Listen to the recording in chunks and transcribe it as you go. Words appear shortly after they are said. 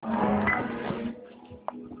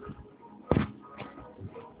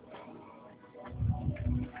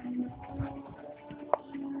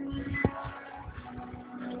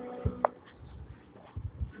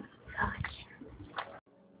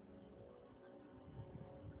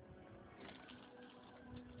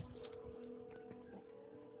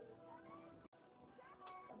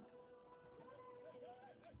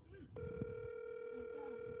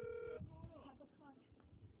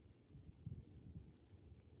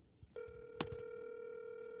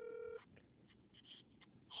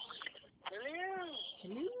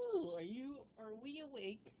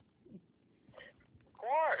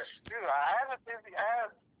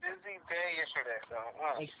yesterday, so.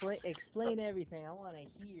 Explain everything. I want to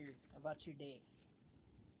hear about your day.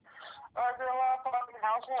 I did a lot of fucking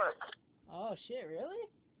housework. Oh shit, really?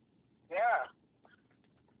 Yeah.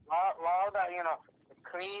 Lot of that, the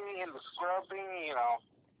cleaning and the scrubbing.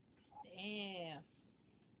 Damn.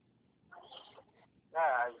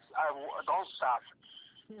 Yeah, I don't stop.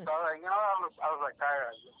 So I was like, I was like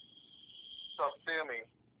tired. So sue me.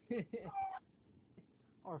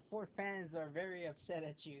 Our four fans are very upset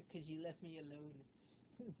at you because you left me alone.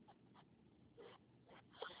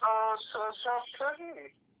 So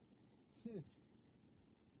cookie.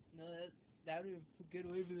 No, that would be a good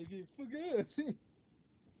way for the game. Fuck us.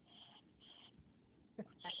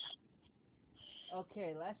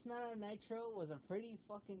 Okay, last night on Nitro was a pretty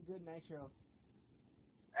fucking good Nitro.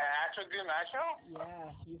 An actual good Nitro?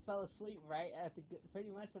 Yeah, you fell asleep right at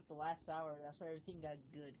pretty much at the last hour. That's why everything got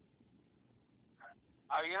good.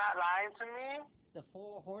 Are you not lying to me? The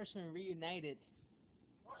Four Horsemen reunited.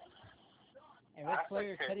 And Ric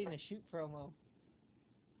Flair cutting a shoot promo.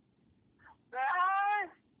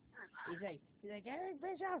 He's like, Eric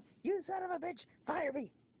Bischoff, you son of a bitch, fire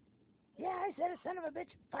me. Yeah, I said it, son of a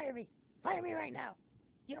bitch, fire me. Fire me right now.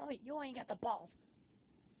 You ain't got the balls.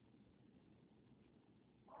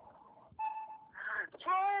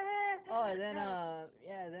 Oh, and then,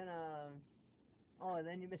 and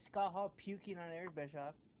then you missed Scott Hall puking on Eric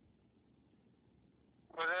Bischoff.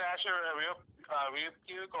 Was it actually a real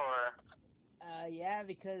puke or? Yeah,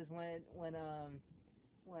 because when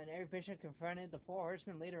Eric Bischoff confronted the Four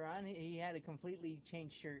Horsemen later on, he had a completely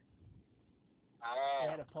changed shirt. He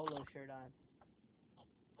had a polo shirt on.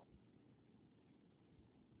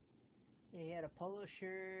 Yeah, he had a polo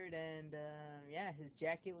shirt, and his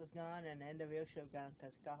jacket was gone, and the NWO show gone,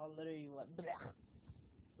 because Scott Hall literally went, blech.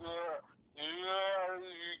 Yeah,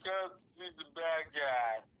 you got to be the bad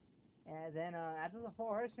guy. And then after the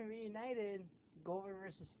Four Horsemen reunited, Goldberg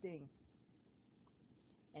versus Sting.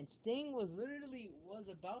 And Sting was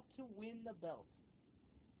about to win the belt.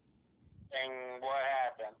 And what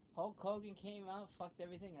happened? Hulk Hogan came out, fucked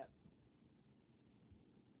everything up.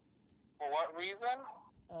 For what reason?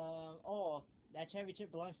 That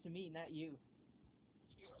championship belongs to me, not you.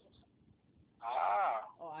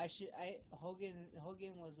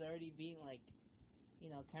 Hogan was already being like,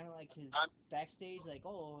 kind of like his backstage, like,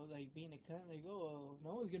 like being a cunt, like, no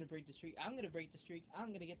one's gonna break the streak. I'm gonna break the streak.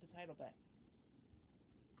 I'm gonna get the title back.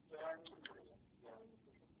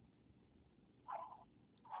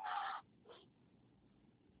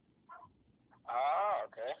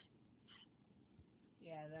 Okay.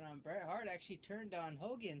 Yeah, then Bret Hart actually turned on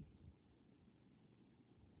Hogan.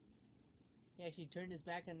 He actually turned his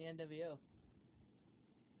back on the NWO.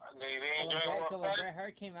 So when Bret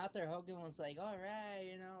Hart came out there, Hogan was like,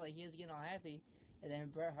 alright, like he was getting all happy. And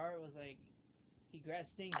then Bret Hart was like, he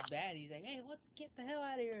grabbed Sting's bat. He's like, hey, get the hell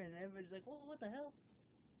out of here. And everybody's like, what the hell?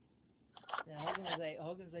 And Hogan's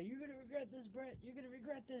like, you're going to regret this, Bret. You're going to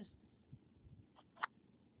regret this.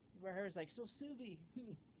 Bret Hart's like, so sue me.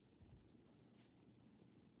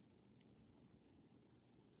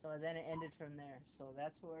 So then it ended from there. So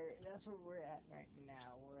that's where we're at right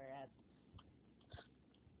now. We're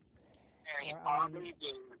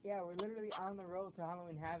literally on the road to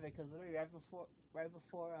Halloween Havoc, because literally right before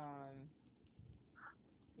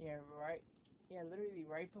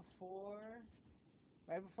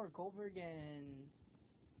Goldberg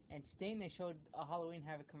and Sting, they showed a Halloween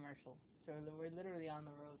Havoc commercial. So we're literally on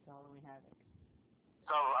the road to Halloween Havoc.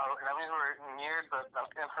 So that means we're near the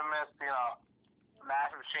infamous,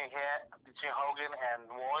 match between Hogan and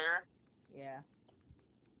Warrior. Yeah.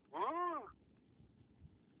 Woo!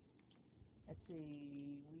 Let's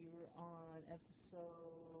see. We were on episode.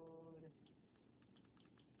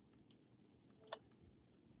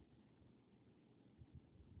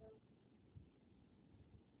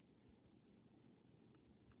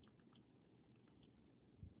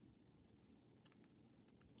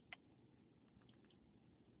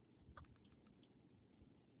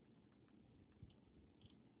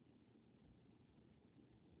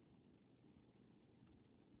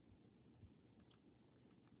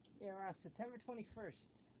 Yeah, around September 21st.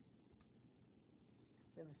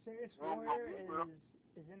 The Mysterious Warrior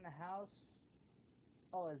is in the house.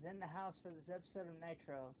 Is in the house for this episode of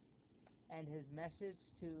Nitro, and his message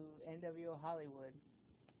to NWO Hollywood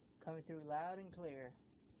coming through loud and clear.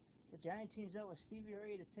 The Giant teams up with Stevie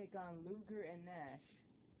Ray to take on Luger and Nash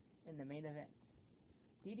in the main event.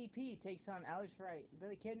 DDP takes on Alex Wright.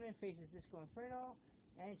 Billy Kidman faces Disco Inferno,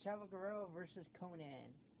 and Chavo Guerrero versus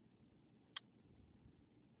Conan.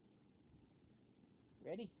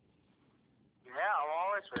 Ready? Yeah, I'm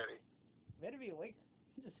always ready. Better be awake.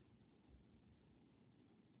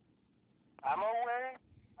 I'm awake.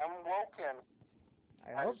 I'm woken.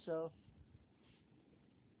 I hope so.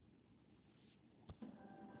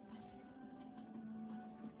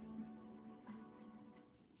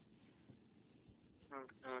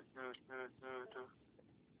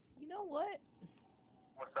 You know what?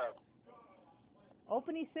 What's up?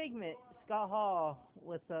 Opening segment, Scott Hall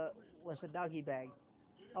with a doggy bag.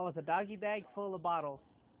 Oh, with a doggy bag full of bottles.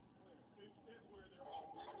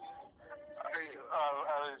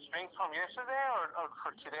 Drinks from yesterday or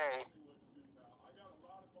for today?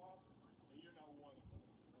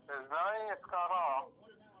 There's nothing at Scott Hall.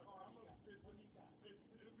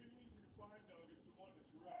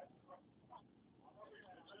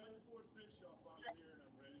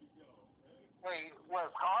 Wait,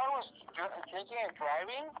 was Carl was drinking and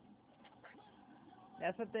driving?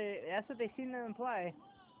 That's what they seem to imply.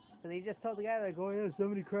 So they just told the guy like, oh yeah,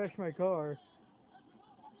 somebody crashed my car.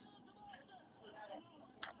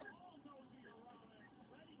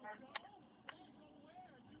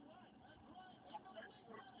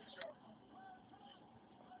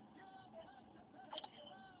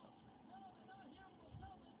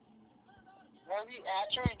 Was he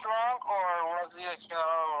actually drunk or was he like,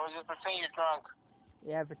 just pretending you're drunk?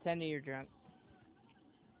 Yeah, pretending you're drunk.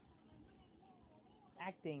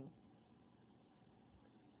 Acting.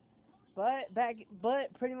 But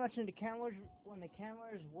pretty much when the cameras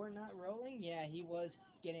were not rolling, yeah, he was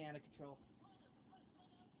getting out of control.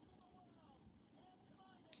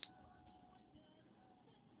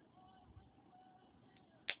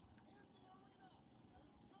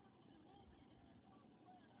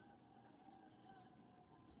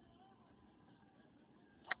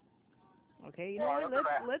 Okay, you know Yeah, what? look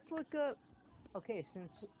at that. Let's look up. Okay, since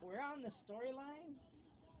we're on the storyline,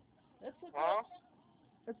 let's look up. Huh?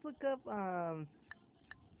 Let's look up.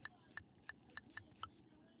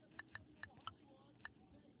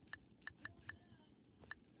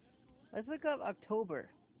 Let's look up October.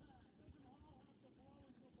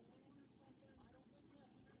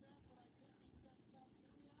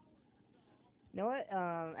 You know what?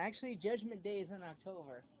 Actually, Judgment Day is in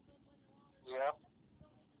October. Yeah.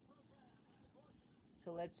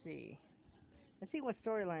 So let's see. Let's see what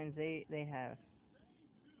storylines they have.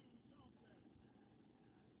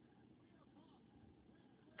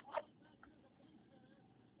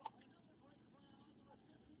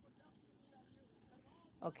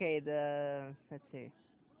 Okay, let's see.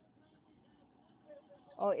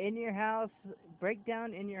 Oh, in your house,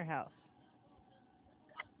 breakdown in your house.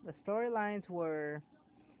 The storylines were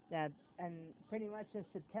that, and pretty much in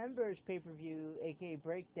September's pay per view, aka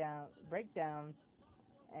breakdown.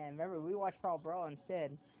 And remember, we watched Fall Brawl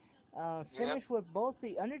instead. Yep. Finished with both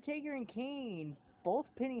the Undertaker and Kane both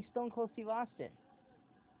pinning Stone Cold Steve Austin.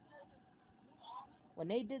 When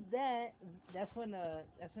they did that, that's when that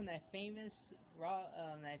famous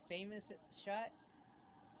shot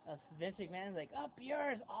of Vince McMahon's like, up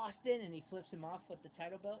yours, Austin, and he flips him off with the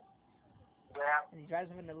title belt, Yeah. and he drives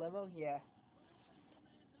him in the limo. Yeah.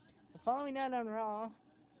 The following night on Raw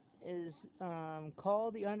is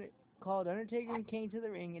called Undertaker and Kane to the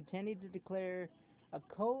ring, intending to declare a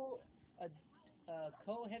co a, a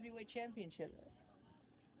co heavyweight championship.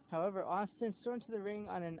 However, Austin stormed to the ring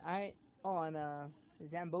on a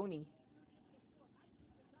Zamboni.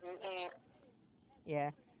 Mm-mm.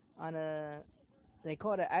 Yeah, on a they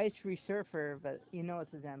call it an ice resurfer, but you know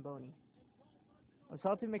it's a Zamboni.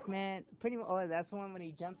 Assaulted McMahon. Pretty much. Oh, that's the one when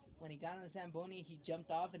he got on the Zamboni. He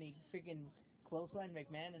jumped off and he freaking clotheslined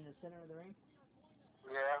McMahon in the center of the ring.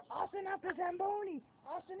 Yeah. Austin at the Zamboni.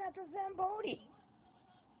 Austin at the Zamboni.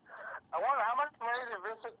 I wonder how much money did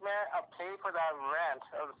Vince McMahon pay for that rent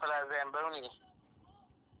for that Zamboni?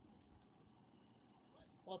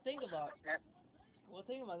 Well, think about. Yeah. Well,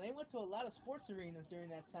 think about. They went to a lot of sports arenas during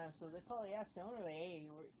that time, so they probably asked the owner, like, "Hey,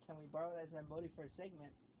 can we borrow that Zamboni for a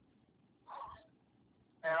segment?"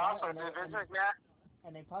 And Probably, also, did Vince McMahon?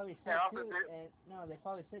 and they probably And said also, too. And no, they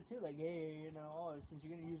probably said too, like, "Hey, oh, since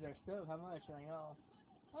you're gonna use our stuff, how much?" Like, oh,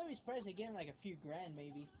 I'll be surprised again, like a few grand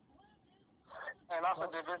maybe. Well,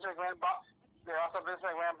 did Vince McMahon bought? Did also Vince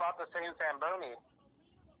McMahon bought the same Zamboni?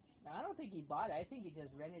 no, I don't think he bought it. I think he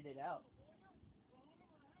just rented it out.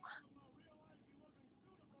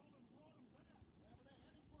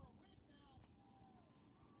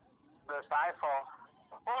 The Cypher.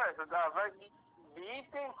 Of course. But do you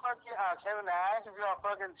think fucking Kevin Nash is gonna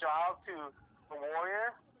fucking job to the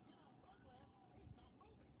Warrior?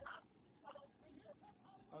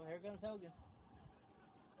 Oh, here comes Hogan.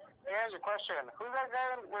 Here's your question: who's that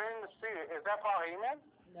guy wearing the suit? Is that Paul Heyman?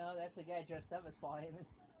 No, that's the guy dressed up as Paul Heyman.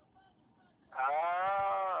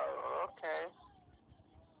 Oh, okay.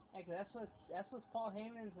 Actually, that's what Paul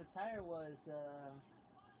Heyman's attire was. A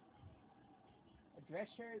dress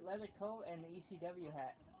shirt, leather coat, and the ECW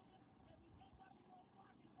hat.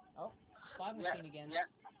 Oh, fog Yeah, machine again. yeah,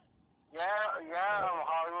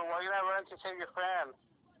 Hollywood. Why you not running to save your friends?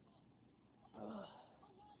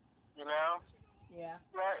 You know? Yeah,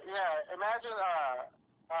 Yeah. Imagine,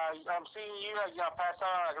 I'm seeing you, like, pass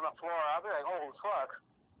out, like, on the floor. I'll be like, oh, fuck.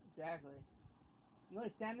 exactly. You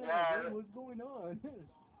want to stand there like, Yeah, hey, what's going on?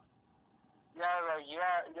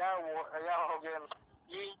 Hogan.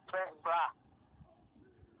 You, blah.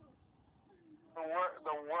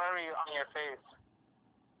 The worry on your face.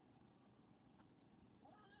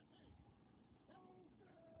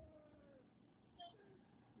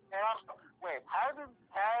 And also, wait, how did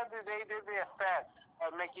they do the effect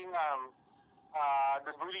of making,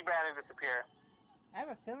 the booty bandit disappear? I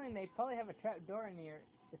have a feeling they probably have a trap door in the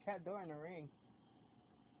trap door in the ring.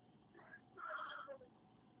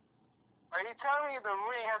 Are you telling me the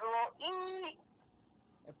ring has a little ee?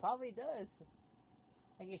 It probably does.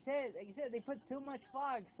 Like you said, they put too much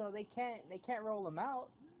fog, so they can't roll them out,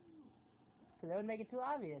 because that would make it too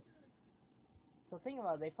obvious. So think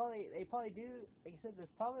about it. They probably do. Like you said,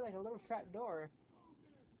 there's probably like a little trap door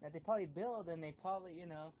that they probably build, and they probably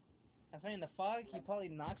that's why in the fog he probably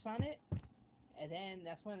knocks on it, and then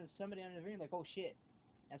that's when somebody under the ring like, oh shit.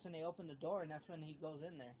 That's when they open the door, and that's when he goes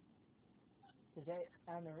in there. Because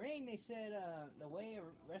on the ring, they said the way a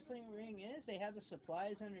wrestling ring is, they have the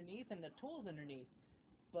supplies underneath and the tools underneath.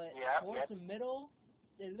 But Yeah, towards the middle,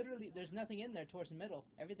 there's nothing in there towards the middle.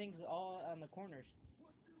 Everything's all on the corners.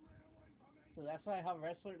 So that's why how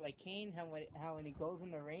wrestler like Kane, how when he goes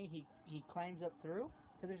in the ring, he climbs up through,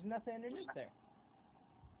 because there's nothing underneath there.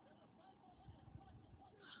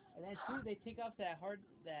 And then too, they take off that hard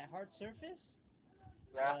surface,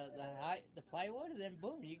 yeah. the plywood, and then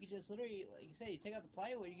boom, you could just literally, like you say, you take out the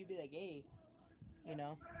plywood, you could be like, hey, you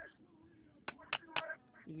know,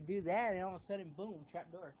 you could do that, and all of a sudden, boom,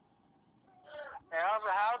 trap door. And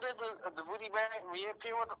also, how did the booty bandit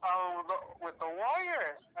reappear with the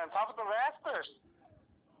Warriors on top of the Rafters?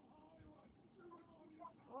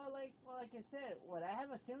 Well, like I said, what I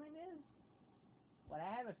have a feeling is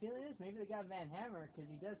maybe they got Van Hammer, because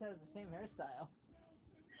he does have the same hairstyle.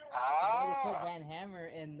 Maybe they put Ah, Van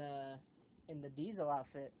Hammer in the Diesel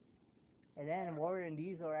outfit, and then Warrior and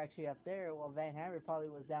Diesel are actually up there. While Van Hammer probably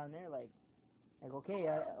was down there, like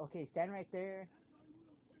okay, okay, stand right there.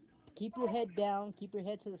 Keep your head down. Keep your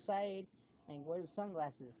head to the side, and wear the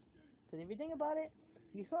sunglasses. Because if you think about it,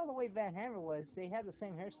 you saw the way Van Hammer was. They had the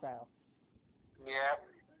same hairstyle. yeah.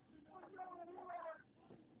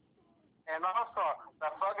 And also, the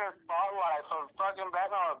fucking spotlight from fucking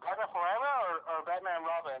Batman Forever or Batman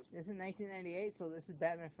Robin? This is 1998, so this is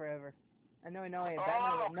Batman Forever. No, no, wait, Oh,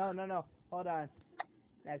 Batman. No, no, no. Hold on.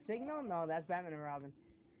 That signal? No, that's Batman and Robin.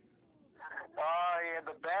 oh yeah,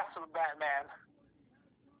 the best of Batman.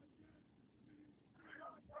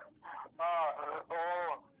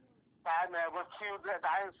 Oh, Batman will kill the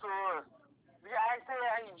dinosaurs. The Ice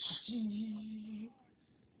Age.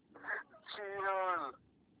 Chill,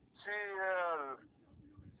 chill.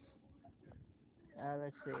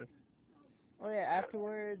 Let's see. Oh yeah,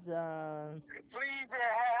 afterwards, Please the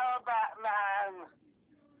hell, Batman.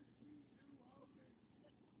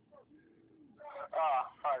 Oh,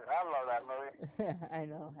 fuck, I love that movie. I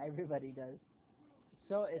know everybody does.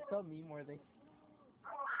 It's so meme worthy.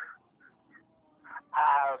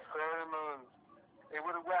 Pheromones. It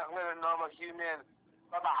would have went with a normal human,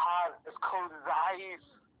 but my heart is cold as ice.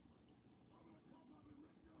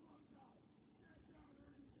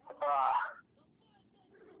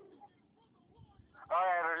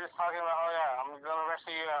 Alright, we're just talking about, oh yeah, I'm gonna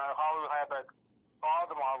rescue Hollywood Havoc. All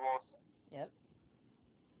the Marvels. Yep.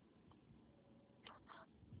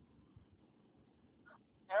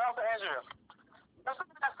 And also, Andrew, this is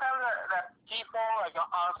the last time that people, like,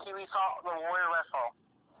 on TV saw the Warrior wrestle.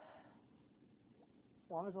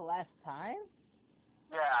 When was the last time?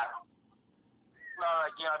 Yeah. No,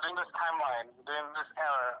 like, during this timeline, during this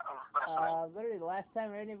era of wrestling. Literally the last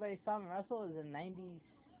time anybody saw him wrestle was in 96.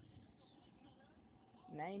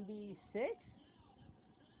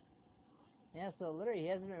 Yeah, so literally he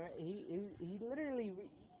hasn't been. He literally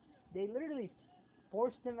they literally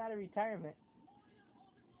forced him out of retirement.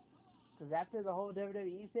 Because after the whole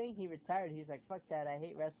WWE thing, he retired. He's like, fuck that, I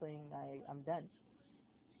hate wrestling, I'm done.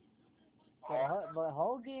 But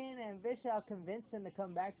Hogan and Bischoff convinced him to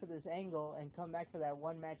come back for this angle and come back for that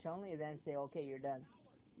one match only, and then say, okay, you're done.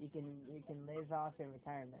 You can live off in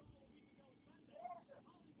retirement.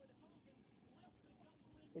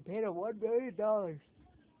 They paid him $1 billion.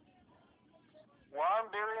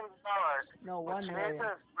 $1 billion. No, Which 1 million. is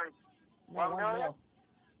like No, 1 million?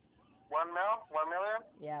 mil. 1 million?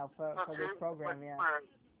 Yeah, for this program, yeah.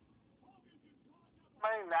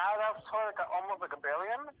 Now that's totally like almost like a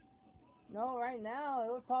billion? No, right now it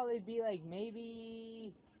would probably be like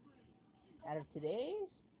maybe out of today's,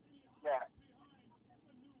 Yeah.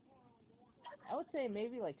 I would say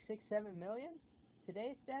maybe like 6-7 million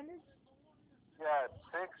today's standards. Yeah,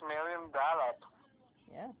 $6 million.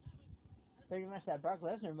 Yeah, pretty much that Brock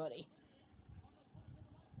Lesnar money.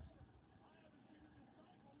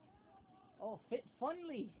 Oh, Fit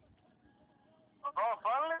Funly. Oh,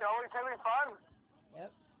 finally, always having fun.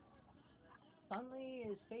 Yep. Funly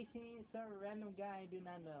is facing some random guy I do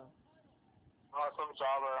not know. Awesome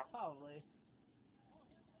jobber. Probably.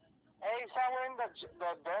 Hey, he's not wearing the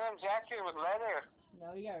denim jacket with leather.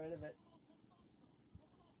 No, he got rid of it.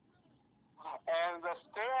 And the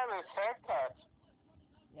stare on his haircut.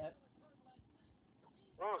 Yep.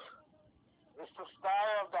 Oof. It's the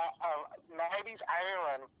style of the 90s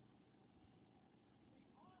Ireland.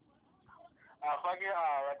 Fucking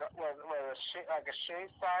with like a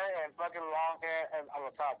shaved side and fucking long hair and on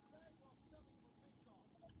the top.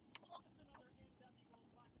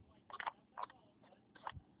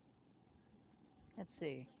 Let's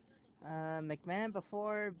see. McMahon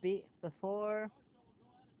before.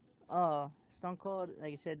 Oh, Stone Cold,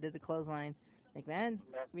 like I said, did the clothesline. McMahon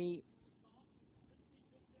Yeah.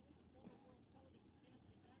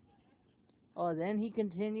 Oh, then he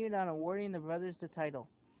continued on awarding the brothers the title,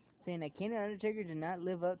 saying that Kane and Undertaker did not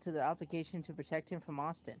live up to the obligation to protect him from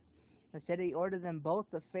Austin. Instead, he ordered them both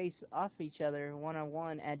to face off each other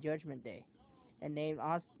one-on-one at Judgment Day, and named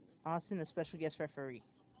Austin a special guest referee.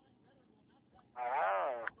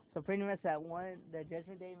 Ah. So pretty much the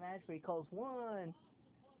Judgment Day match where he calls 1,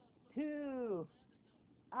 2,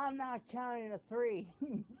 I'm not counting a 3. I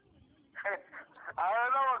don't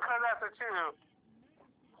know what comes after 2.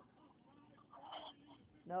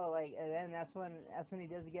 No, like, and then that's when he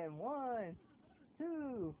does it again. 1,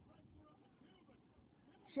 2,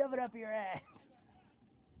 shove it up your ass.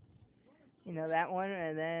 You know that one,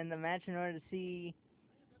 and then the match in order to see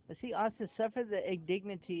Austin suffer the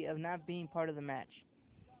indignity of not being part of the match,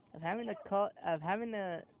 of having to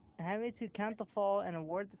count the fall and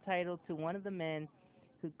award the title to one of the men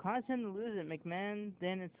who caused him to lose it. McMahon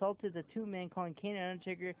then insulted the two men, calling Kane and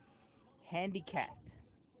Undertaker handicapped,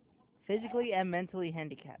 physically and mentally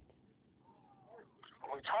handicapped,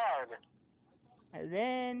 Retard. and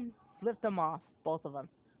then flipped them off, both of them.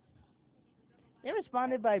 They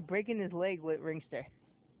responded by breaking his leg with Ringster.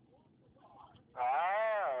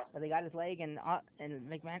 Ah. So they got his leg, and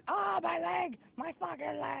McMahon, my leg, my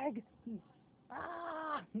fucking leg,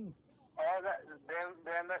 ah. Then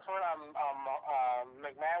that's when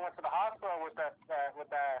McMahon went to the hospital with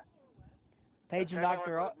that Paging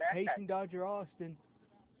Dr. Austin.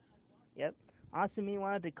 Yep. Austin,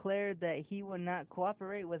 meanwhile, declared that he would not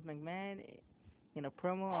cooperate with McMahon in a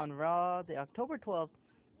promo on Raw. The October 12th,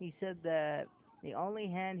 he said that the only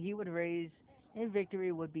hand he would raise in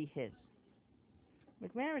victory would be his.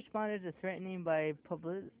 McMahon responded to threatening by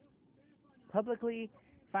publicly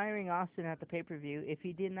firing Austin at the pay-per-view if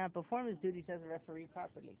he did not perform his duties as a referee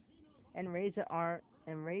properly, and raise the arm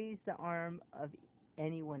of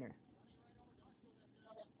any winner.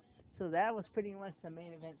 So that was pretty much the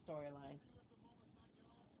main event storyline.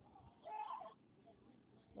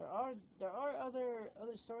 There are other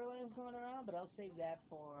storylines going around, but I'll save that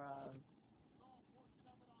for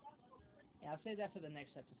I'll save that for the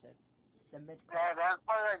next episode. The mid. Yeah, that's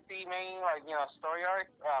part of the main story arc.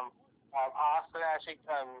 Austin actually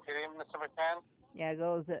hitting Mr. McMahon. Yeah, it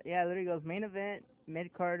goes. Yeah, literally goes main event,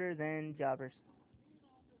 mid Carter, then jobbers.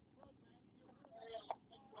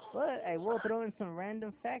 But I will throw in some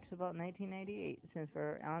random facts about 1998 since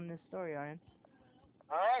we're on this story, Ryan.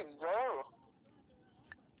 All right, go.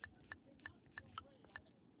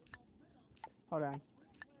 Hold on.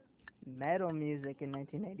 Metal music in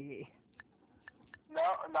 1988. No,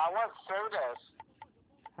 that was sodas.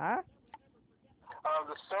 Huh?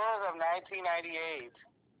 The sodas of 1998.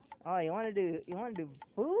 Oh, you want to do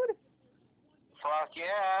food? Fuck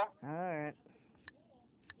yeah. All right.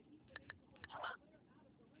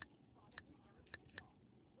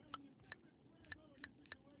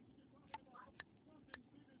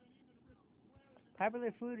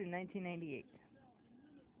 Popular food in 1998.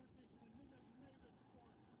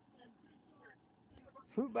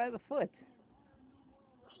 Fruit by the foot.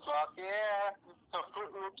 Fuck yeah. So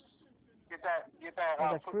Fruit Loops. Get that.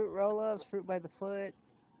 The fruit roll-ups, fruit by the foot.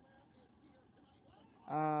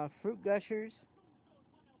 Fruit gushers.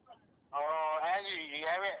 Oh, and you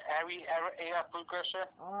ever ate a food crusher?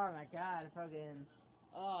 Oh my god, fucking.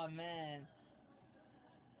 Oh man.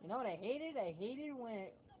 You know what I hated? I hated when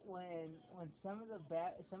some of the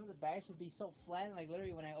bags would be so flat, like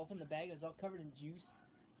literally when I opened the bag, it was all covered in juice.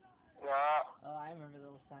 Yeah. Oh, I remember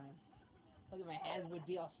those times. Look at my hands would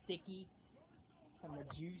be all sticky from the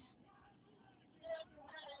juice.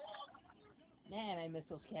 Man, I miss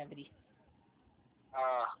those cavities.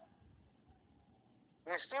 Uh,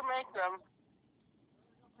 they still make them.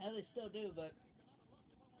 Hell, they still do, but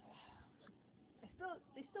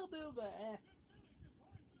they still do, but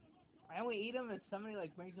I only eat them if somebody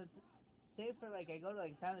like brings them. Say for like I go to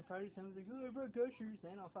like a family party, someone's like, "Oh, I brought gushers,"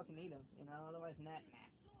 then I'll fucking eat them. You know, otherwise not. Nah.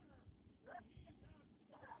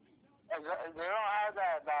 They don't have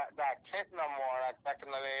that kick no more. Like back in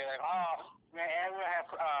the day, like man, everyone have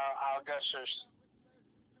our gushers.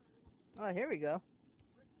 Oh, here we go.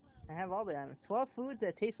 I have all the items. 12 foods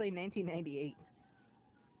that taste like 1998.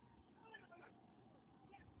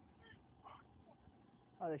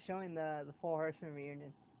 Oh, they're showing the Four Horsemen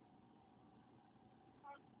reunion.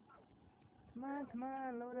 Come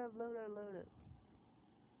on, load up, load up, load up.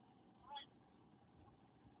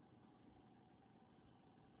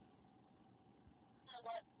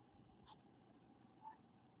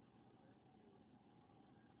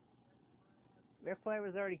 Ric Flair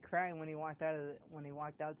was already crying when he walked out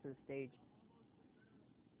to the stage.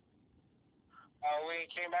 When he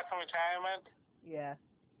came back from retirement. Yeah.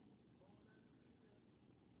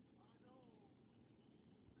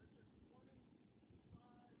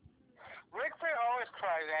 Ric Flair always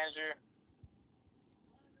cries, Andrew.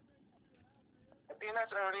 I think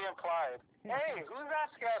that's already implied. Hey, who's that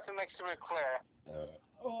skeleton next to Ric Flair?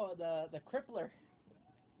 Oh, the Crippler.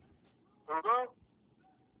 Mm-hmm.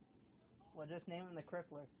 Well, just name him the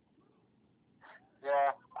Crippler.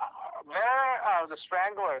 Yeah. The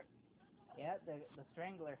Strangler. Yeah, the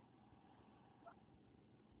Strangler.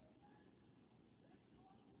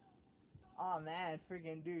 Oh man,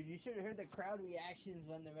 freaking dude, you should have heard the crowd reactions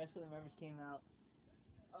when the rest of the members came out.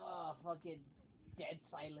 Oh, fucking dead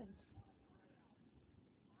silence.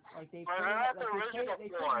 Like they played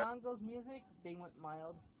Mongo's music. They went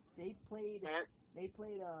mild. They played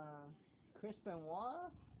Chris Benoit,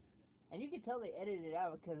 and you could tell they edited it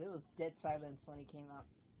out because it was dead silence when he came out.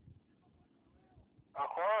 Of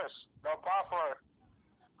course, no popular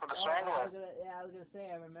for the Strangler. I was gonna say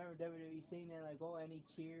I remember WWE saying that like, oh, any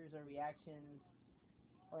cheers or reactions.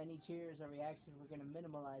 We're gonna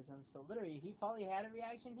minimalize them. So literally, he probably had a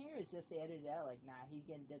reaction here. It's just they edited it out. Like, nah, he's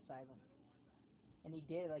getting dead silent. And he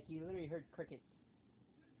did, like, you literally heard crickets.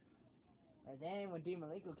 And then when Dean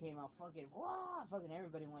Malenko came out, fucking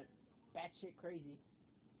everybody went batshit crazy.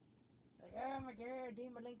 Like, oh my god,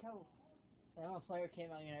 Dean Malenko. And then when Flair came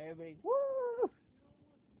out, you know, everybody, woo!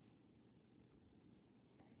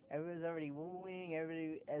 Everybody's already wooing,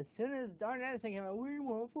 as soon as Darn Anderson came out, we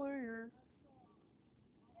want Flair.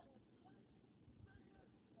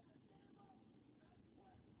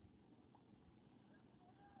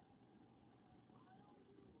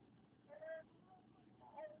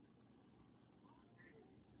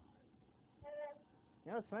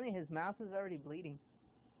 You know, it's funny, his mouth is already bleeding.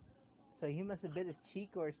 So he must have bit his cheek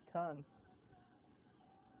or his tongue.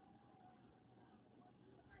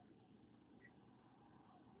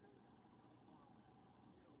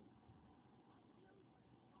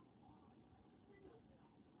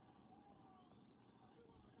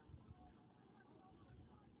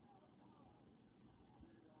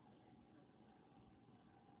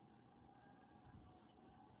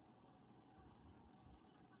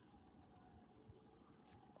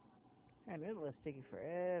 And it was taking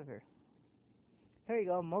forever. Here you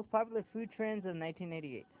go, most popular food trends of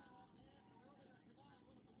 1988.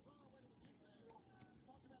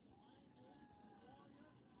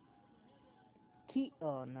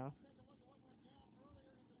 Oh no.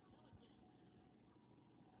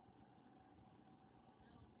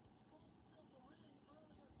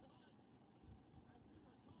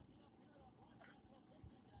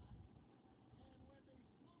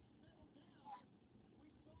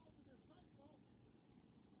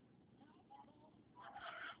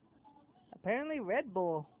 Apparently Red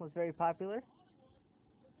Bull was very popular.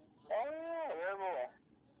 Oh, Red Bull.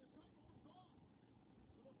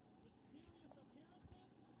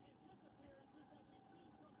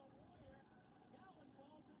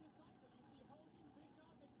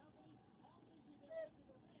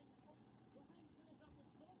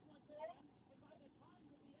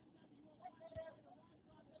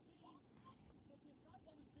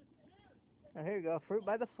 Oh, here you go, Fruit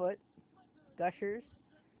by the Foot, Gushers,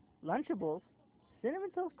 Lunchables,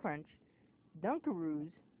 Cinnamon Toast Crunch,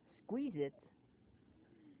 Dunkaroos, Squeeze It,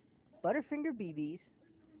 Butterfinger BBs,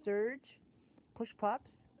 Surge, Push Pops,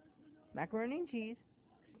 Macaroni and Cheese,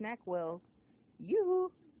 Snack Wells,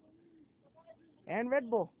 Yoo-hoo, and Red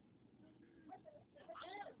Bull.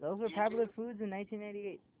 Those were popular foods in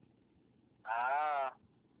 1998. Ah.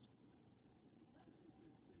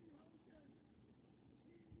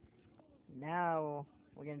 Now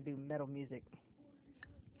we're gonna do metal music.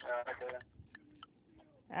 Okay.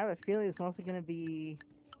 I have a feeling it's mostly gonna be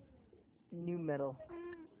new metal.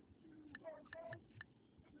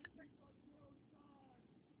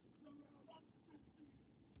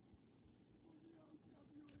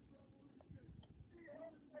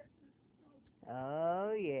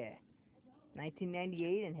 Oh yeah,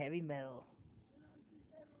 1998 and heavy metal.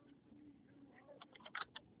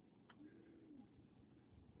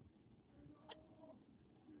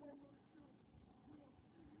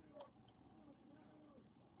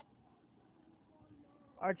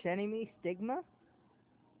 Arch Enemy, Stigma,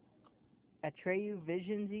 Atreyu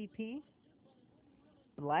Visions EP,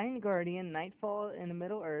 Blind Guardian, Nightfall in the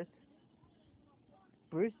Middle Earth,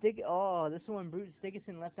 Oh, this one Bruce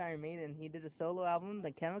Dickinson left Iron Maiden. He did a solo album,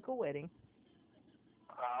 The Chemical Wedding,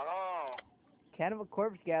 Oh. Cannibal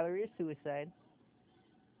Corpse Gallery of Suicide,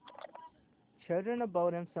 Children of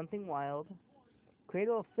Bodom, Something Wild,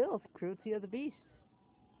 Cradle of Filth, Cruelty of the Beast,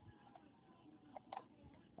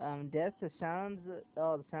 Death, The Sound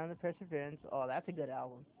of Perseverance. Oh, that's a good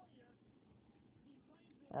album.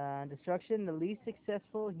 Destruction, The Least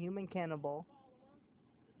Successful Human Cannibal,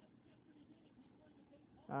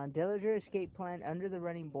 Dillinger Escape Plan, Under the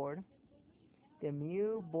Running Board,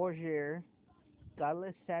 Demu Borgir,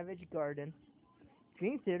 Godless Savage Garden,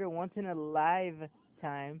 Dream Theater, Once in a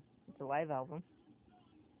Lifetime. It's a live album.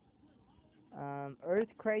 Earth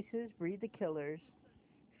Crisis, Breed the Killers,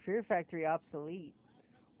 Fear Factory, Obsolete.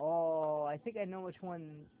 Oh, I think I know which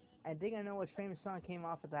one. I think I know which famous song came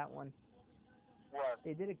off of that one. What?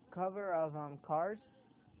 They did a cover of Cars.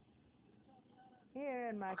 Here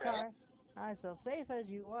in my car, I'm so safe as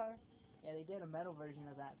you are. Yeah, they did a metal version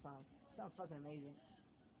of that song. Sounds fucking amazing.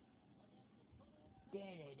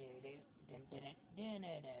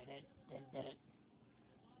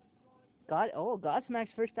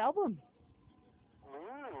 Godsmack's first album.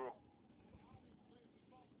 Ooh.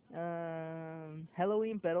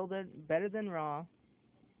 Halloween better than Raw.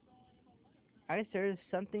 I serve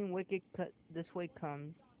something wicked this way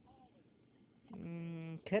comes.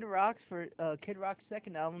 Kid Rock's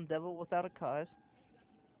second album, Devil Without a Cause.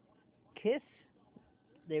 Kiss,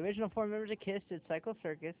 the original four members of Kiss did Psycho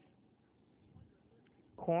Circus.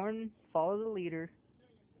 Korn, Follow the Leader.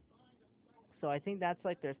 So I think that's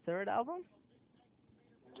like their third album.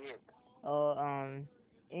 Yeah. Oh,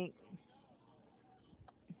 In-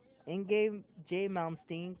 Ingame J.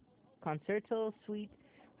 Malmsteen, Concerto Suite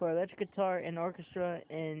for Electric Guitar and Orchestra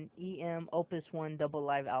and EM Opus 1 double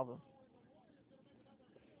live album.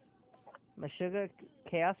 Meshuggah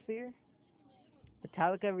Chaosphere.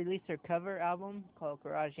 Metallica released their cover album called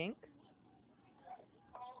Garage Inc.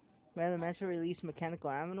 Marilyn Manson released Mechanical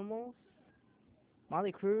Animals.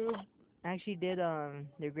 Motley Crue actually did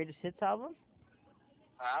their greatest hits album.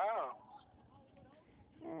 Oh.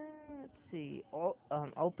 Let's see.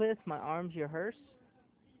 Opeth, My Arms, Your Hearse.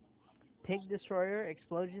 Pig Destroyer,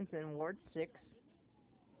 Explosions in Ward 6.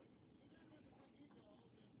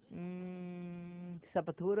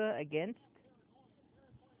 Sepultura, Against.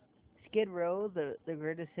 Skid Row, the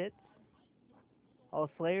greatest hits.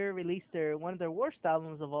 Slayer released one of their worst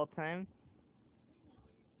albums of all time.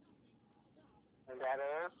 And that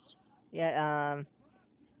is? Yeah,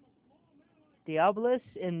 Diabolus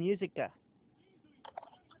in Musica.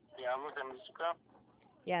 Diablos in Musica?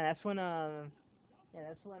 Yeah, that's when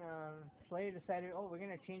Slayer decided, oh, we're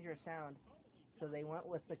gonna change our sound. So they went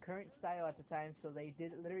with the current style at the time. So they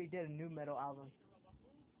literally did a new metal album.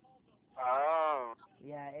 Oh.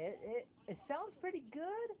 Yeah, it sounds pretty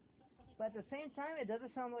good, but at the same time, it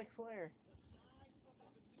doesn't sound like Slayer.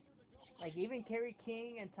 Like even Kerry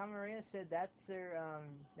King and Tom Araya said that's their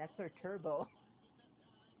turbo.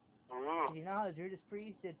 Ooh. You know how Judas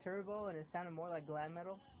Priest did turbo and it sounded more like glam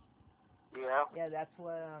metal? Yeah. Yeah, that's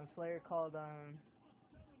what Slayer called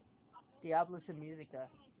Diabolus in Musica.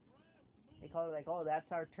 They call it like, oh,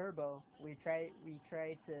 that's our turbo. We tried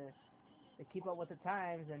to keep up with the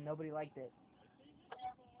times and nobody liked it.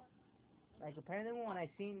 Like apparently when I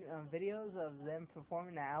seen videos of them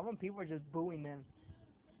performing the album, people were just booing them.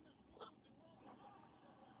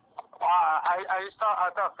 I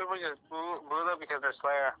thought people just boo them because they're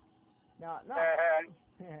Slayer. No.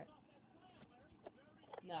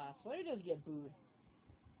 Nah, Slayer doesn't get booed.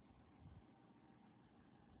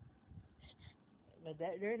 But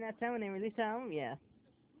during that time when they released the album, yeah.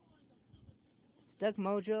 Stuck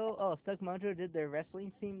Mojo. Oh, Stuck Mojo did their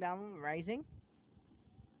wrestling themed album, Rising.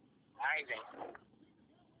 Rising.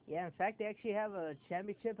 Yeah, in fact, they actually have a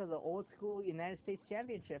championship of the old school United States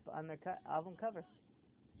Championship on their album cover.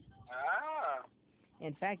 Ah.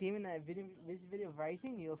 In fact, even in this video of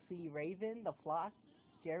Rising, you'll see Raven, The Flock,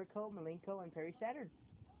 Jericho, Malenko, and Perry Saturn.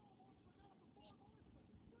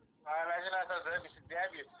 I imagine that's a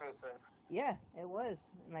WCW exclusive. Yeah, it was.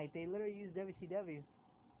 Like, they literally used WCW.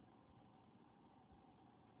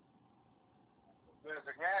 There's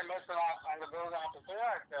again missing off on the building off the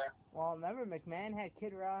right there. Well, remember, McMahon had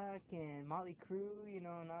Kid Rock and Motley Crue, you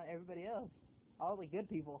know, and everybody else. All the good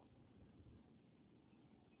people.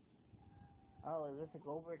 Oh, is this a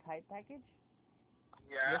Goldberg hype package?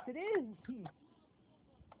 Yeah. Yes, it is.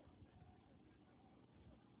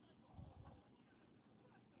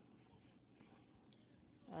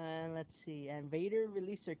 And let's see. And Vader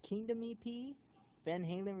released their Kingdom EP. Van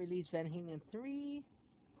Halen released Van Halen 3.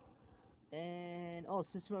 And,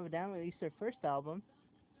 System of a Down released their first album.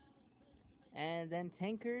 And then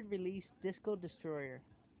Tankard released Disco Destroyer.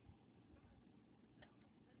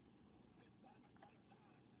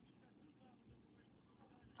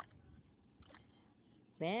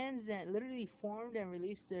 Bands that literally formed and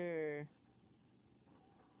released their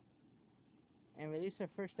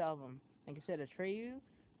first album. Like I said, Atreyu,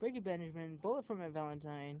 Brady Benjamin, Bullet for My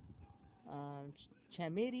Valentine,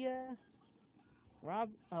 Chlamydia, Rob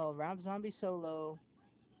Zombie Solo,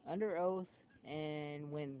 Under Oath,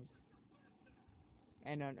 and Winds.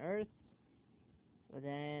 And on Earth, but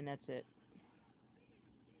then that's it.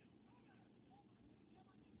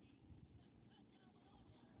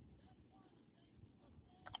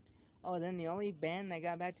 Oh, then the only band that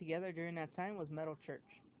got back together during that time was Metal Church.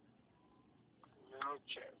 Metal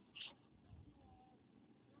Church.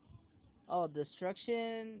 Oh,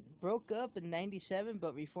 Destruction broke up in 97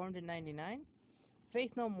 but reformed in 99.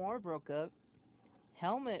 Faith No More broke up.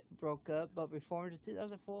 Helmet broke up but reformed in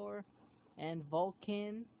 2004. And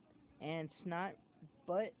Vulcan and Snot,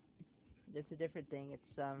 but it's a different thing. It's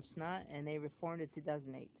Snot, and they reformed in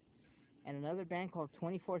 2008. And another band called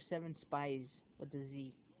 24/7 Spies with a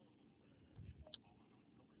Z.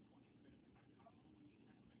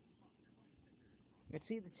 Let's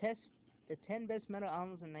see the 10 best metal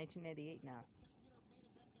albums in 1988 now.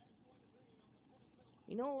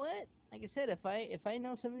 You know what? Like I said, if I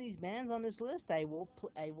know some of these bands on this list, I will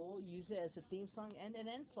use it as a theme song and an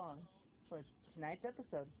end song for tonight's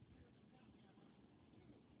episode.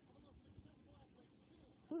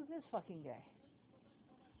 Who's this fucking guy?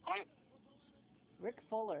 Rick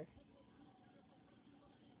Fuller.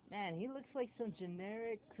 Man, he looks like some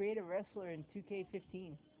generic creative wrestler in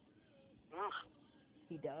 2K15.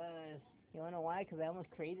 He does. You wanna know why? Because I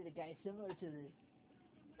almost created a guy similar to this.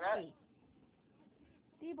 Hey,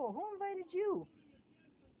 Debo, who invited you?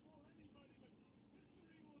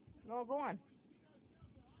 No, go on.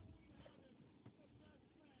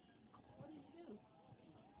 What did you do?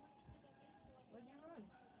 Where'd you run?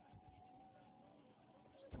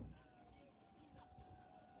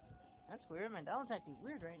 That's weird. My dog's acting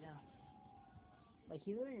weird right now. Like,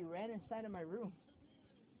 he literally ran inside of my room.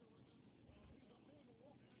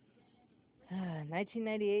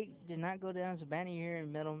 1998 did not go down as a banner year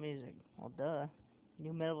in metal music. Well, duh.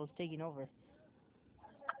 New metal was taking over.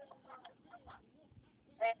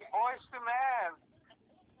 Hey, Boyz II Men.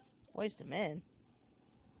 Boyz II Men?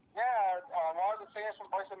 Yeah, all the singers from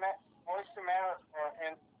Boyz II Men are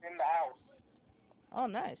in the house. Oh,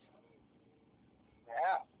 nice.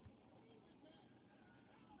 Yeah.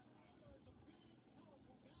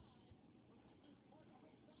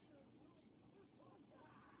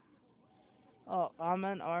 Oh,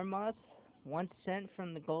 Amon Amarth, once sent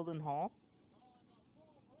from the Golden Hall.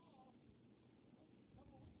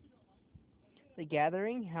 The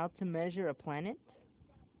Gathering, How to Measure a Planet.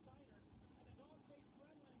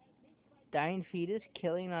 Dying Fetus,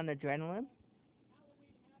 Killing on Adrenaline.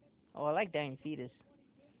 Oh, I like Dying Fetus.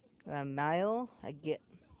 Nile,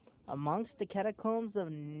 Amongst the Catacombs of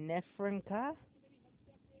Neferenka.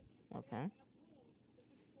 Okay.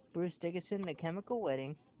 Bruce Dickinson, The Chemical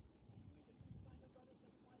Wedding.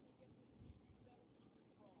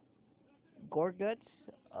 Gorguts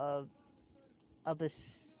of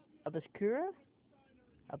Obscura?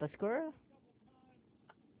 Obscura?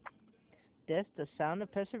 Death, The Sound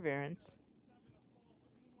of Perseverance.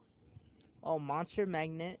 Oh, Monster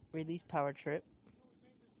Magnet, Release Power Trip.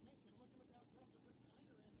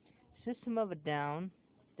 System of a Down,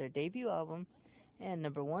 their debut album. And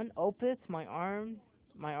number 1, Opeth, My Arms,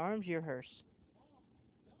 Your Hearse.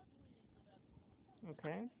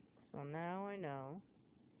 Okay, so now I know.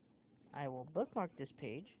 I will bookmark this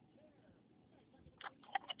page.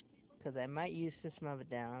 because I might use System of a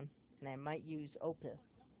Down, and I might use Opeth.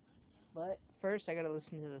 But first, I gotta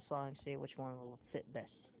listen to the song and see which one will fit best.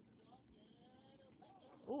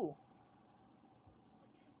 Ooh.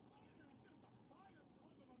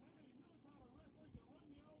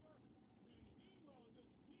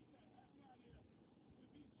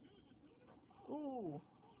 Ooh.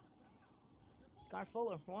 Scott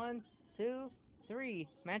Fuller. 1, 2, 3.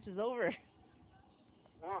 Match is over.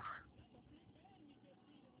 Oof.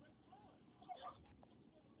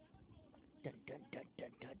 Dun, dun, dun, dun,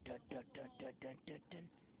 dun, dun, dun, dun, dun, dun, dun, dun.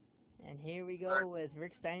 And here we go with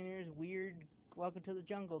Rick Steiner's weird Welcome to the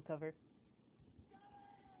Jungle cover.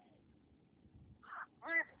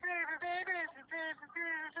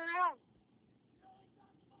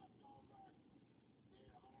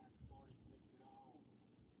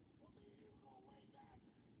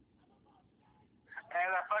 And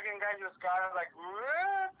that fucking guy just got it like,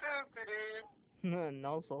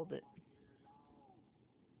 No sold it.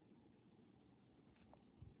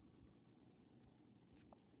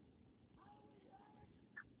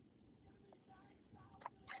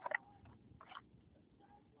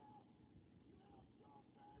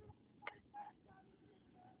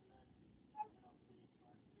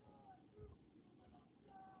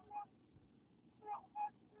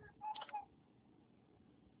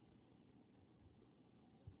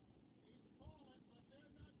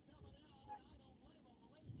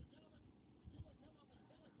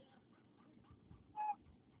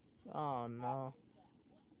 Oh no.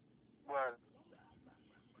 What?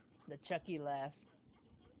 The Chucky laugh.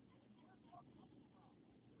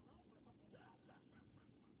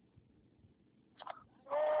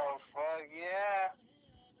 Oh, fuck yeah.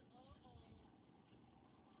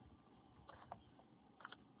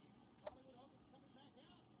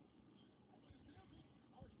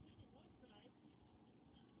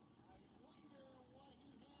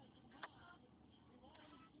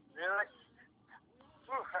 Really?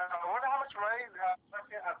 Oof, I wonder how much money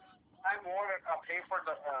I more pay for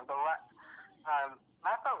not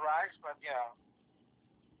the rights, but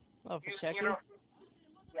Oh, for you, Chucky? you know,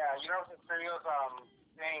 yeah, the studio's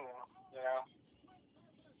thing, you know.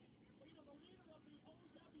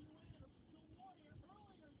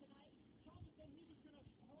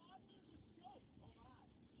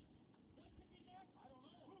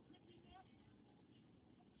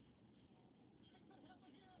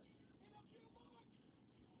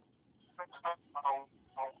 Um,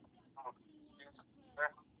 um, um,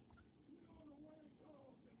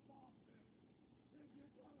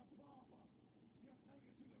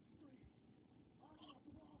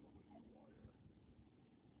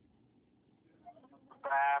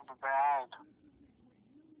 bad, bad.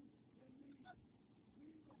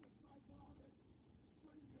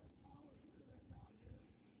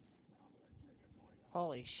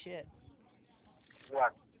 Holy shit.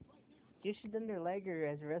 What? Jushin Thunder Liger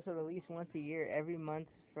has wrestled at least once a year every month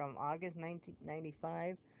from August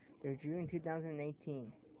 1995 through June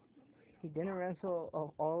 2018. He didn't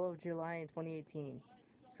wrestle all of July in 2018.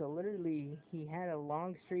 So literally, he had a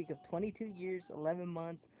long streak of 22 years, 11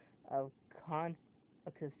 months of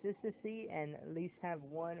consistency and at least have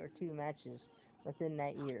one or two matches within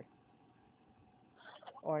that year.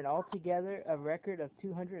 Or an altogether a record of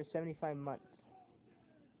 275 months.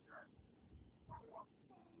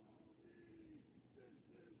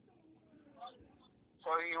 So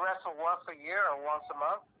you wrestle once a year or once a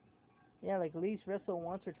month? Yeah, like at least wrestle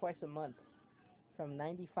once or twice a month from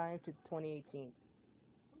 95 to 2018.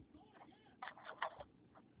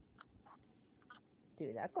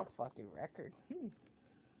 Dude, that's a fucking record.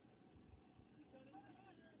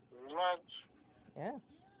 Lunch. Yeah,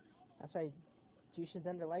 that's why Jushin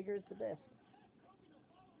Thunder Liger is the best.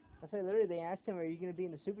 That's why literally they asked him, "Are you gonna be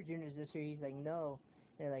in the Super Juniors this year?" He's like, "No."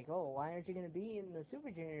 They're like, "Oh, why aren't you gonna be in the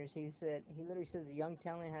Super Juniors?" He literally says the young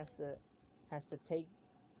talent has to take,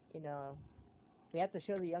 you know, we have to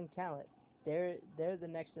show the young talent. They're the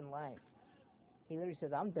next in line. He literally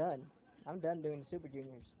says, "I'm done. I'm done doing the Super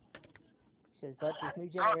Juniors." He says, "But this new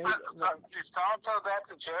generation." Don't tell that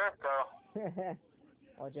to Jericho.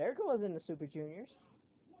 Well, Jericho was in the Super Juniors.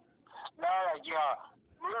 No, yeah.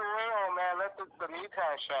 Real, man. Let the knee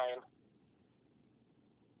tag shine.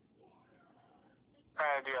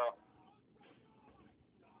 Kind of deal.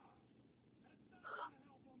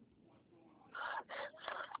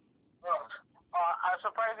 I'm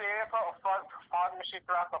surprised they didn't put a fog machine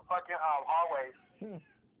throughout the fucking hallways.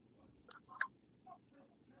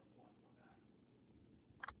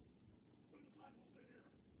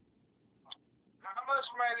 How much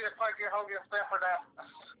money did fucking Hogan spend for that?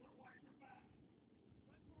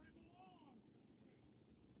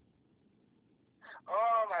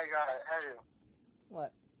 Oh my God, hey,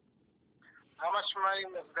 What? how much money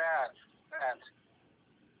was that? And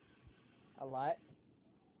A lot?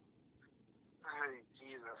 hey,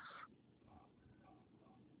 Jesus.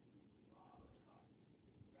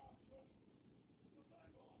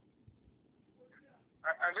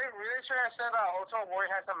 Are they really trying to say that Ultimate Warrior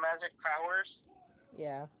has some magic powers?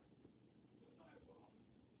 Yeah.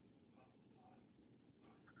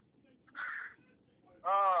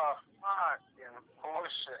 Oh, fucking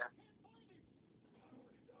bullshit.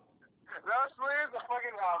 That was literally the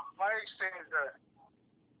fucking fire exchanger.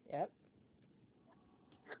 Yep.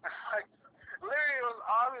 Like, literally, it was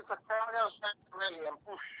obvious the family was ready and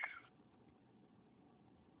poof.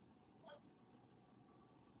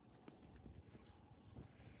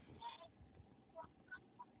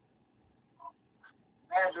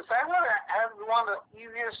 And the second one has one of the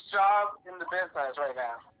easiest job in the business right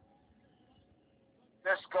now.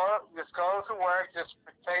 Just go to work, just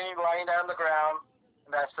pretend you're lying down on the ground,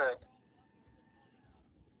 and that's it.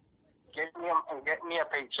 Get me a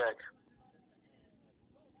paycheck.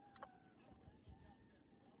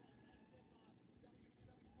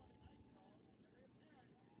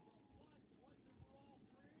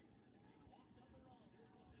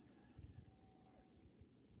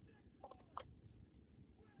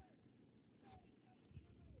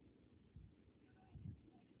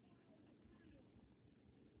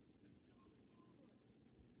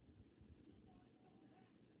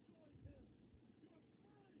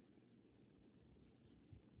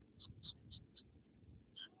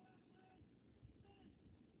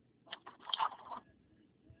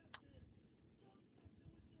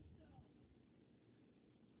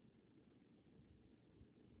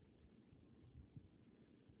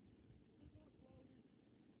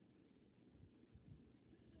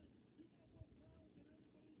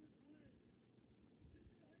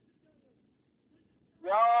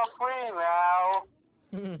 You're free now.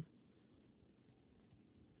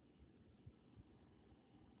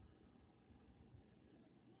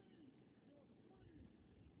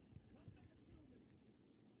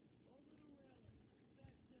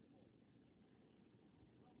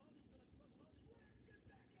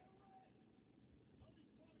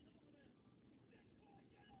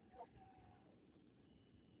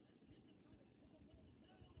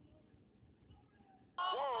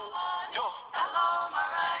 Yo, hit him.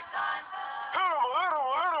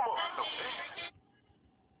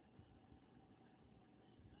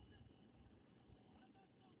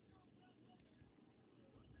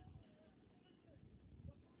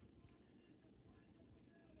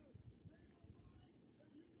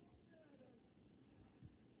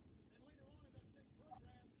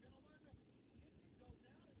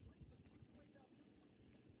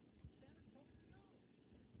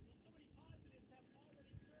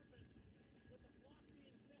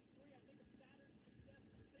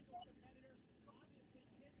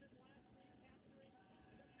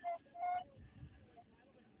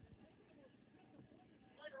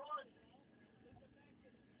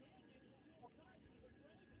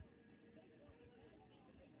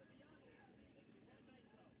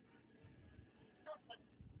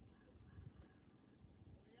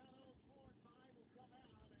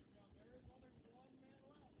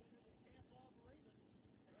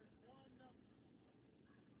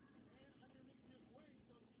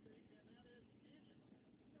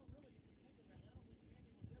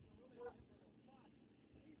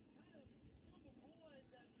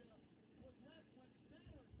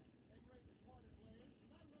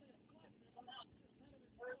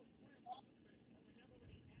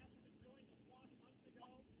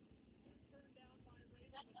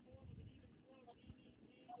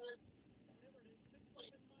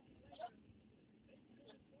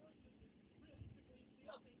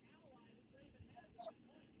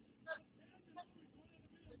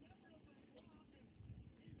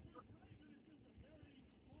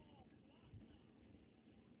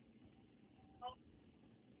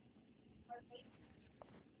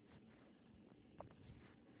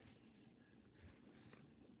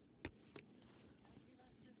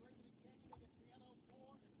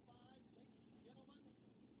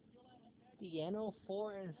 Deanno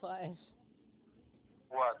 4 and 5.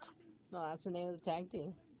 What? No, that's the name of the tag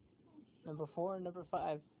team. Number 4 and number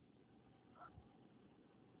 5.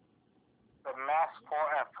 The Mass 4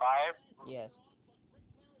 and 5? Yes.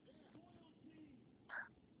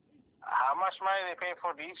 How much money they pay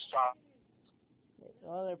for these jobs?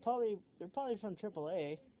 Well, they're probably from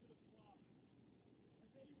AAA.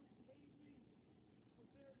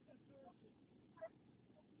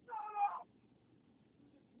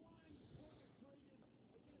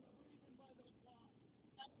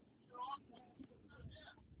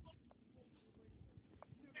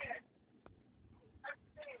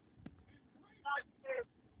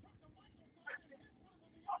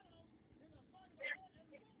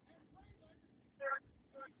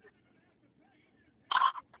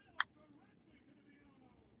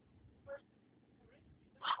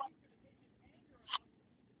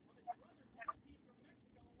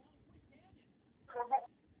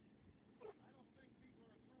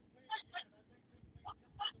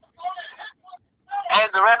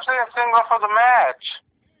 actually a single for the match.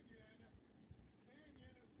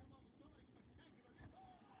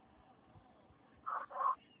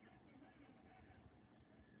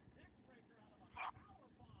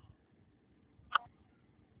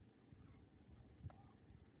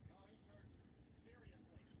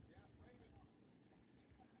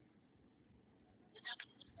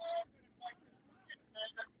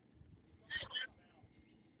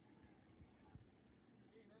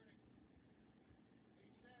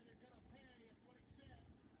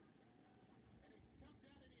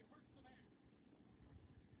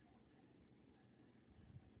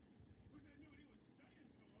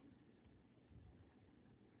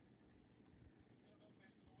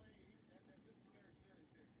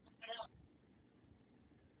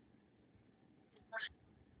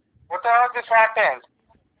 What the hell just happened?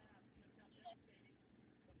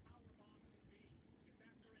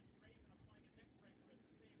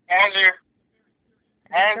 Andrew.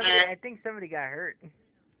 Andrew. I think somebody got hurt.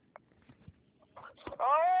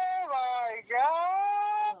 Oh my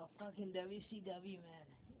god! Oh, fucking WCW, man.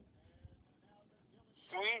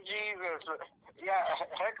 Sweet Jesus. Yeah,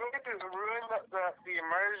 Heckler just ruined the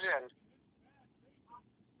immersion.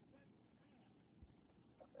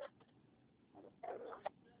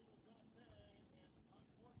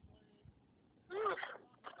 Oof.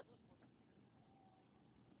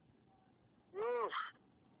 Oof.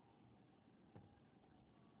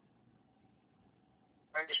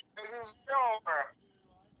 This is over.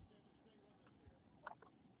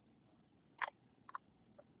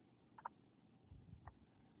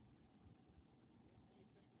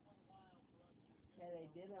 Yeah, they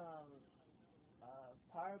did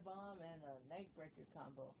power bomb and a neck breaker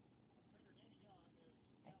combo.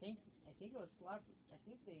 I think it was sloppy. I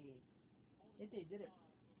think they did it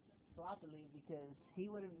sloppily because he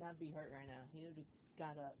would have not be hurt right now. He would have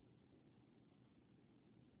got up.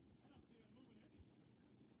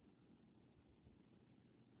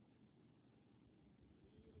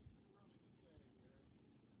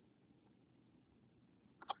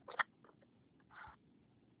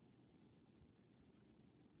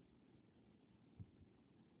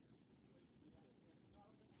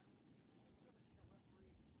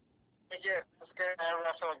 Yes, let's get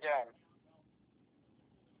wrestle again.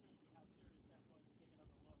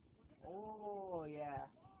 Oh yeah.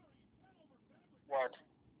 What?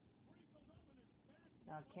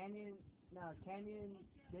 Canyon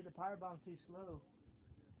did the power bomb too slow.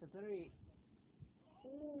 So literally,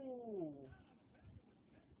 ooh,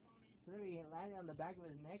 literally landed on the back of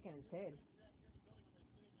his neck and his head.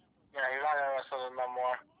 Yeah, he's not gonna wrestle no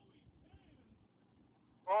more.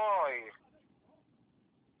 Boy.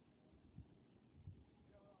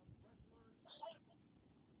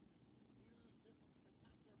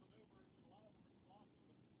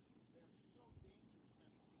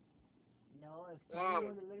 No, if Canyon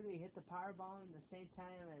would have literally hit the power bomb the same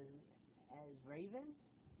time as Raven,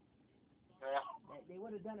 Yeah. they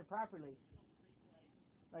would have done it properly.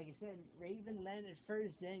 Like I said, Raven landed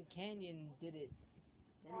first, then Canyon did it.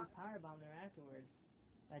 Then he powerbombed her afterwards.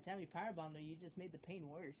 By the time he powerbombed her, you just made the pain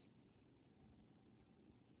worse.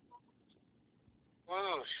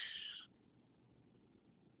 Oof.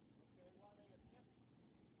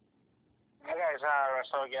 That guy's not gonna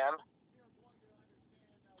wrestle again.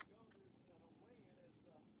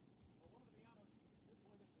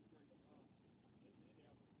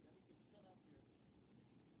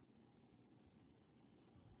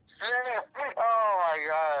 Oh my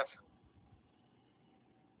god.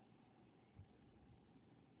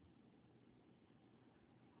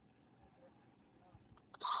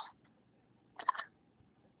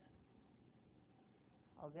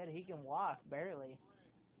 Oh, good, he can walk, barely.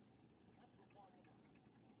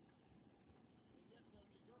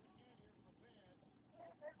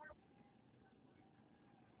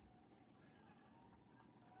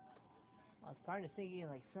 I was kind of thinking,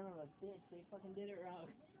 like, son of a bitch, they fucking did it wrong.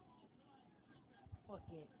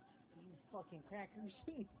 Fucking, you fucking crackers.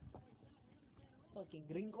 Fucking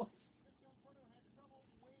gringos.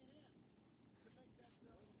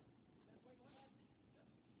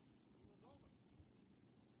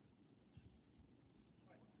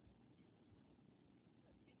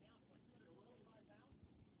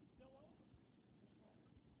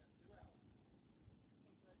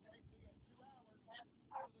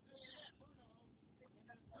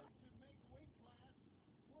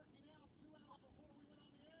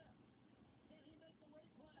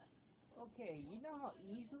 Okay, you know how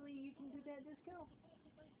easily you can do that, Disco?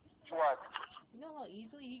 What? You know how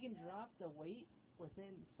easily he can drop the weight within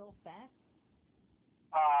so fast?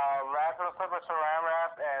 Wrap it up with saran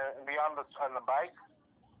wrap and be on the bike.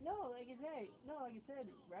 like I said,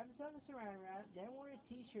 wrap yourself in saran wrap, then wear a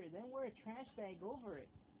t-shirt, then wear a trash bag over it.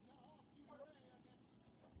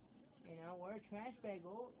 You know, wear a trash bag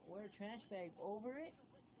over it,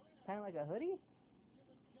 kind of like a hoodie.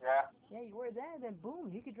 Yeah. Yeah, you wear that, then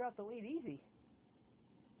boom, you could drop the weight easy.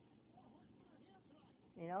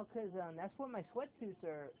 You know, 'cause that's what my sweatsuits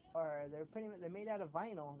are. They're made out of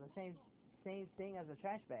vinyl, the same thing as a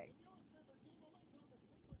trash bag.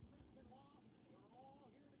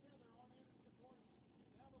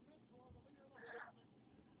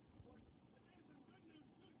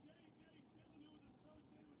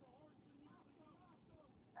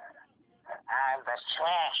 I'm the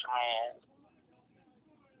trash man.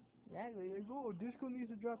 Exactly. Like, oh, Disco needs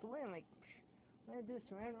to drop the weight. I'm like, man, do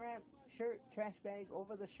saran wrap, shirt, trash bag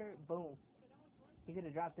over the shirt, boom. He could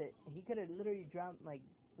have dropped it. He could have literally dropped like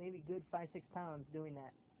maybe good 5-6 pounds doing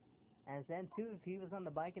that. And then too, if he was on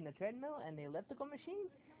the bike and the treadmill and the elliptical machine,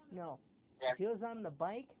 no. Yeah. If he was on the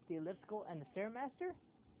bike, the elliptical, and the stairmaster,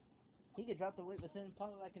 he could drop the weight within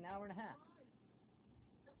probably like an hour and a half.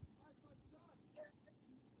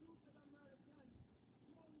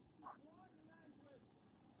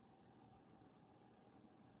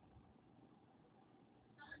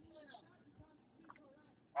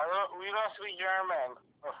 We don't speak German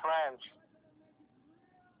or French.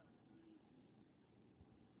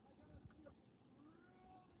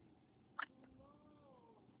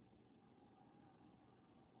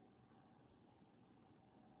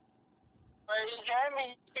 But you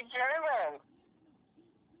can speak German.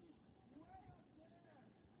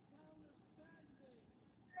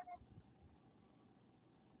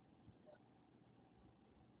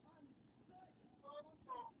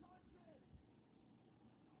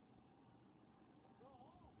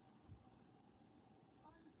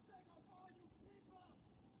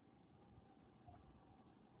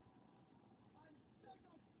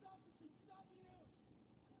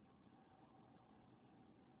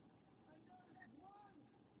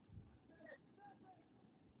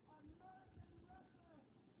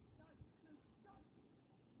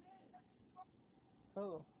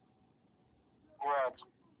 Oh, What?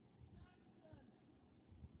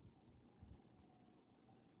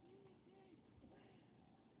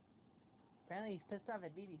 apparently he's pissed off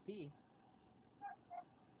at DDP.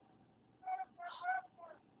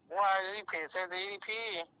 Why did he pay? Say the EDP.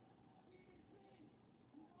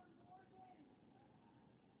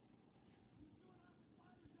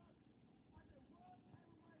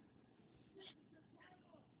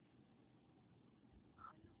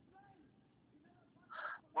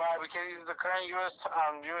 Why? Because he's the current U.S.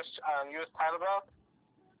 title belt.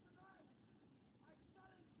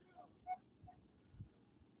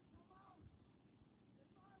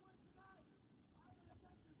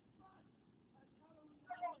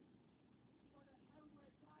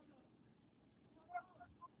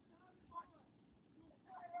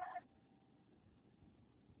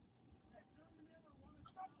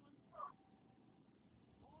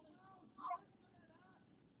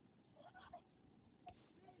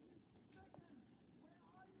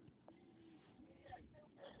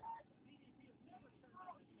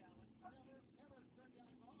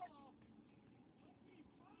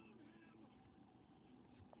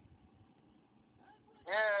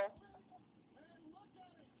 Yeah.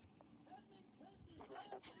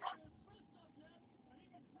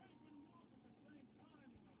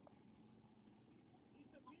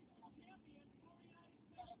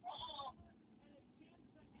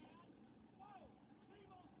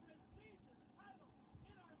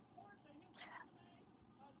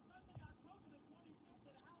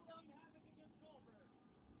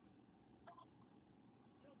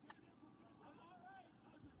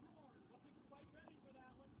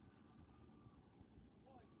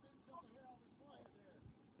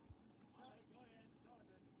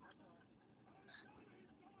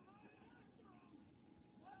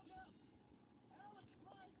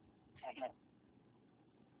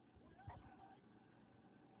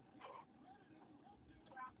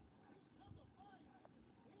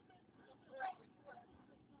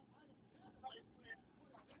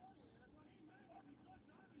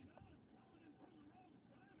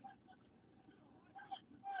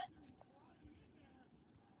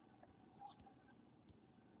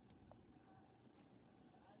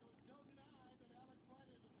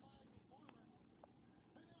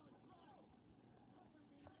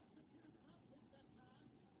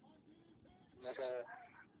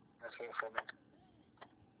 That's it for me.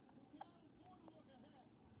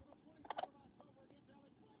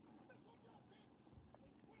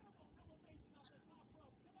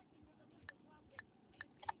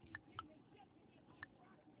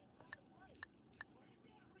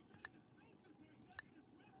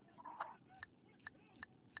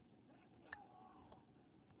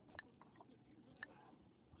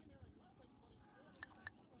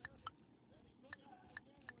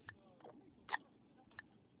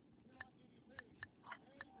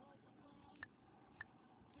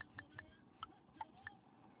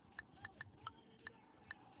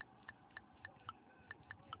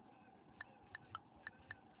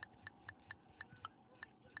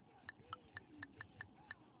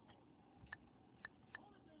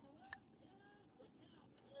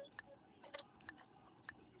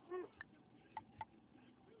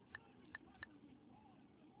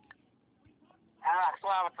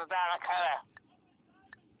 Слава туда, cara.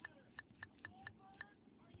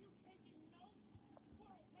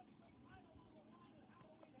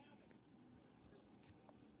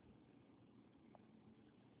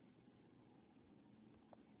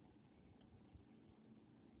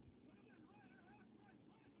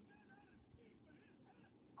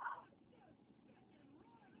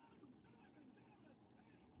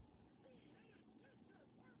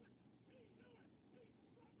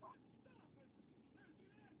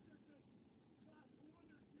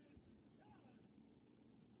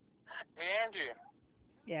 Hey, Andrew.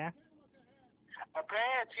 Yeah.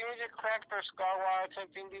 Apparently, a teenager cracked her skull while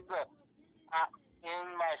attempting to do the In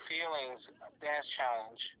My Feelings dance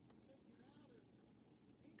challenge.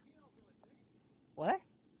 What?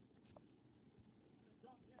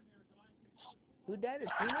 Who died? A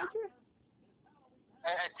teenager?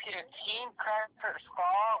 A teen cracked her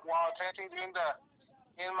skull while attempting to do the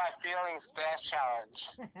In My Feelings dance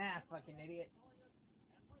challenge. Fucking idiot.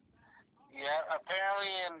 Yeah, apparently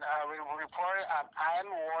in reported Ann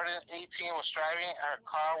Warden, 18, was driving her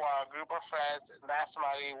car while a group of friends in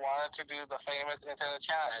Mastermind wanted to do the famous internet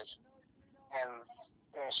challenge. And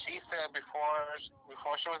she said before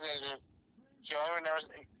she was injured, she only remembers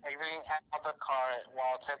exiting out the car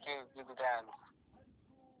while attempting to do the dance.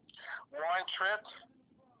 Warren tripped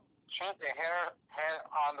and hit her head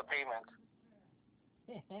on the pavement.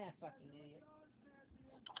 Fucking idiot.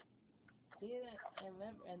 See that?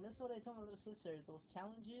 And this is what I told my little sister. Those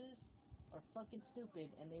challenges are fucking stupid,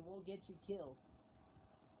 and they will get you killed.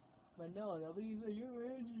 But no, they'll be like, you're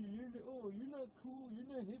Angie, you're not cool, you're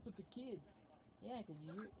not hip with the kids. Yeah, the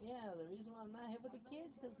reason why I'm not hip with the kids,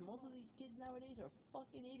 because most of these kids nowadays are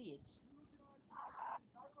fucking idiots.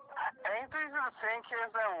 Ain't these the same kids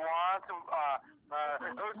that want to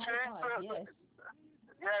change yes.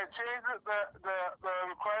 change the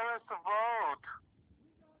requirements to vote?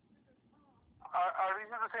 Are these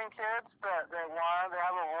the same kids that want to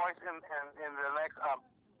have a voice in the next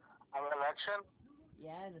election?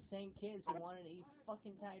 Yeah, and the same kids who wanted to eat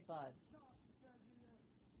fucking Tide Pods.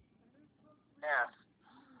 Yes.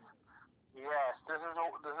 Yes. This is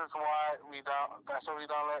why we don't. That's why we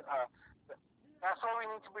don't let. That's why we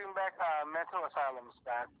need to bring back mental asylums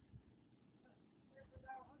back.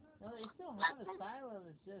 No, they still have asylums.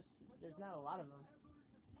 It's just there's not a lot of them.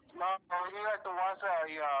 No, you like the ones that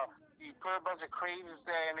you put a bunch of crazies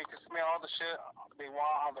there and they can smell all the shit they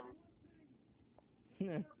want on them.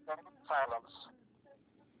 Asylums.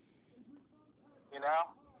 You know?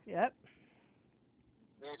 Yep.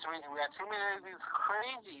 We got too many of these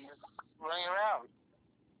crazies running around.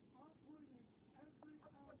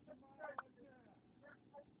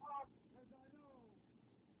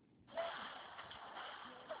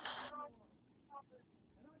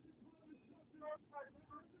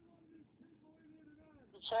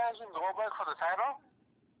 You challenging Goldberg for the title?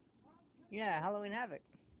 Yeah, Halloween Havoc.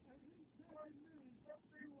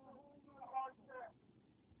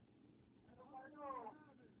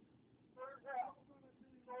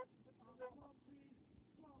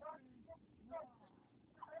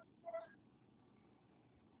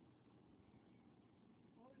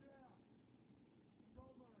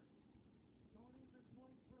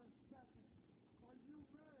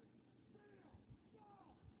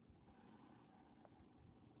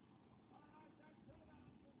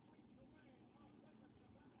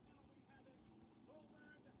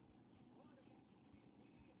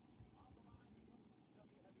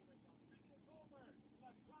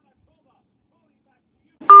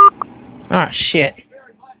 Oh shit.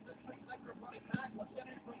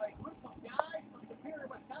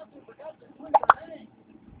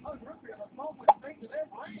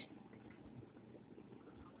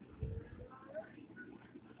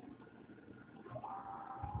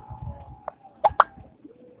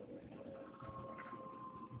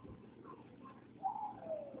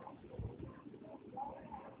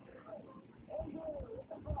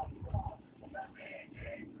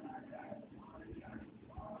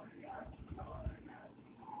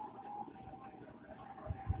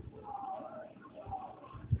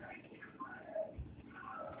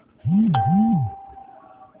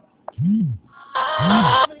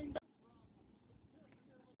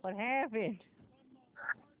 What happened?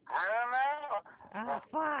 I don't know. Ah,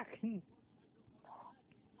 fuck. So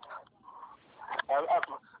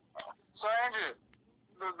Andrew,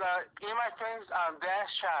 the In My Feelings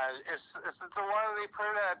dance challenge is the one they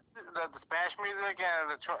put the Spanish music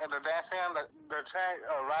and the dancing on they're trying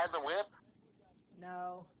to ride the whip?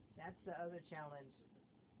 No, that's the other challenge.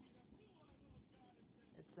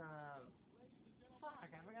 It's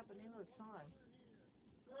fuck, I forgot the name of the song.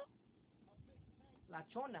 La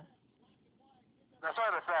Chona. That's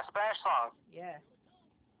right. That's that Spanish song. Yeah.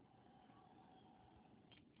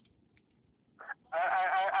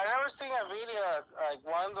 I never seen a video like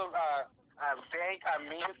one of the big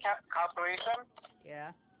meme compilation.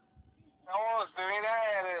 Yeah. Someone was doing that,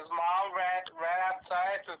 and his mom ran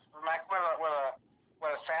outside to smack him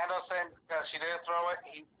with a sandal, saying that she didn't throw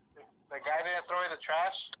it. The guy didn't throw it in the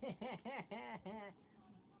trash.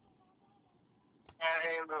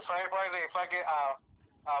 And the funny part, they fucking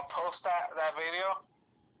post that video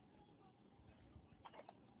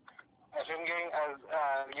of him getting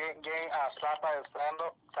slapped by his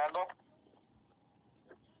sandal.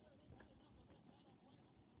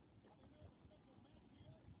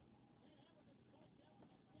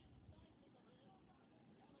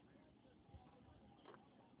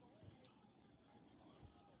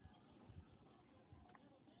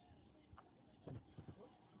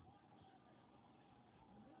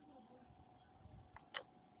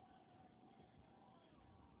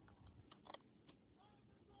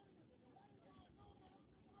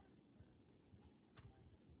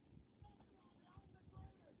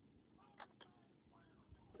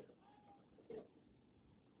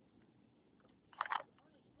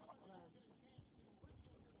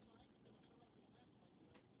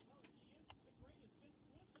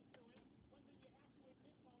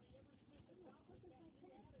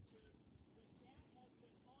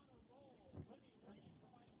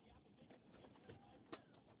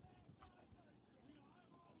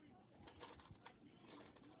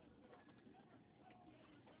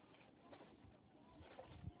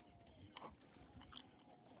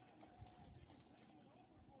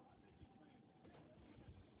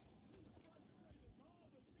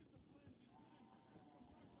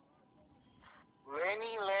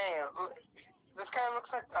 Lenny Lane. This guy looks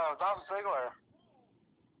like Dolph Ziggler.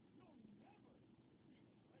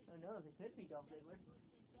 Who knows? It could be Dolph Ziggler.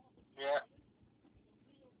 Yeah.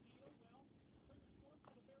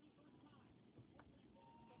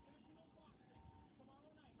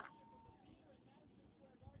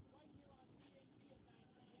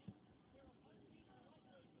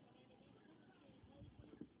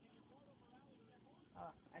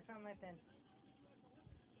 Oh, I found my pen.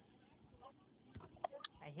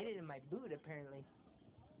 I hid it in my boot, apparently.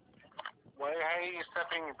 Why are you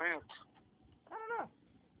stepping your boots? I don't know.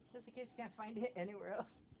 Just in case you can't find it anywhere else.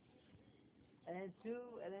 And then two,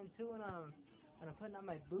 when I'm putting on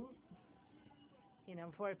my boot,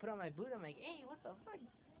 before I put on my boot, I'm like, hey, what the fuck?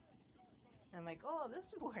 And I'm like, oh, this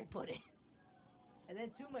is where I put it. And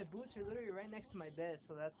then two, my boots are literally right next to my bed,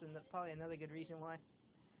 so that's probably another good reason why.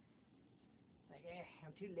 Like,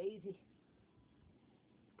 I'm too lazy.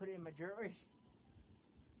 Put it in my drawers.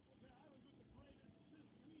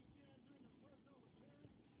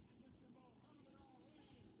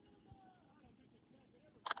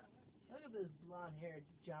 Look at this blonde-haired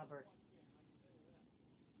jobber.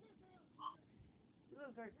 He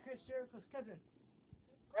looks like Chris Jericho's cousin.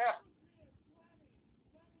 Yeah.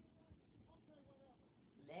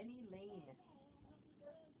 Lenny Lane.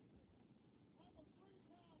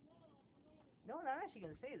 No, I'm actually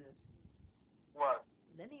gonna say this. What?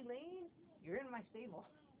 Lenny Lane, you're in my stable.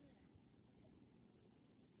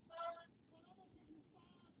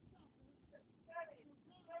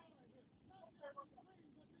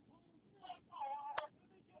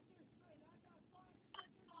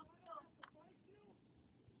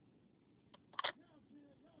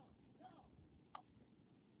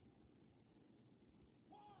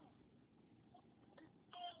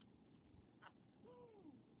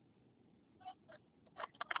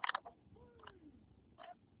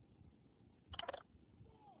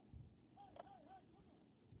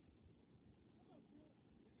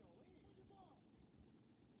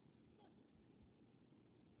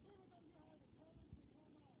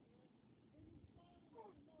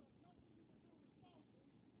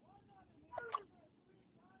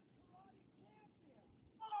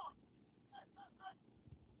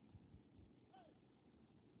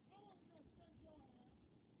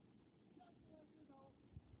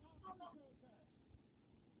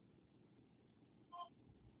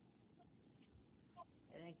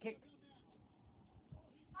 And then kick.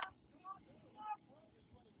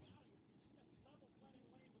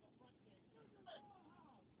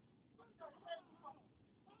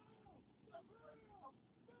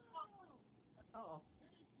 Uh-oh.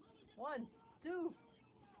 1, 2.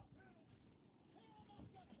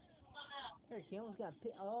 Here, he almost got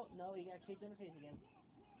picked. Oh, no, he got kicked in the face again.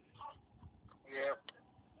 Yep.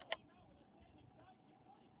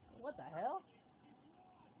 What the hell?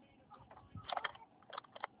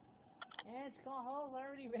 And Scott Hall's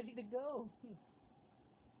already ready to go.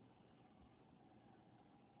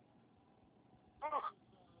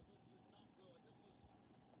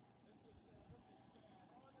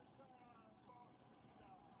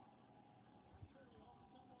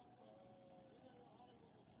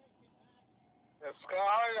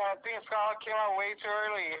 I think Skull came out way too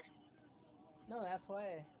early. No, that's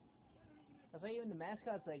why. That's why even the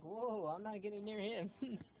mascot's like, whoa, I'm not getting near him.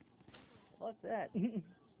 Fuck that. The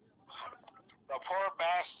poor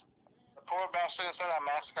bastard inside that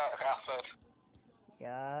mascot outfit.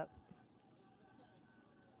 Yup.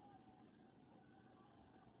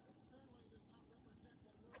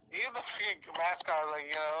 Even the freak mascot,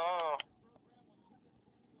 like, oh.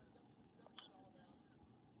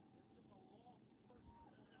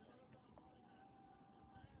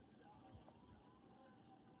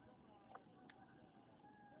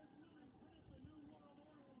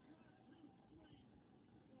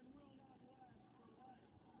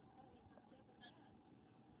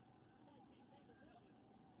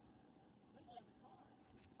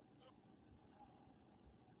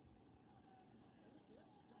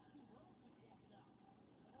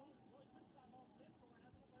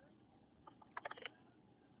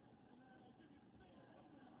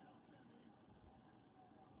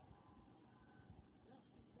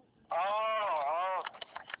 Oh,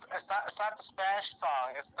 it's not the Spanish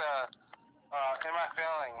song. It's the In My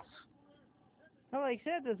Feelings. No, like I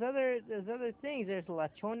said, there's other things. There's La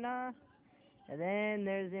Chona, and then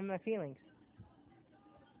there's In My Feelings.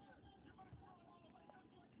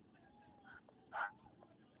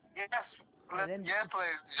 Yes, And then, yes,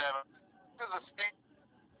 ladies and gentlemen. This is the state,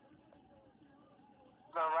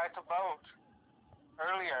 the right to vote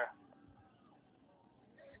earlier.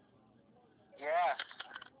 Yes,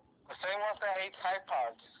 the same ones that hate Tide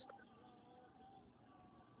Pods.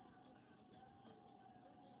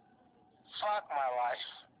 Fuck my life.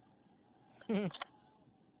 Hey,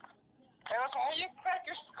 why you crack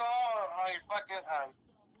your skull on your fucking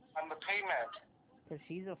on the pavement? Cause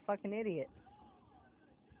she's a fucking idiot.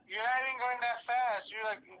 You're not even going that fast. You're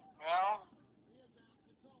like, you know.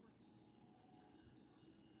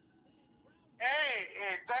 Hey,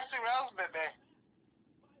 Dusty Rose, baby.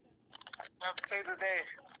 Have to save the day.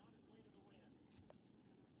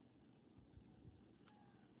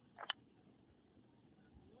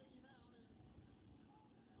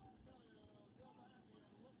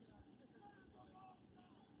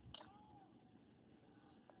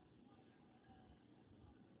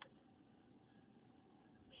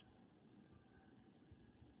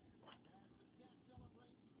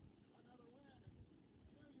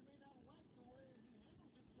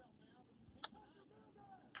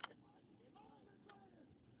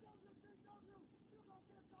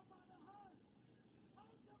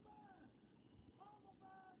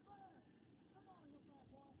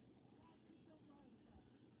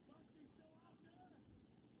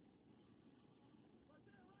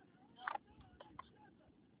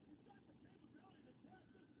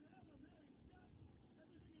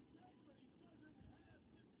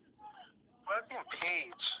 Fucking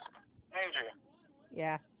Paige. Andrew.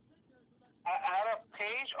 Yeah. Out of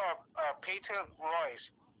Paige or Peyton Royce,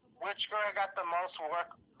 which girl got the most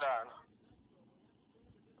work done?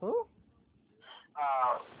 Who?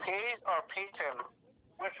 Paige or Peyton?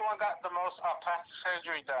 Which one got the most plastic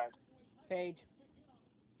surgery done? Paige.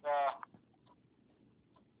 Uh,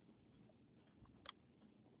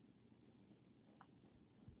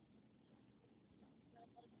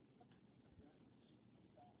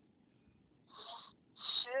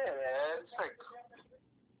 shit, man. It's like,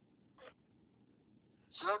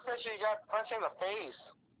 she looks like she got punched in the face.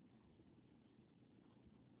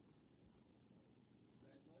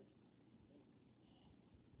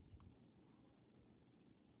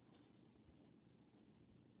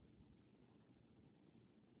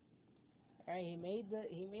 All right, he made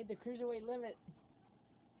the cruiserweight limit.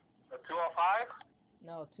 The 205?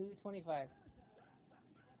 No, 225.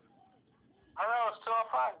 I don't know, it's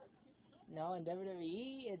 205. No, in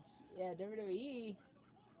WWE it's WWE,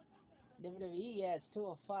 yeah, it's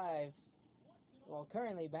 205. Well,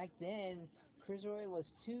 currently back then, cruiserweight was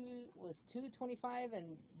 225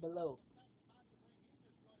 and below.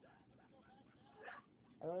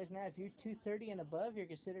 Otherwise, now if you're 230 and above, you're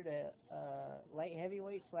considered a light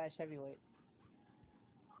heavyweight / heavyweight.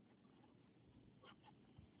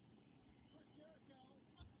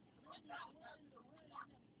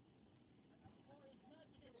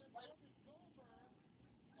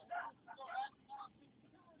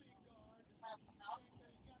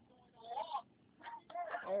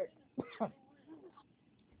 Eric.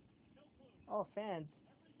 Oh, fans.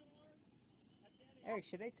 Eric,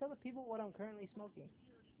 should I tell the people what I'm currently smoking?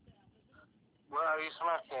 What are you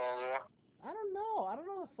smoking, Andrew? I don't know. I don't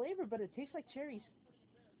know the flavor, but it tastes like cherries.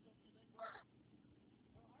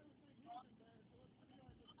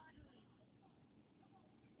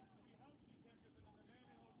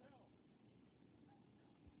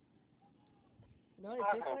 No,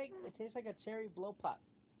 it tastes like a cherry blow pop.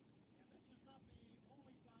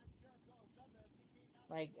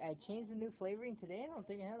 Like I changed the new flavoring today. I don't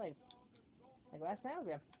think I had like last night I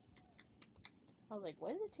was like,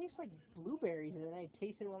 why does it taste like blueberries? And then I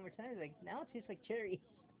tasted it one more time. Like now it tastes like cherry.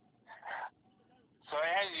 So,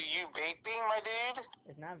 are you vaping, my dude?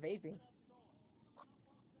 It's not vaping.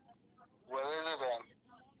 What is it then?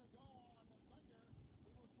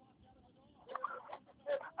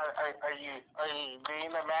 Are you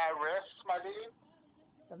doing the mad risk, my dude?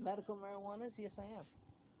 The medical marijuana? Yes, I am.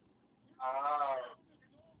 Oh.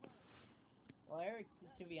 Well, Eric,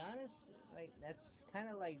 to be honest, like that's kind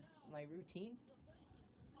of like my routine.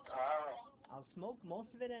 Oh. I'll smoke most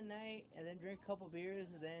of it at night, and then drink a couple beers,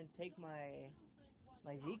 and then take my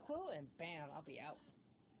ZQL, and bam, I'll be out.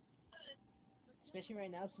 Especially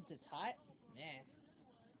right now since it's hot, man.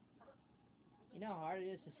 You know how hard it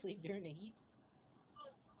is to sleep during the heat.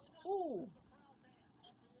 Ooh.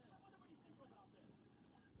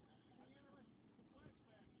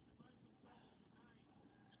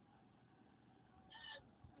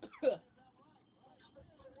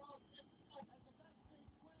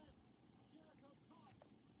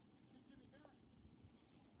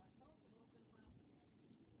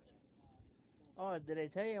 Oh, did I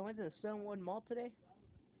tell you I went to the Stonewood Mall today?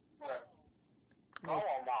 What? No, Oh,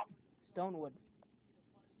 mom. Stonewood.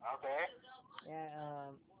 Okay. Yeah,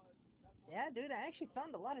 yeah, dude, I actually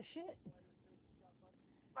found a lot of shit.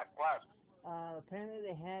 Like what? Apparently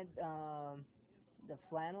they had the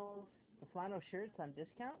flannel shirts on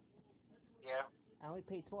discount. Yeah. I only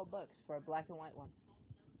paid $12 for a black and white one.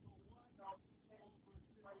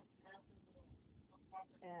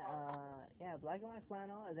 Yeah, black and white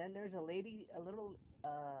flannel. And then there's a lady, a little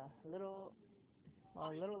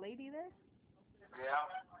lady there, Yeah.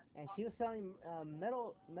 and she was selling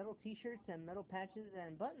metal T-shirts and metal patches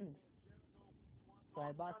and buttons. So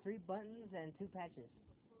I bought 3 buttons and 2 patches.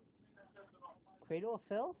 Cradle of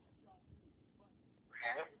Filth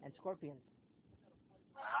Okay. and Scorpions.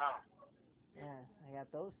 Wow. Yeah, I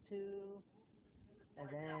got those two. And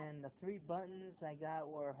then the 3 buttons I got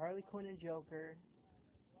were Harley Quinn and Joker.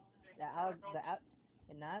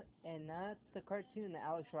 And not the cartoon, the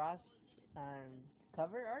Alex Ross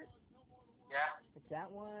cover art. Yeah. It's that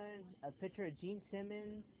one. A picture of Gene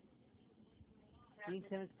Simmons. Gene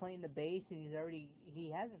Simmons playing the bass, and he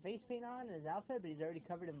has a face paint on in his outfit, but he's already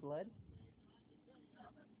covered in blood.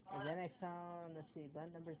 And then I found, let's see,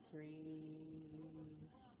 button number 3.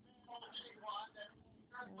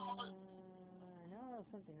 No,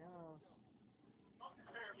 something else.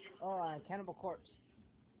 Oh, Cannibal Corpse.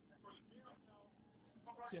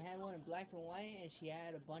 She had one in black and white, and she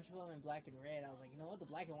had a bunch of them in black and red. I was like, you know what, the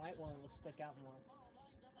black and white one will stick out more.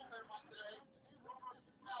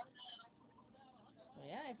 But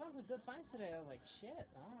yeah, I found some good finds today. I was like, shit,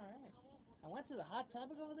 alright. I went to the Hot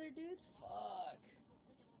Topic over there, dude. Fuck.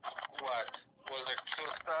 What? Was there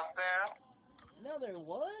cool stuff there? No, there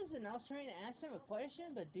was, and I was trying to ask him a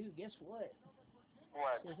question, but dude, guess what?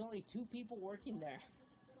 What? There's only 2 people working there.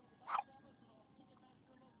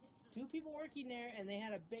 2 people working there, and they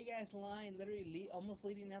had a big ass line, literally almost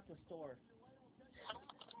leading out the store.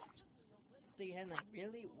 Thinking, like,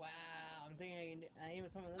 really? Wow. I'm thinking, I even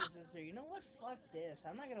told my little sister, you know what? Fuck this.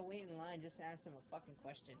 I'm not gonna wait in line just to ask them a fucking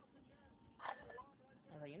question.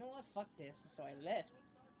 I was like, you know what? Fuck this. So I left.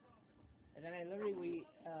 And then I literally,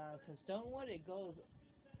 cause Stonewood, it goes,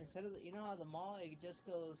 instead of, you know how the mall, it just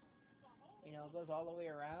goes, it goes all the way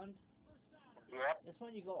around. Yep. This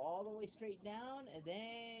one, you go all the way straight down, and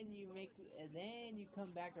then you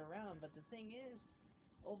come back around. But the thing is,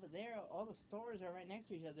 over there, all the stores are right next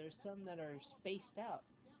to each other. There's some that are spaced out.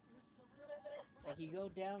 Like you go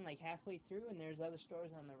down like halfway through, and there's other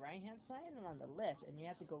stores on the right hand side and on the left, and you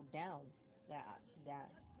have to go down. That.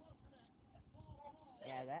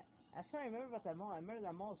 Yeah, that's what I remember about that mall. I remember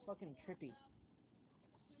that mall is fucking trippy.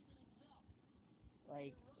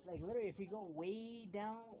 Like literally, if you go way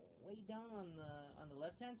down on the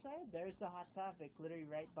left hand side, there's the Hot Topic, literally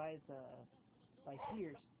right by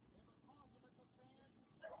Sears.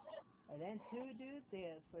 And then too, dude,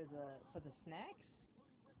 for the snacks,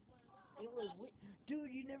 it was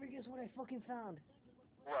dude. You never guess what I fucking found.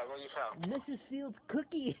 What? What you found? Mrs. Fields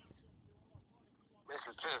cookies.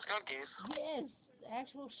 Mrs. Fields cookies. Yes, the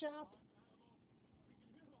actual shop.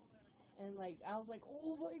 And like I was like,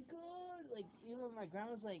 oh my god! Like even my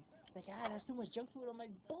grandma's like, that's too much junk food. I'm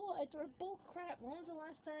like, I thought bull crap. When was the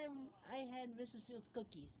last time I had Mrs. Fields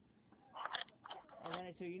cookies? And then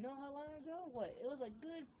I said, you know how long ago? What? It was a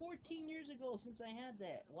good 14 years ago since I had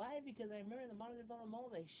that. Why? Because I remember in the Montebello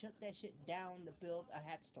Mall, they shut that shit down to build a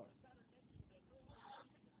hat store.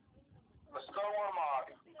 The Stonewall Mall.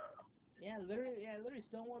 Literally,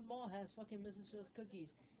 Stonewall Mall has fucking Mrs. Fields cookies.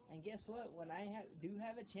 And guess what? When I do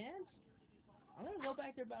have a chance, I'm gonna go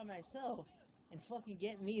back there by myself and fucking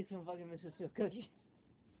get me some fucking Mrs. Fields cookies.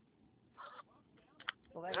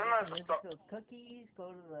 Go back and get some Mrs. Fields cookies.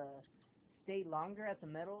 Go to the stay longer at the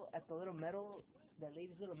little metal, that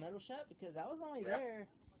lady's little metal shop, because I was only there,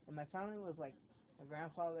 and my family was like, my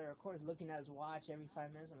grandfather, of course, looking at his watch every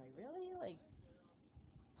 5 minutes. I'm like, really? Like,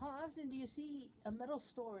 how often do you see a metal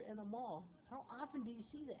store in a mall? How often do you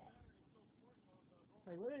see that?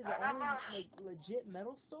 Like, literally, the only, like, legit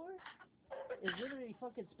metal store is literally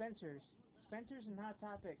fucking Spencer's. Spencer's and Hot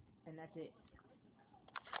Topic, and that's it.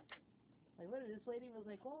 Like, literally, this lady was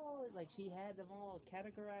like, oh, like, she had them all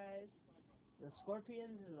categorized. The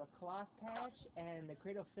Scorpions is a cloth patch, and the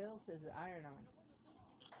Cradle Filth is an iron-on.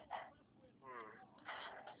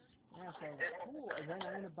 Yeah, so I was like, cool. And then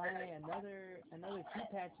I'm gonna buy another 2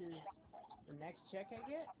 patches the next check I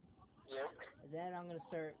get. Yep. And then I'm gonna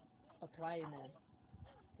start applying them.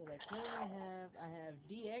 So I currently have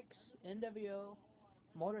DX, NWO,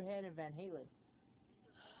 Motorhead, and Van Halen.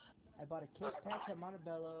 I bought a Kiss patch at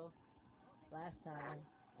Montebello last time,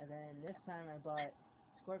 and then this time I bought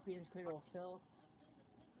Scorpions Cradle of Filth.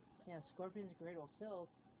 Yeah, Scorpions Cradle of Filth.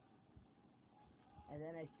 And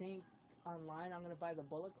then I think online I'm gonna buy the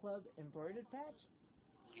Bullet Club embroidered patch.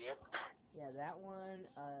 Yep. Yeah, that one,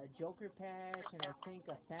 Joker patch, and I think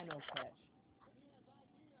a Thanos patch.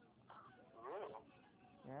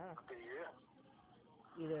 Yeah.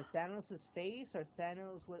 Either Thanos' face or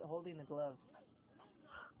Thanos with holding the glove.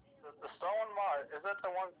 The Stone Mall, is that the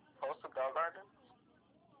one close to Bell Garden?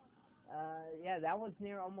 Yeah, that one's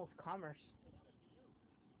near almost Commerce.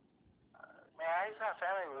 Man, I used to have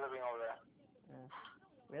family living over there.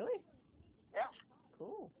 Really? Yeah.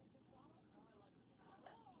 Cool.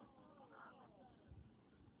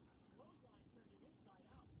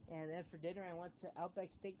 And then for dinner, I went to Outback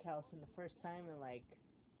Steakhouse for the first time in like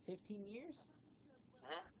 15 years.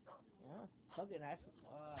 Yeah, fucking,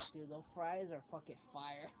 dude, those fries are fucking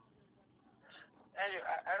fire. Andrew,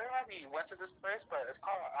 I don't know if you went to this place, but it's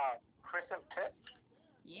called Crescent Pit.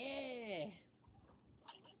 Yeah.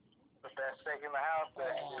 The best steak in the house.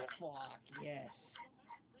 Oh, fuck, yes.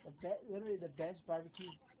 Literally the best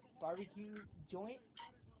barbecue joint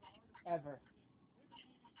ever.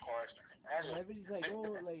 Of course. Andrew, Everybody's like,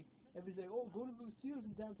 oh, go to Lucille's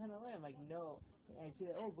in downtown LA. I'm like, no. And I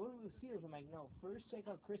say, oh, go to Lucille's. I'm like, no. First check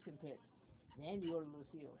out Crescent Pit, then you go to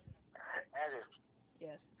Lucille's. Andrew.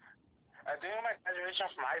 Yes. During my graduation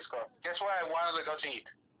from high school, guess where I wanted to go to eat?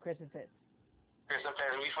 Crescent Pit. Crescent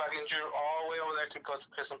Pit. We fucking drew all the way over there to go to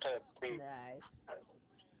Crescent Pit. Nice.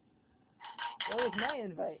 What was my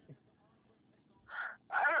invite?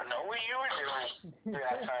 I don't know what you were doing during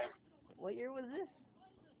that time. What year was this?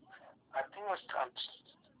 I think it was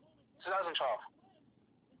 2012.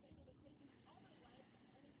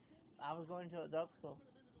 I was going to adult school.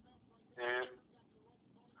 Dude.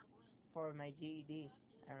 For my GED,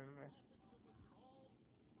 I remember.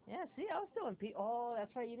 Yeah, see, I was still in P. Oh,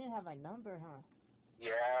 that's right, you didn't have my number, huh?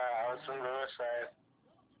 Yeah, I was in Riverside.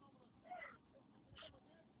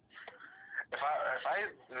 If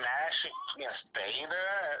I managed to stay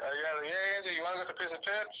there, yeah, you want to go to Crescent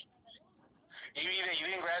Pit? You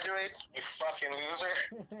didn't graduate, you fucking loser.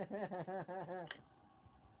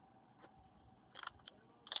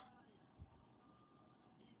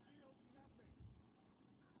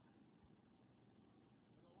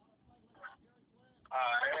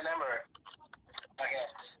 I remember. Okay.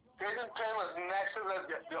 Crescent Pit was next to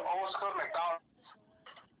the old school McDonald's.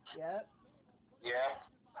 Yep. Yeah,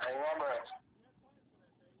 I remember it.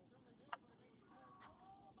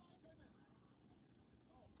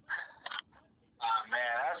 Man,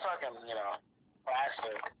 that's fucking,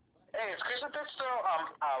 classic. Hey, is Crescent Pit still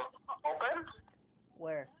open?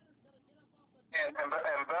 Where? In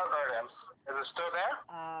Bell Gardens. Is it still there?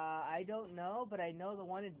 I don't know, but I know the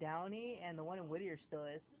one in Downey and the one in Whittier still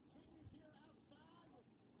is.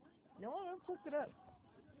 No, let's look it up.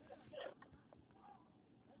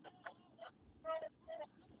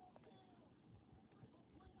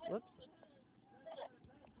 Whoops.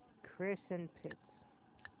 Crescent Pit.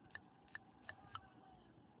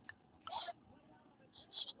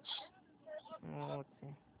 Oh, let's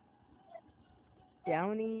see.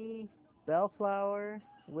 Downey, Bellflower,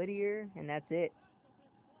 Whittier, and that's it.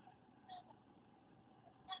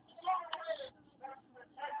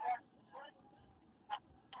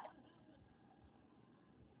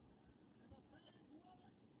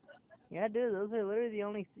 Yeah, dude, those are literally the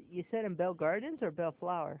only. You said in Bell Gardens or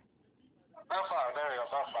Bellflower? Bellflower, there we go,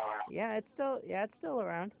 Bellflower. Yeah, it's still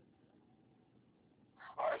around.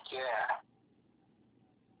 Fuck Yeah.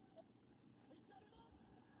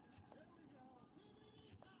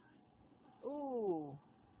 Ooh.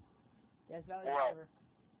 Death Valley What? Driver.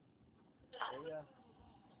 There you go.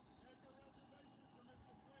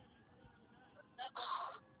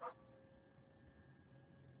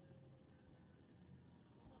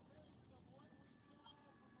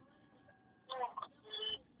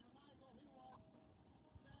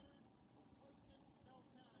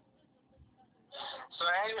 So,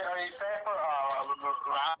 Andy, are you set for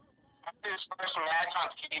his first match on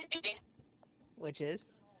TV? Which is?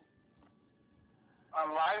 On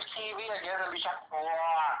live TV, I guess it'll be shot for.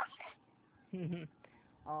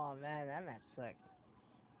 Oh man, that match sucked.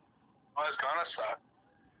 Oh, it's gonna suck.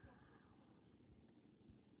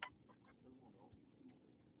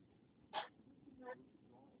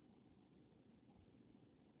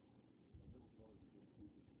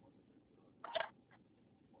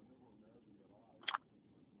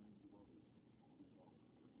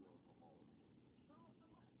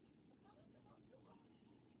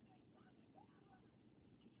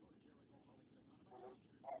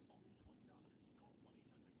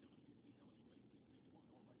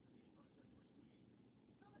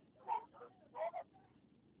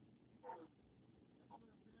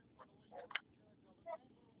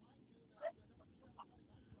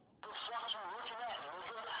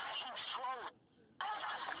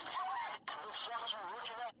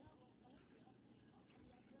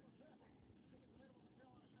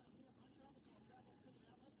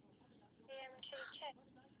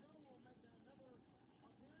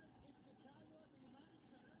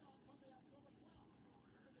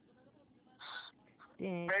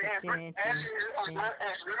 Dun, Is dun, dun, dun, dun.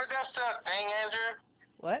 Riverdale still a thing, Andrew?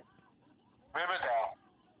 What? Riverdale.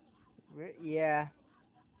 Yeah.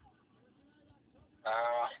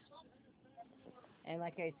 Uh, And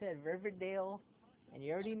like I said, Riverdale, and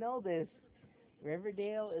you already know this.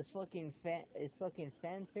 Riverdale is fucking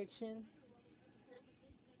fan fiction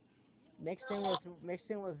mixed in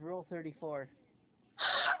with Rule 34.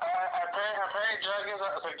 apparently Drug is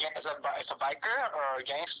a biker or a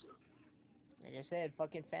gangster. Like I said,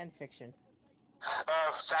 fucking fan fiction.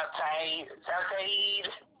 Southside.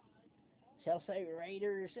 Southside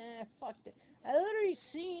Raiders, fuck that. I literally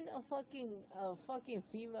seen a fucking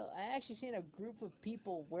female. I actually seen a group of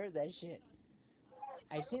people wear that shit.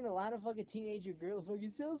 I seen a lot of fucking teenager girls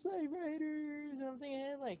fucking Southside Raiders, and I'm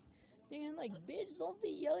thinking like, bitch, don't be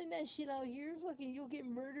yelling that shit out here. Fucking, you'll get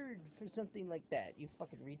murdered for something like that. You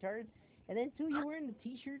fucking retard. And then too, you're wearing the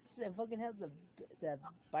t-shirts that fucking have the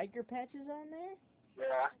biker patches on there.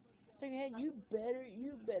 Yeah. Fucking, you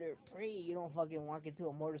better pray you don't fucking walk into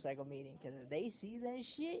a motorcycle meeting, because if they see that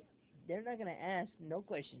shit, they're not gonna ask no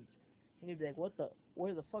questions. They're gonna be like,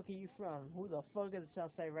 where the fuck are you from? Who the fuck are the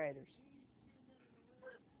Southside Riders?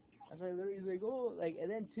 That's why literally like, oh, like, and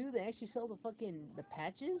then too, they actually sell the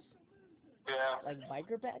patches, Yeah. like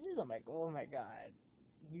biker patches. I'm like, oh my god,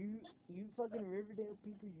 you fucking Riverdale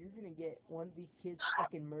people, you're gonna get one of these kids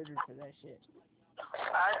fucking murdered for that shit.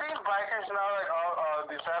 I think bikers know like all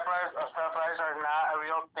the surprise are not a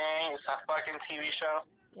real thing. It's a fucking TV show.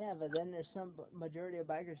 Yeah, but then there's some majority of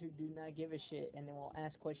bikers who do not give a shit, and they will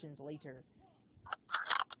ask questions later.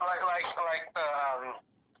 Like the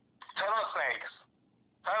tunnel snakes.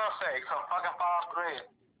 Tunnel snakes from fucking Fallout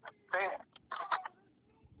 3.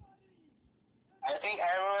 I think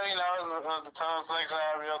everybody knows the tunnel snakes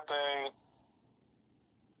are a real thing.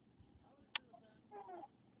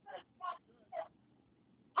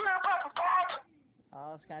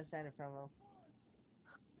 Oh, Scott Steiner promo.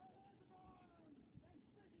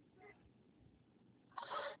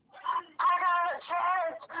 I got a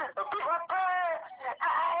chance to be my bird.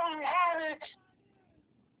 I ain't have it.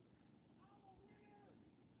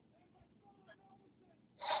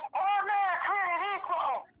 All men are created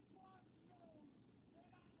equal.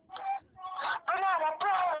 But not my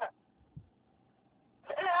brother.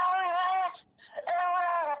 And I only had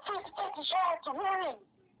a 50-50 chance to win.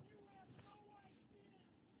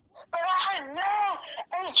 But I know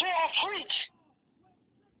AJ athlete.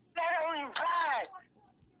 Not only pride.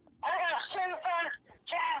 I got a 75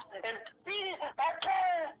 chance and beating my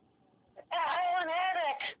brother and a whole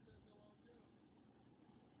headache.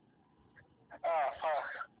 Oh,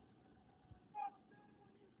 fuck.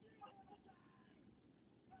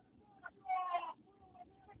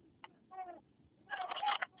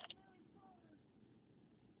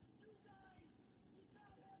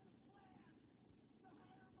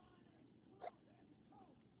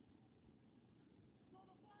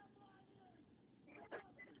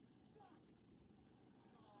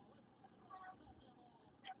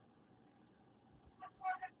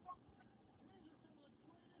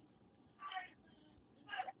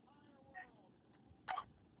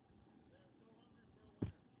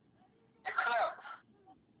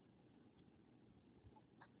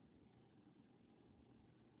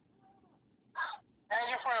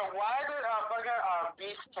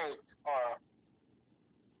 beefcake or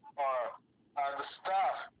the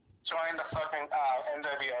stuff joined the fucking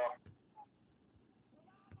NWO.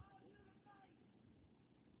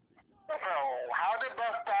 Bro, how did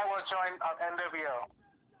Buff Bagwell join NWO?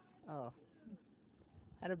 Oh,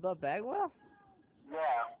 how did Buff Bagwell?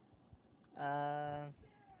 Yeah. Uh,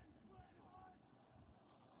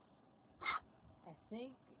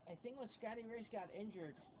 I think when Scotty Riggs got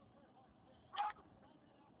injured,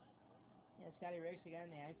 yeah, Scotty Riggs got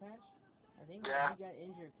in the eye patch. I think when Yeah. he got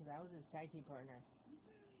injured, because I was his tag team partner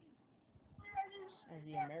as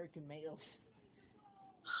the American male.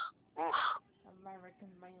 Oof. American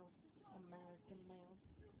male, American male.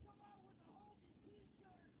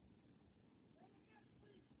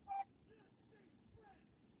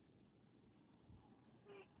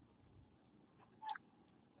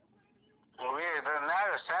 Weird. Now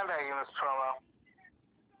they're sandbagging this promo.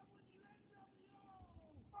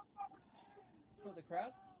 For the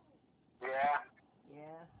crowd? Yeah.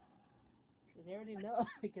 Yeah. Because they already know.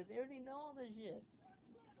 Because they already know all this shit.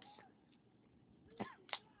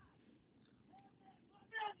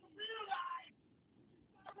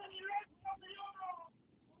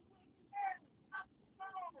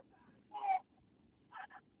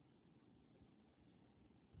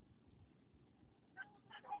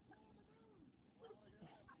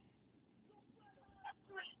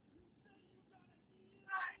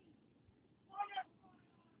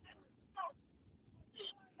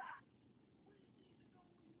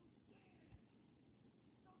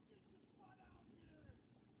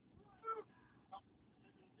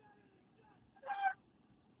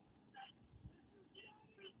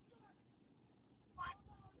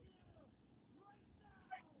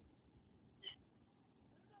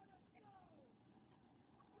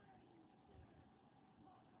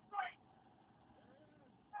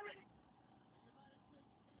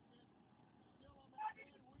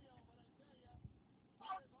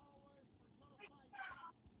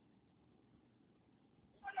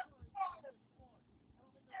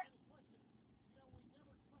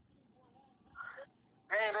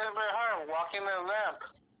 Hey, there's Bret Hart walking the limp.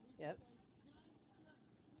 Yep.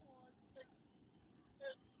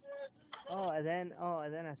 Oh, and then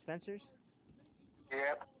at Spencer's.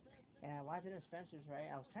 Yep. Yeah, watching at Spencer's,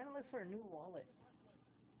 right? I was trying to look for a new wallet.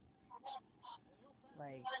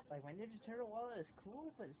 Like my Ninja Turtle wallet is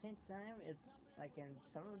cool, but at the same time, it's like in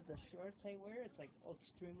some of the shorts I wear, it's like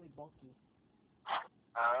extremely bulky.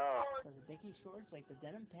 Oh. So the Dickie shorts, like the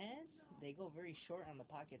denim pants, they go very short on the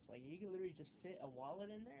pockets. Like you can literally just fit a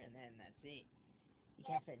wallet in there, and then that's it. You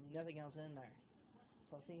can't fit nothing else in there.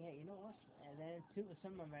 So I was thinking, hey, you know what? And then too, with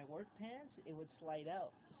some of my work pants, it would slide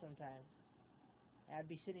out sometimes.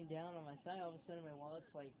 I'd be sitting down on my thigh, all of a sudden my wallet's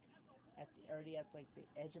like already at like the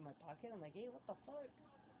edge of my pocket. I'm like, hey, what the fuck?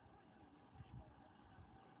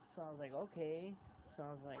 So I was like, okay. So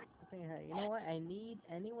I was like, thinking, hey, you know what? I need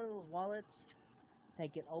one of those wallets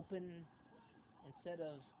that can open instead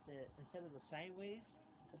of the sideways,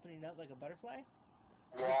 opening up like a butterfly.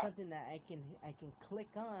 I need Yeah. something that I can click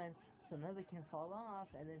on so nothing can fall off,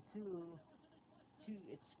 and then two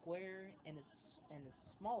it's square and it's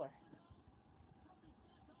smaller.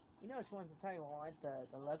 You know which ones I'm talking about, right?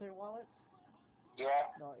 The leather wallets.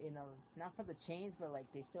 Yeah. No, you know, not for the chains, but like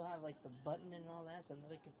they still have like the button and all that, so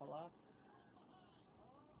nothing can fall off.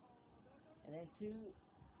 And then two,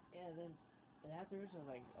 yeah, then afterwards I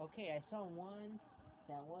was like, okay, I saw one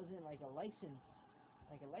that wasn't like a license,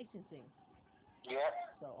 like a licensing. Yep.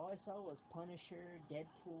 So all I saw was Punisher,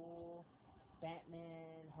 Deadpool,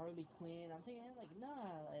 Batman, Harley Quinn. I'm thinking like,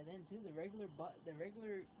 nah. And then too, the regular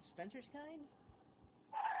Spencer's kind,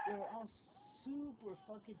 they were all super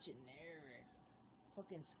fucking generic.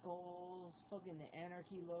 Fucking skulls, fucking the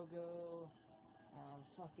Anarchy logo,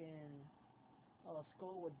 fucking a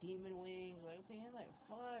skull with demon wings. Like, I'm thinking like,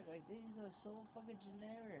 fuck, like these are so fucking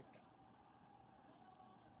generic.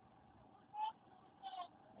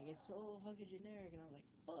 Like it's so fucking generic, and I was like,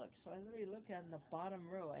 fuck. So I literally look at the bottom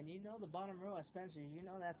row, and you know the bottom row at Spencer's, you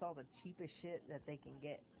know that's all the cheapest shit that they can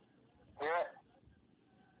get. Yep.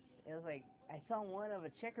 It was like I saw one of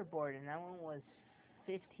a checkerboard, and that one was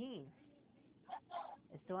 15.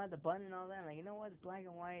 It still had the button and all that. I'm like, you know what? It's black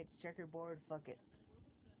and white, it's checkerboard. Fuck it.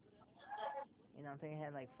 You know, I'm thinking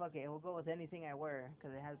ahead like, fuck it. It will go with anything I wear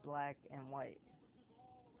because it has black and white.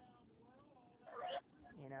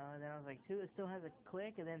 You know, and then I was like, two, it still has a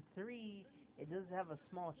click, and then three, it does have a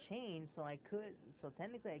small chain, so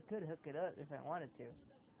technically I could hook it up if I wanted to.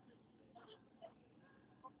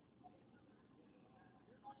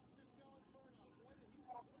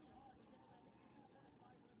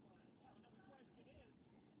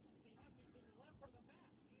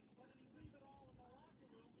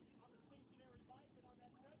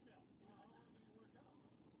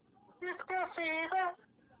 Despacito.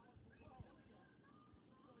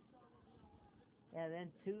 Yeah,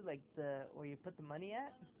 then too, like where you put the money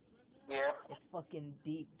at, Yeah. it's fucking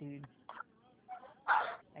deep, dude.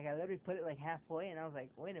 Like I literally put it like halfway, and I was like,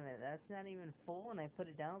 wait a minute, that's not even full. And I put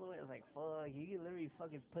it down all the way. I was like, fuck, you can literally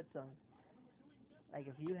fucking put some. Like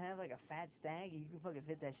if you have like a fat stag, you can fucking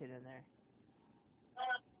fit that shit in there.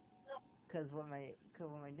 Cause when my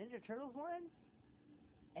Ninja Turtles one,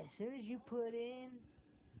 as soon as you put in,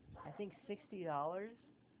 I think $60,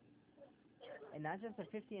 and not just a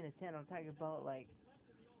 50 and a 10. I'm talking about like,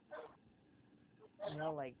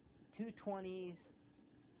 like two 20s.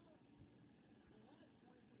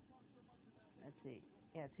 Let's see,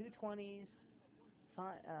 yeah, two 20s,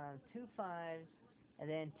 two fives, and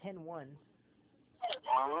then 10 ones.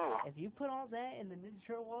 Oh. If you put all that in the Ninja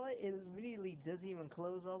Turtle wallet, it immediately doesn't even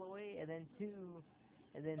close all the way, and then two,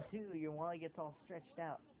 your wallet gets all stretched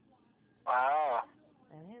out. Wow.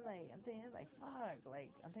 And then I'm thinking fuck,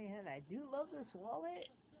 I'm thinking I do love this wallet.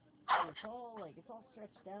 But it's all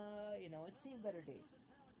stretched out. It's seen better days.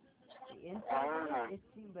 The inside of it, it's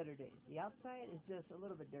seen better days. The outside is just a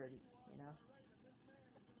little bit dirty.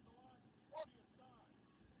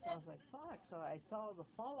 So I was like, fuck. So I saw the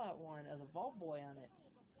Fallout one of the Vault Boy on it.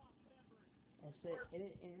 And so, and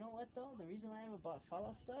you know what though? The reason why I haven't bought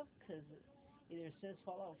Fallout stuff, because either it says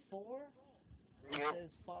Fallout 4, or it Yep. says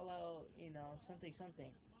Fallout, something something.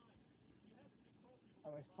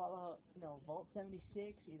 Or it's Fallout, Vault 76,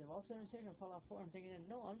 either Vault 76 or Fallout 4. I'm thinking,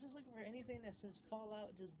 no, I'm just looking for anything that says Fallout,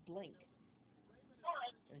 just blank.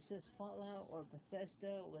 If it says Fallout or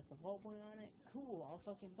Bethesda with the Vault Boy on it, cool, I'll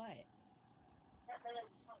fucking buy it.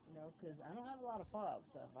 Because I don't have a lot of Fallout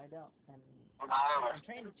stuff. I don't. And I'm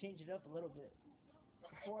trying to change it up a little bit.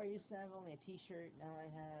 Before I used to have only a T-shirt. Now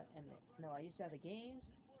I have, I used to have the games.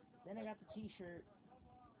 Then I got the T-shirt.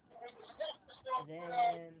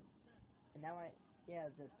 And now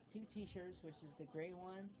the two T-shirts, which is the gray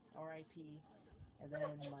one, R.I.P. And then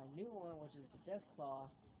my new one, which is the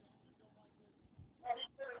Deathclaw.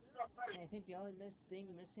 And I think the only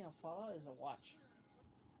thing missing on Fallout is a watch.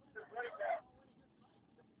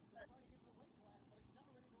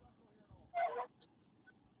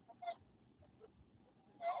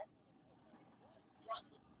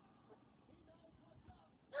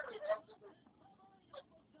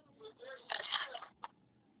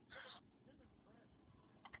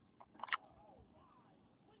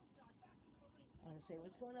 I was gonna say,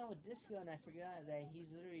 what's going on with Disco? And I forgot that he's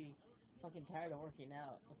literally fucking tired of working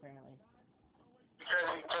out, apparently.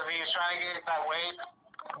 Because he's trying to get that weight.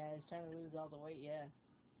 Yeah, he's trying to lose all the weight, yeah.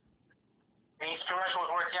 And he pretty much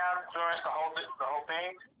was working out pretty much the whole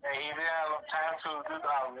thing. And he didn't have time to do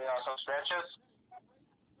some stretches.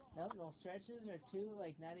 No stretches or two,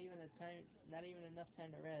 not even enough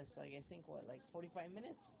time to rest. Like I think 45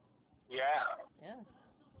 minutes? Yeah. Yeah.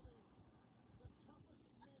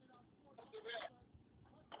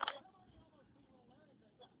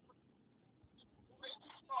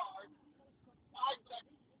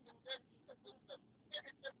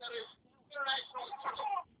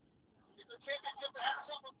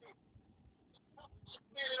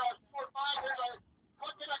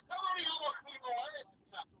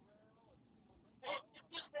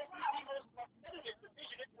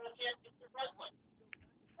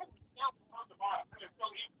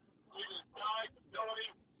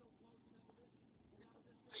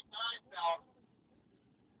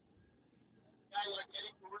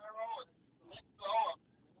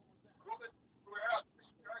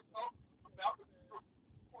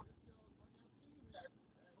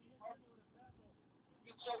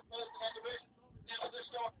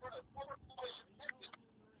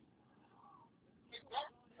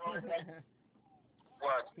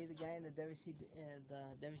 What? See the guy in the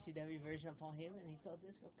WCW version of Paul Heyman? He told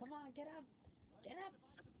Disco, "Come on, get up, get up.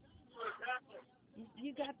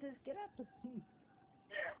 You got this. Get up."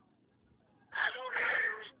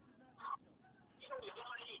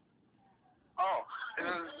 Oh, the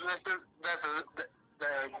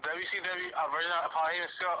WCW version of Paul Heyman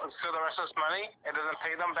steal the wrestlers' money and doesn't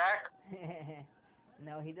pay them back?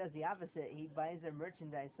 No, he does the opposite. He buys their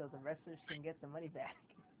merchandise so the wrestlers can get the money back.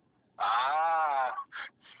 Ah.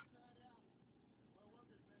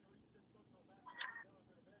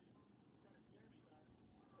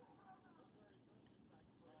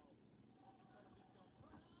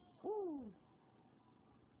 Woo!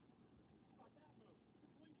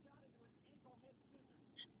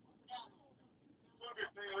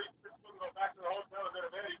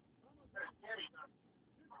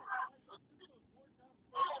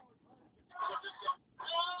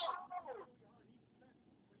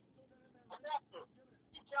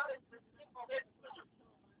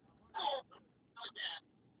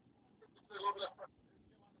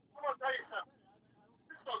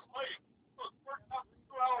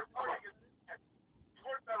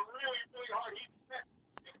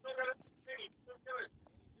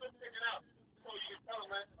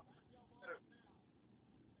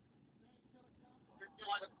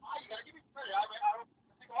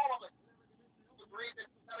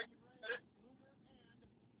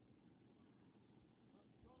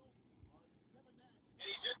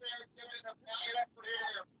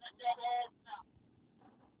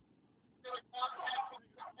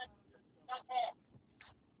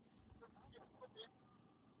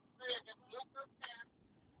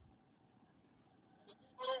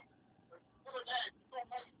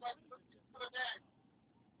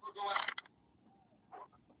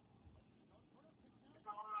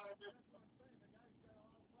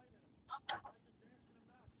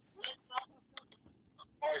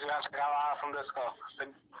 got out from disco.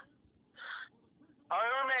 Oh,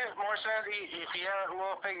 it would make more sense if he had a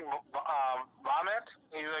little fake vomit.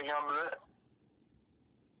 He's like, bleh.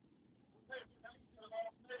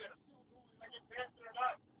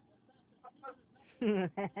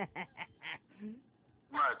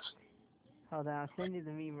 Much. Hold on, I'll send you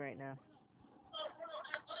the meme right now.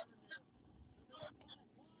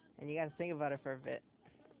 And you gotta think about it for a bit.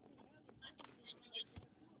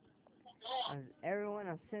 Everyone,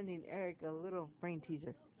 I'm sending Eric a little brain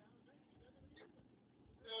teaser.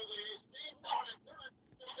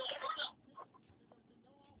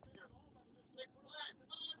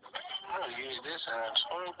 I'll use this as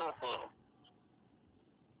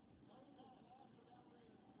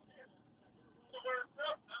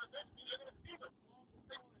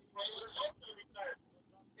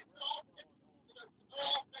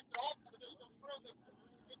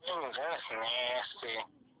that's nasty.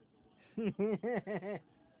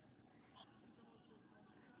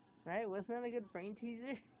 Right? Wasn't that a good brain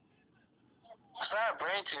teaser? It's not a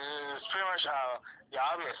brain teaser. It's pretty much the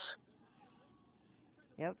obvious.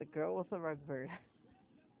 Yep, the girl with the rug bird.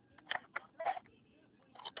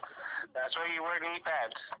 That's why you wear knee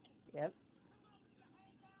pads. Yep.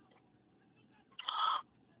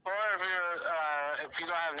 Or if you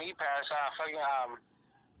don't have knee pads,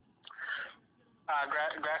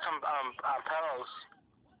 grab some pillows.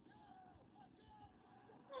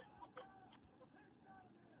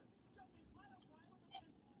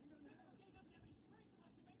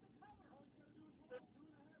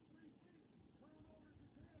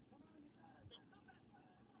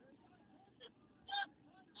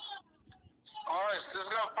 Oh, is this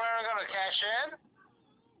finally gonna cash in?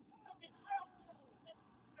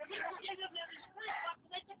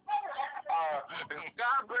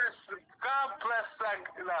 God bless that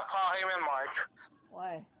Paul Heyman mark.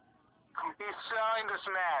 Why? He's selling this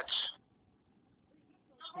match.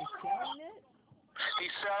 He's selling it?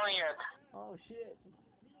 He's selling it. Oh shit.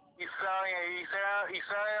 He's selling it. He's selling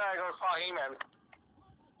it like it was Paul Heyman.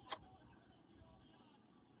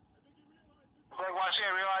 Like watching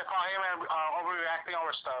a real life Paul Heyman overreacting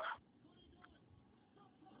over stuff.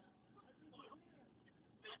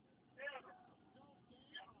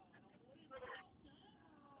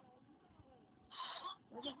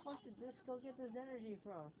 Where the fuck did Disco get this energy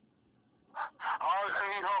from? Oh,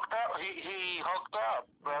 he hooked up. He hooked up,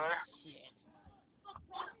 brother. Shit.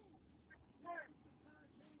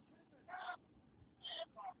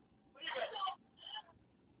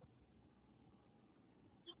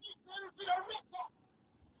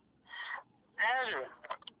 Andrew.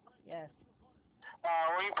 Yes.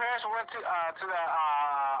 When your parents went to the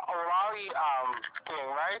O'Reilly thing,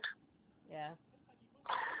 right? Yeah.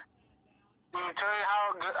 Did he tell you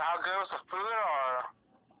how good was the food, or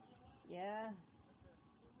Yeah.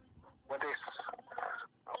 what they?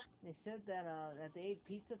 They said that they ate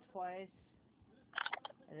pizza twice,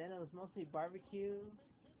 and then it was mostly barbecue.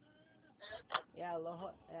 Yeah,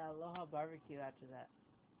 Aloha barbecue after that.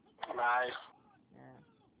 Nice. Yeah.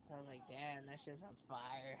 So I was like, damn, that shit sounds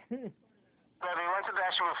fire. But they went to the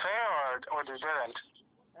actual buffet, or they didn't?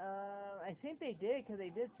 I think they did, because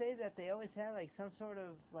they did say that they always had like some sort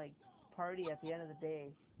of like party at the end of the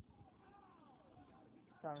day.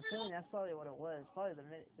 So I'm assuming that's probably what it was. Probably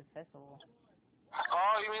the festival.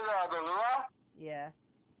 Oh, you mean the luau? Yeah.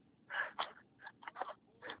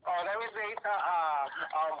 Oh, that means they ate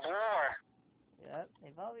boar. Yep.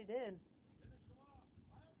 They probably did.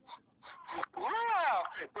 Wow!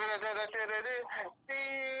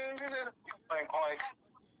 Oink, oink.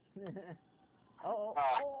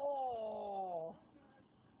 Oh.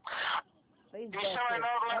 You said I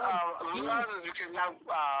know luau is because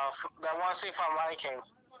that one scene from Lion King.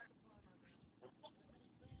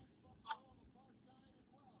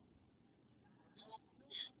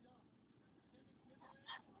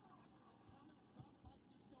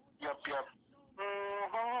 Yep.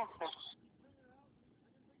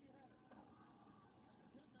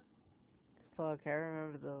 Fuck, I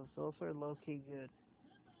remember those. Those were low key good.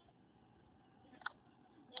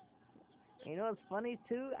 You know what's funny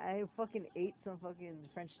too? I fucking ate some fucking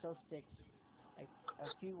French toast sticks like a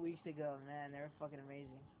few weeks ago. Man, they were fucking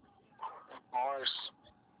amazing. Morris.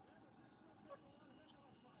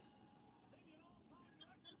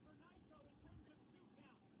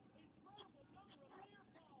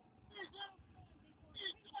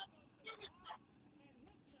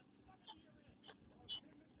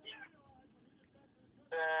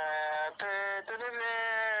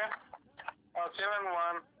 Oh,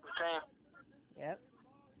 7-1. Okay. Yep.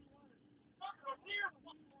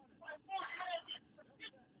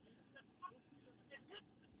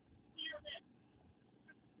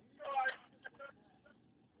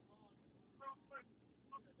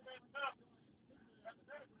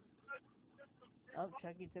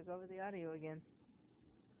 Chucky took over the audio again.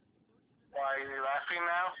 Why, are you laughing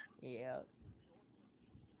now? Yeah.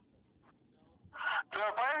 Dude,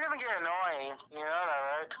 probably gonna get annoying. You know that,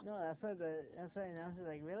 right? No, that's why the announcer's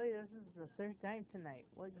like, really? This is the third time tonight.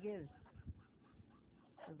 What gives?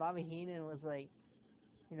 And Bobby Heenan was like,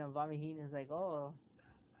 Bobby Heenan's like, oh,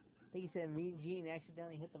 I think he said Mean Gene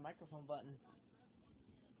accidentally hit the microphone button.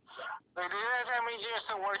 Wait, did you guys have me just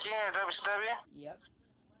still working at WCW? Yep.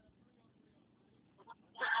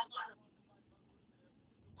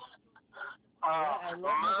 I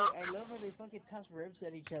love how they fucking toss ribs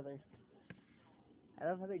at each other. I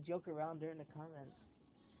love how they joke around during the comments.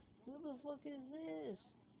 Who the fuck is this?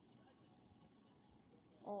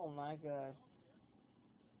 Oh my god.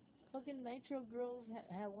 Fucking Nitro girls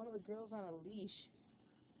had one of the girls on a leash.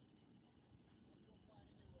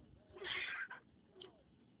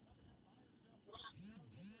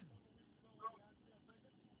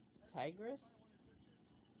 Tigress?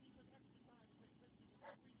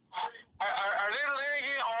 Are they literally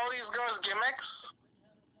getting all these girls gimmicks?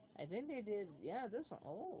 I think they did. Yeah, this one.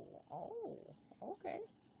 Okay.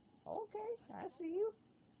 Okay, I see you.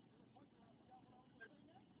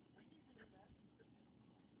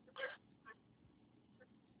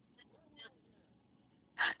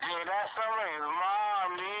 Hey, that's somebody's mom,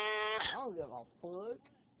 dude. I don't give a fuck.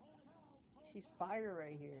 She's fire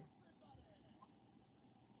right here.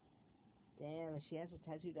 Damn, if she has a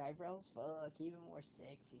tattooed eyebrows, fuck, even more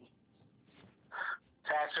sexy.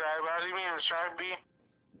 Tattooed eyebrows? You mean the Sharpie?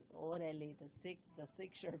 Orale, the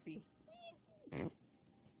thick Sharpie.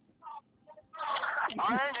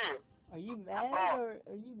 Andrew. Are you mad or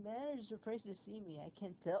surprised to see me? I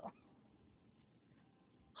can't tell.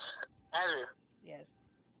 Andrew. Yes.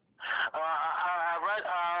 I'm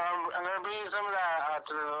gonna bring some of that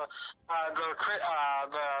to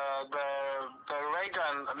the ray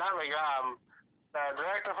gun, not ray gun, the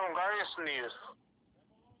director from Guardians News.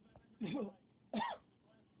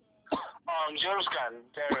 James Gunn.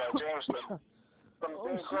 There we go, James Gunn. From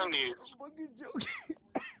James Gunn News. Fucking joking.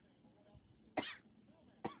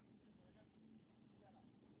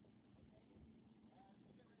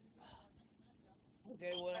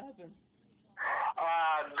 Okay, what happened?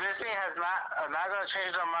 Disney has not gonna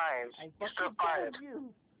change their minds. I fucking Still fired. told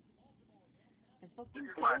you. I fucking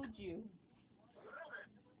told you.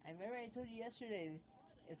 I remember I told you yesterday.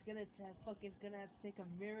 It's gonna have to take a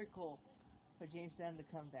miracle for James Gunn to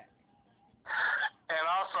come back. And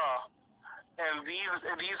also,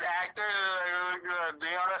 these actors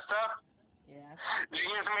doing all that stuff. Yeah.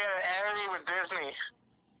 James made an enemy with Disney.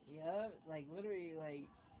 Yeah, like literally, like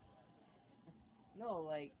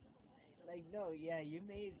no, yeah, you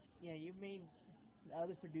made the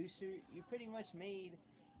other producer. You pretty much you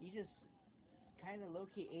just kind of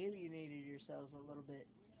low-key alienated yourselves a little bit.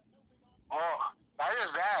 Oh, that is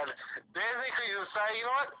bad. Disney could decide, you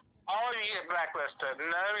know what? All of you get blacklisted. None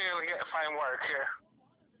of you will find work here.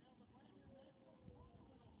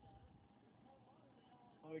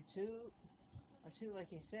 Or two, like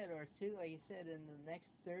you said, in the next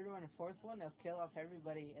third one and fourth one, they'll kill off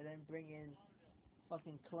everybody and then bring in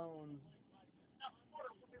fucking clones.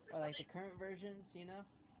 Or like the current versions, you know?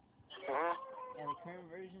 Mm-hmm. Yeah, the current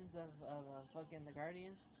versions of fucking the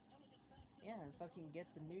Guardians. Yeah, and fucking get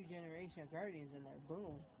the new generation of Guardians in there.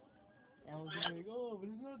 Boom. And I was just like, oh, but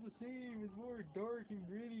it's not the same. It's more dark and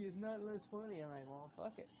gritty. It's not less funny. I'm like, well,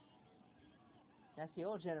 fuck it. That's the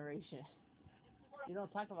old generation. You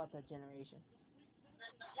don't talk about that generation.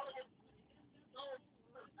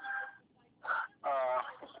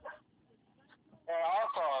 And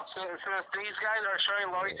also, since these guys are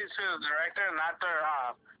showing loyalty to the director, not their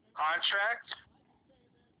contract,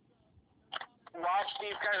 watch,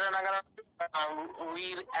 these guys are not gonna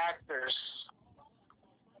lead actors.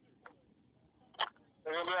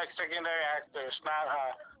 They're gonna be like secondary actors, not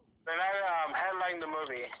they're not headlining the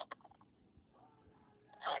movie.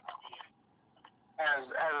 As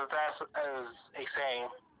a saying.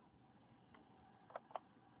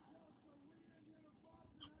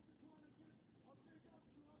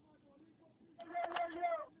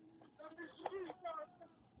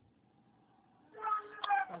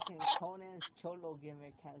 Fucking Conan's Cholo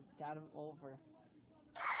gimmick has got him over.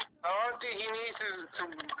 The only thing he needs to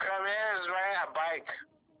come in is riding a bike.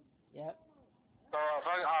 Yep. So,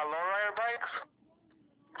 lowrider bikes?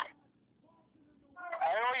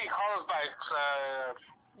 I don't know what you call those bikes.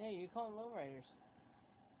 Yeah, you call them lowriders.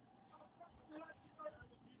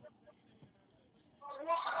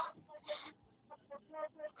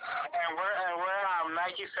 And wear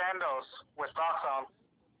Nike sandals with socks on.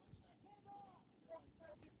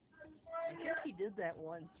 I think he did that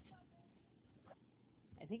once.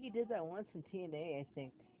 I think he did that once in TNA, I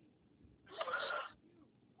think.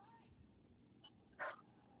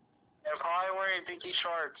 And probably wearing dinky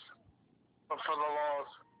shorts, but for the laws.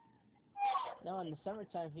 No, in the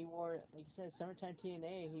summertime he wore, like you said, summertime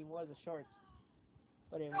TNA he wore the shorts.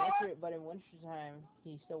 But in wintertime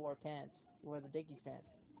he still wore pants. He wore the Dickies pants.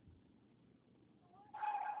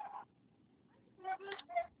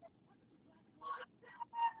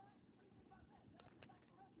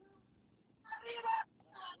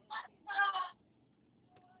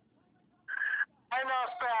 I know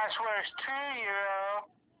Smash wears 2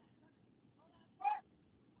 euro.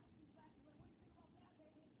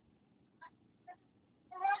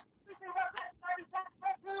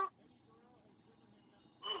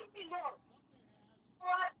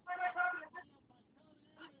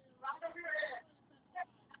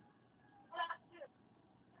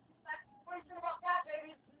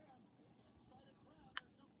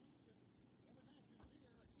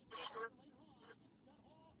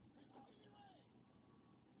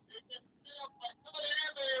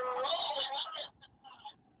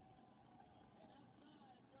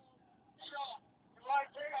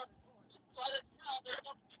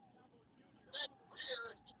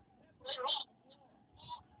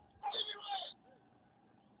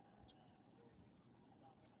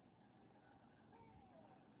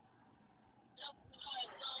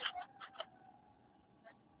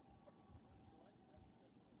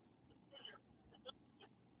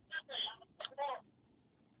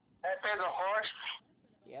 Pepe the horse.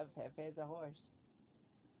 Yep, Pepe's a horse.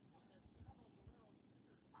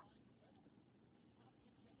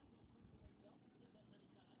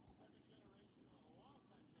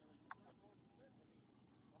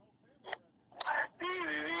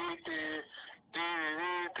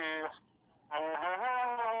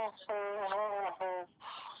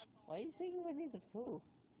 Why are you singing Winnie the Pooh?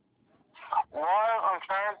 Well, I'm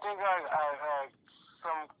trying to think of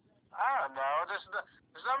some. I don't know. There's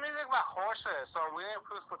no music about horses, so Winnie the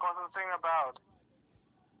Pooh's the constant thing about.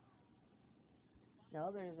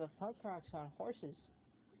 No, there's a punk rock song, Horses.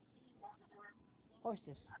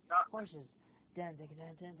 Horses. No, Horses. Dun dun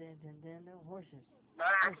dun dun dun dun dun dun horses. no,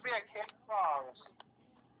 it could be a kid song.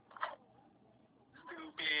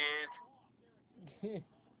 Stupid.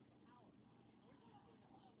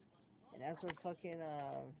 And that's what fucking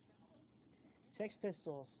Sex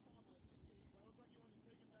Pistols.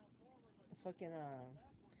 Fucking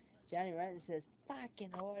Johnny Rotten says,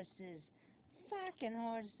 fucking horses. Fucking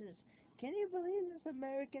horses. Can you believe this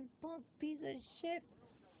American punk piece of shit?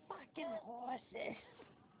 Fucking horses.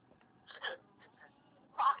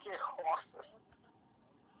 Fucking horses.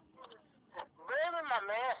 Really, my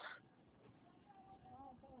man.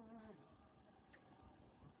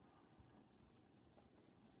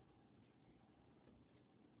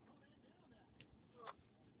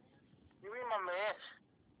 You mean my man?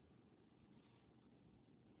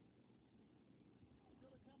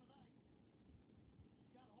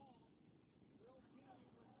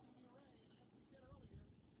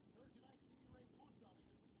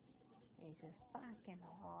 And he says, fucking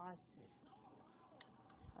horses.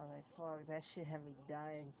 I was like, fuck, that shit had me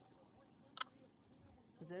dying.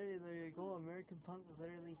 Literally, go American Punk was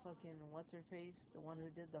literally fucking what's her face, the one who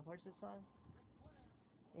did the horses song.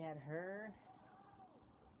 They had her,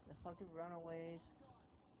 the fucking Runaways,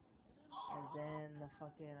 and then the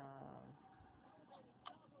fucking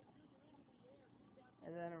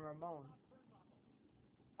and then a Ramon.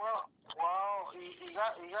 You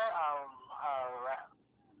got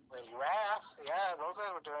Raph. Yeah, those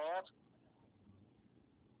guys were doing it.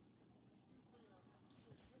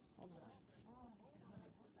 Hold on.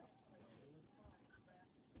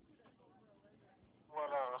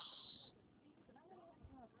 What else?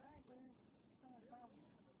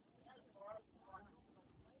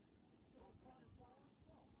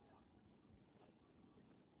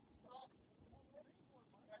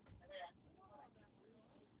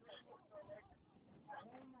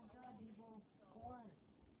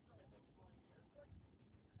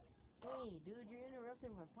 Hey, dude, you're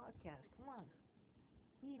interrupting my podcast. Come on,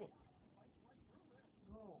 eat it.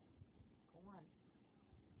 Go, go on,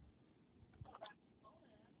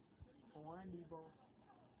 go on, Debo. Go,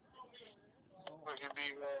 We could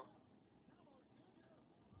be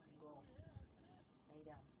go. Lay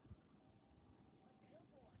down,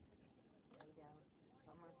 lay down.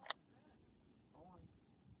 Come on, go on,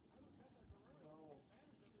 go.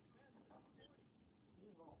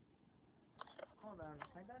 Debo. Hold on,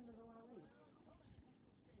 my dog doesn't want to leave.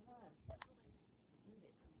 Come on, eat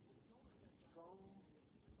it. Go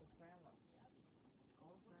with grandma. Go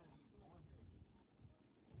with grandma. Go on.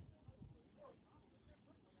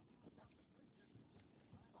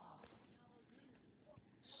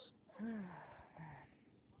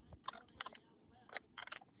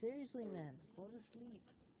 Seriously, man. Go to sleep.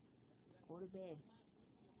 Go to bed.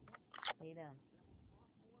 Lay down.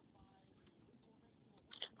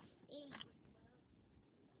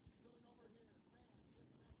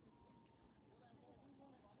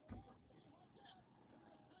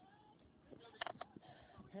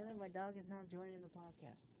 Apparently my dog is not joining the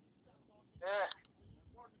podcast. Yeah.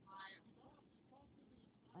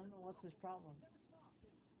 I don't know what's his problem.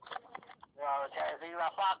 Because he's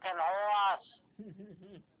a fucking horse.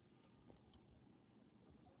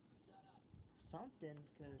 Something,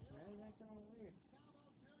 because now he's acting all weird.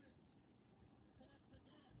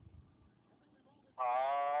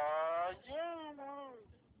 Yeah.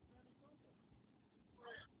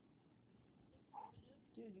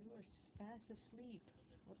 Dude, you were fast asleep.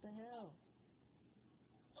 What the hell?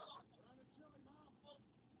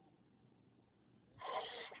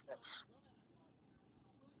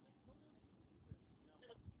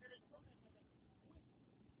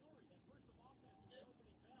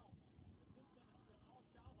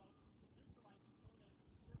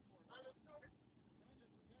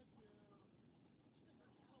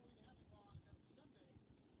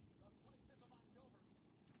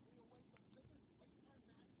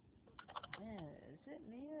 Man, is it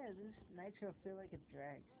me or does this Nitro feel like it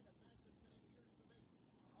drags?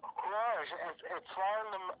 No, it's from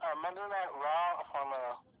the Monday Night Raw from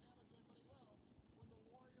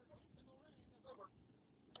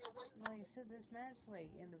Like I said, this match, like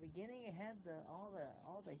in the beginning, it had all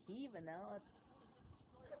the heat, and now it's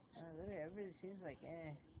literally everybody seems like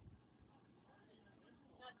eh.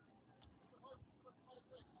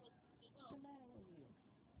 What's the matter with you?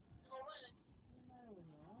 What's the matter with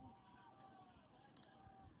you, huh?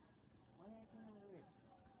 Why are you acting all weird?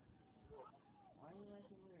 Why are you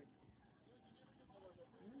acting weird?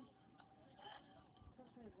 Hmm? Go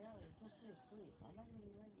to the galley. Go to sleep. I'm not gonna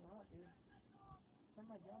be letting you out, dude. It's not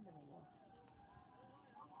my job anymore.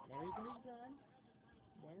 When everybody's gone,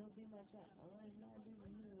 then it'll be my job. Otherwise, not, dude. You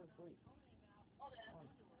need to go sleep.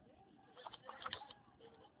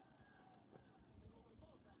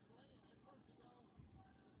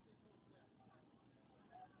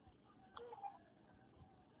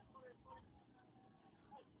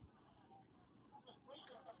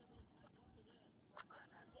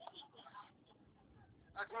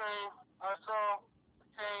 Come on.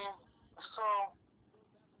 okay, so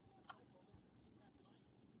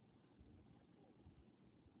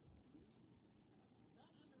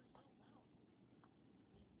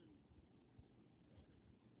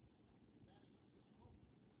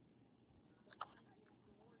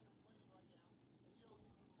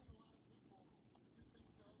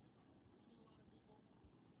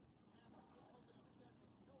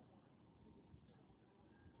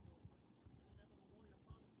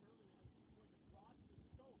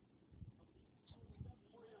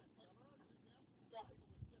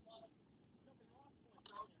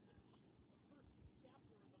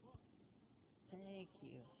Thank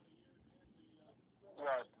you.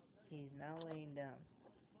 what? He's now laying down.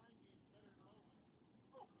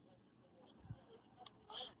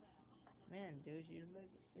 Man, dude, you're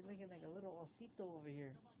looking like a little osito over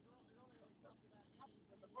here.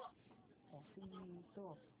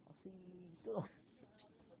 Osito, osito.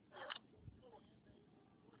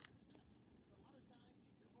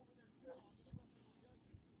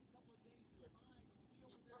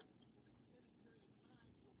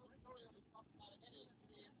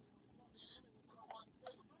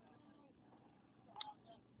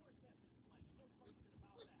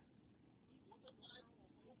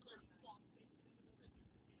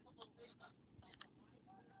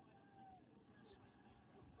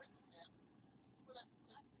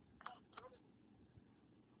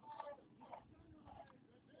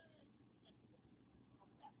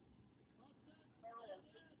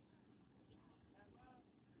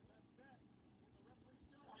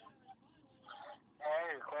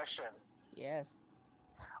 Hey, question. Yes.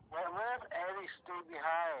 What if Eddie stayed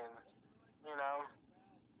behind? You know,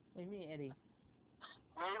 What do you mean, Eddie?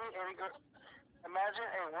 maybe Eddie. Imagine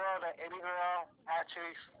a world that Eddie Guerrero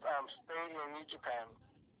actually stayed in New Japan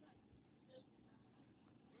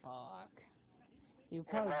Fuck. He would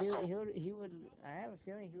and probably do. wrestled. He would. I have a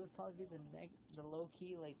feeling he would probably be the low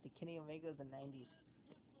key like the Kenny Omega of the '90s.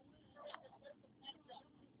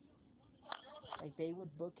 Like they would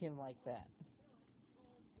book him like that.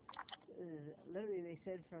 Literally, they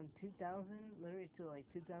said from 2000, literally to like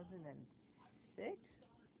 2006.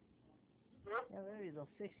 Yeah, literally those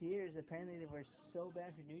 6 years. Apparently, they were so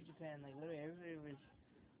bad for New Japan. Like literally, everybody was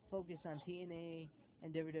focused on TNA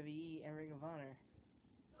and WWE and Ring of Honor.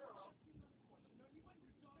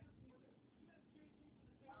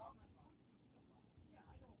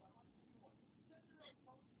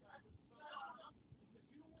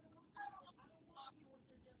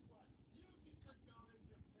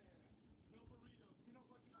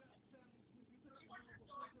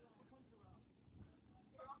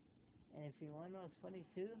 And see, one was funny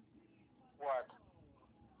too. What?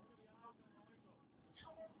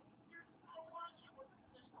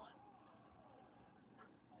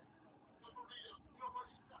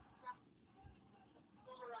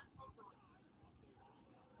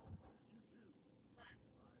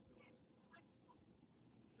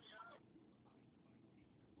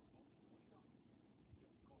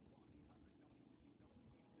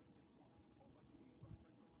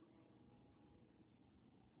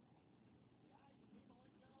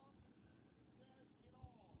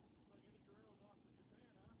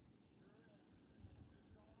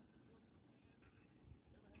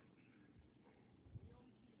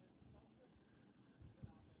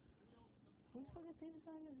 Whose fucking theme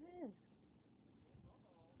song is this?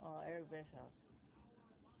 Oh, Eric Bischoff.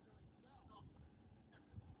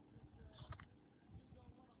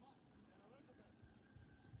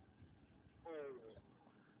 Hmm.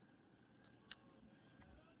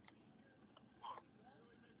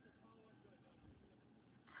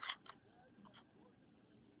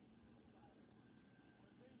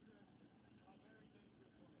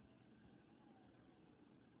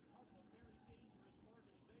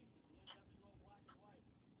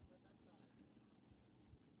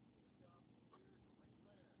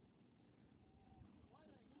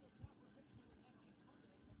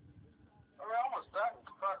 We're almost done.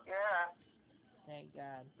 Fuck yeah. Thank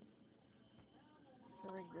God. I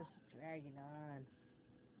feel like this is dragging on.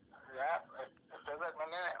 Yeah, it feels like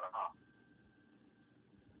my minute now.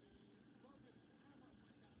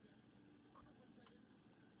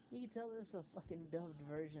 You can tell this is a fucking dubbed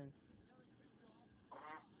version.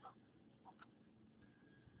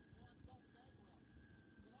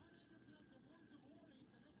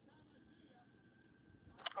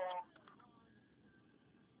 Cool.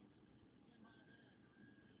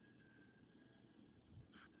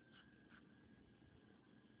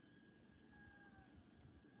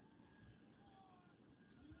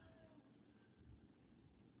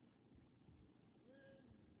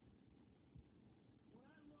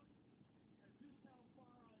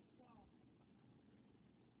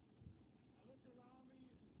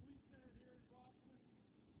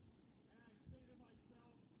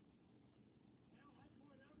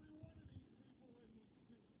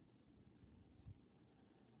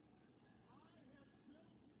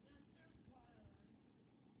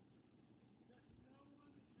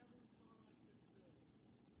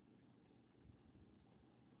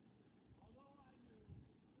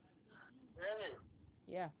 Really?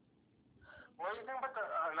 Yeah. What do you think about the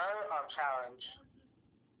another challenge?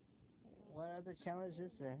 What other challenge is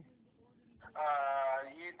there?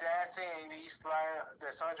 You dancing and you slide.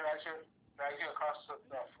 There's someone drags you across the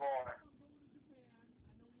floor.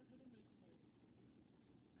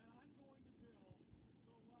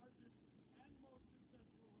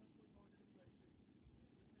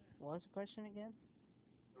 What was the question again?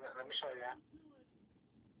 Let me show you.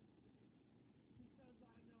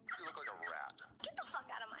 You look like a rat. Get the fuck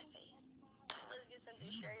out of my face. Let's get some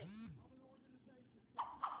new shirts.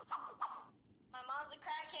 My mom's a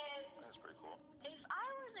crackhead. That's pretty cool. If I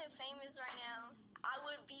wasn't famous right now, I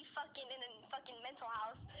would be fucking in a fucking mental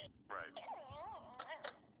house. Right.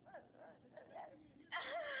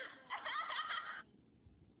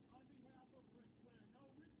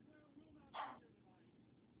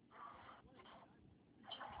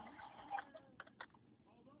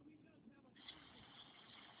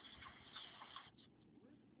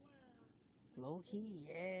 Low key,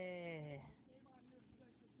 yeah.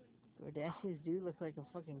 Kardashians do look like a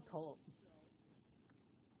fucking cult.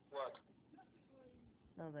 What?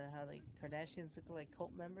 No, how the Kardashians look like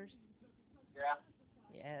cult members? Yeah.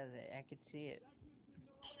 Yeah, I could see it.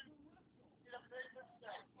 It's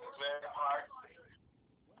very hard.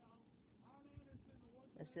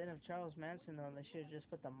 Instead of Charles Manson, though, they should have just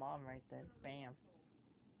put the mom right there. Bam.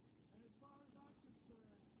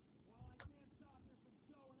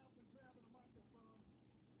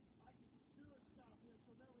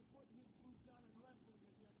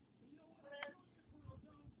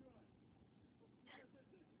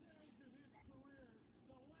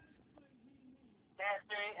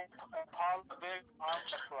 Dancing and Paul the Big arm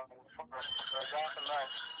wrestling for Jonathan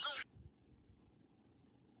Knight.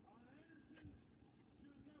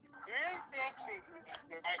 You really think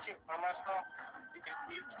the actual arm wrestle you can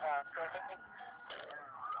keep perfectly?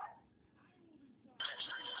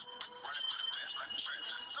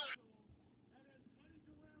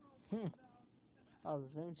 Oh, the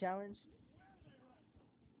Zoom challenge?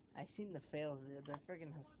 I seen the fails, dude. They're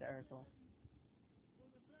freaking hysterical.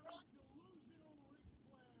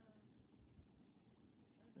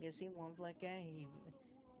 You see one black guy,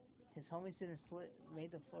 his homies didn't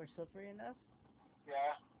made the floor slippery enough.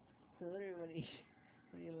 Yeah. So literally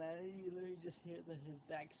when he landed, you literally just hear his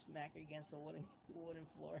back smack against the wooden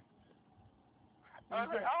floor. I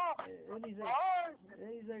was like, oh, And he's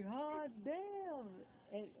like, oh. hot damn!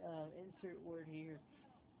 And, insert word here.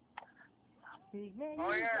 He's like, man,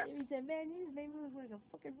 Oh, yeah. he said, man, you just made me look like a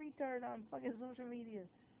fucking retard on fucking social media.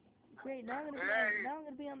 Great, now I'm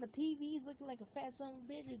gonna be on the TV looking like a fat son of a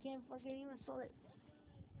bitch who can't fucking even sort.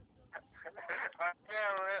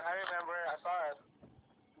 Yeah, I remember. I saw it.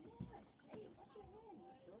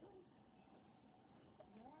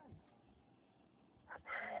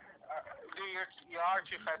 Dude, you are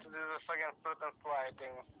too fat to do the fucking flip and slide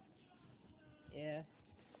thing. Yeah.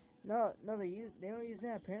 No, they don't use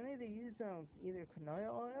that. Apparently they use either canola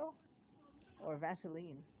oil or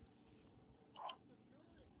Vaseline.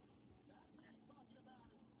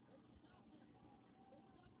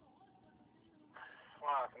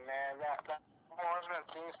 Fuck, man, that horseman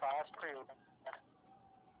theme song, that's pretty.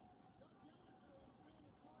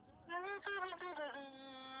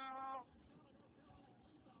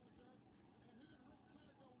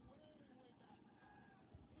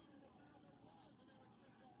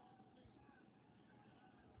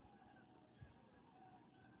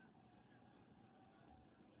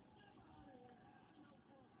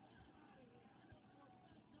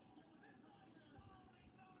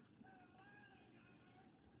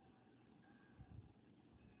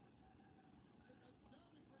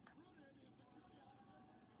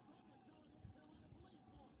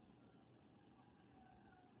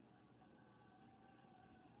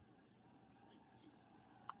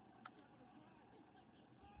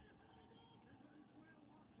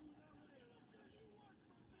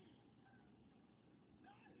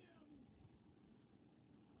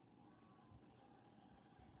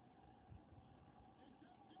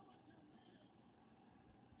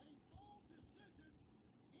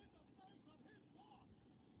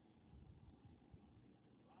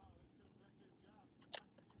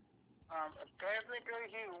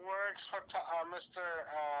 Technically, he works for Mr.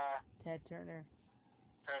 Ted Turner.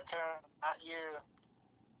 Not you.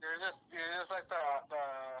 You're just like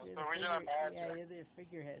the original manager. Yeah, you're the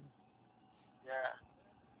figurehead. Yeah.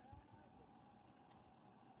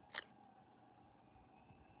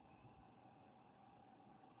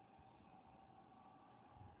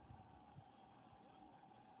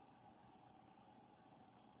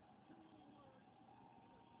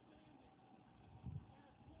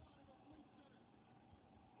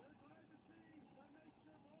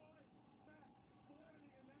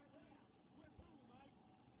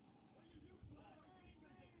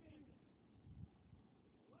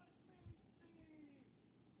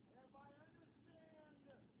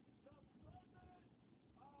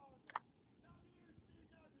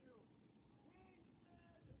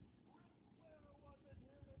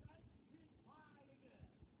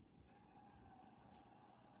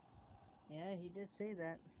 Yeah, he did say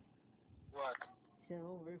that. What? He said,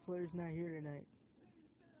 "Oh, Ric Flair's not here tonight."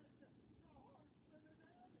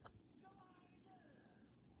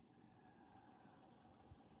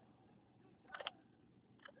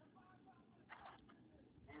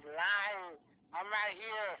 He's lying. I'm not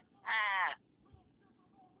here. Ah.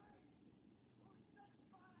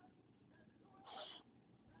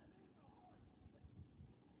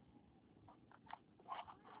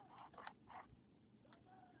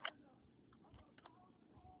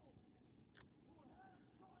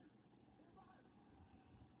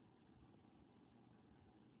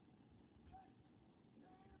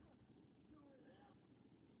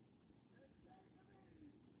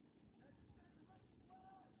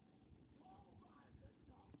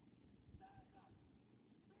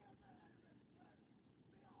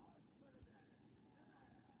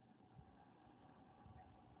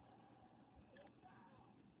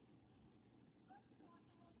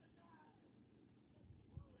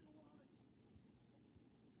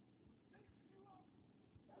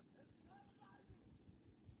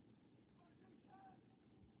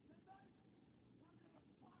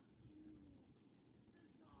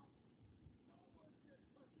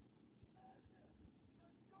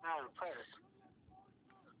 I'm impressed.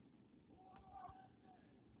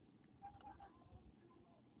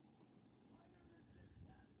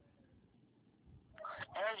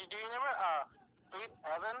 Angie, do you remember Pete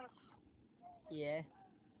Evans? Yeah.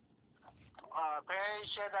 Apparently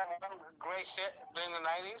she had that one great hit during the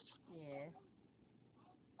 90s. Yeah.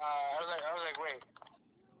 I was like, wait.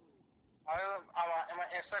 On my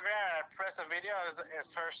Instagram, I pressed the video.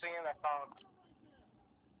 It's her singing that song.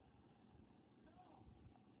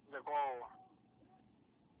 Like, whoa.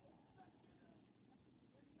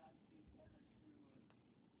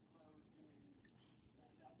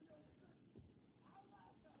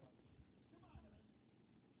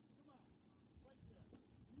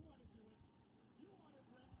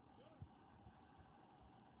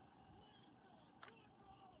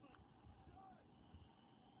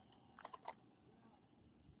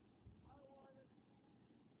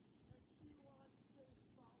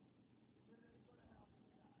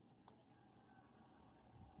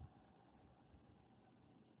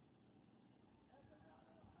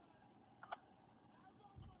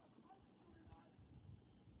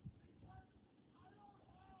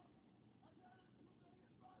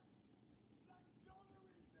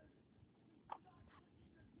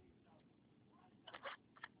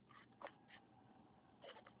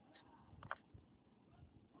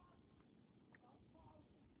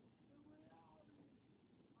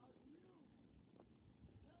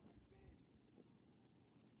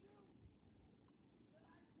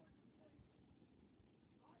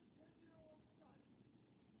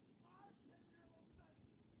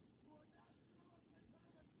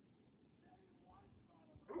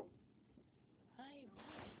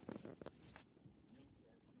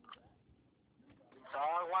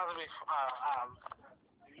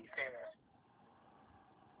 be famous.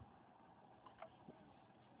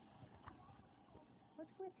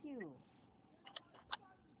 What's with you?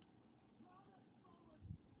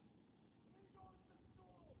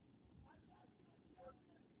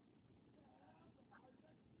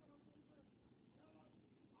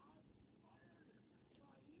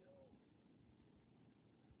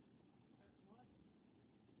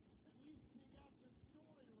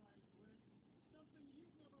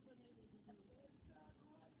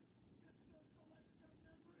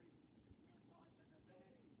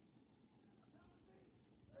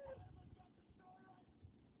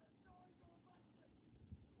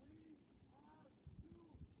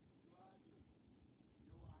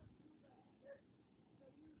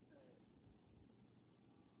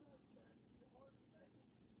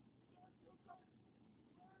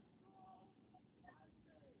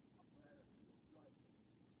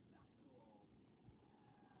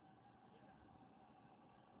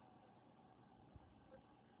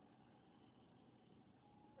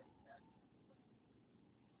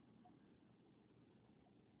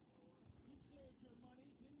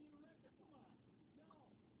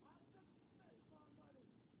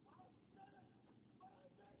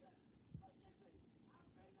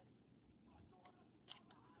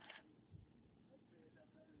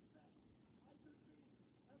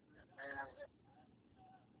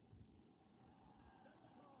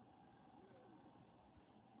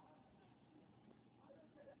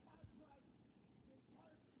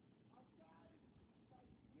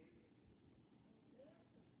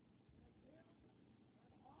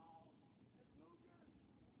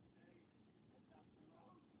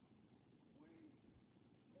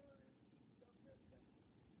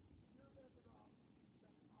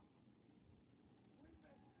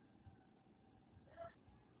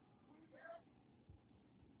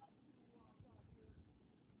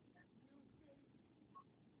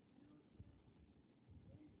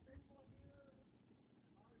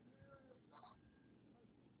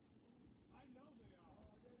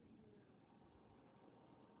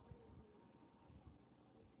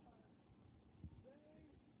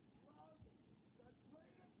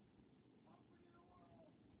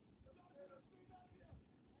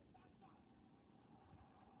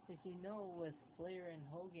 If you know, with Flair and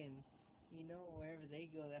Hogan, you know wherever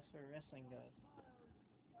they go, that's where wrestling goes.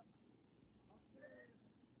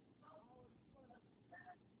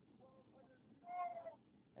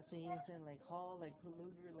 That's what you saying, like Hall, like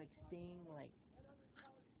Luger, like Sting, like.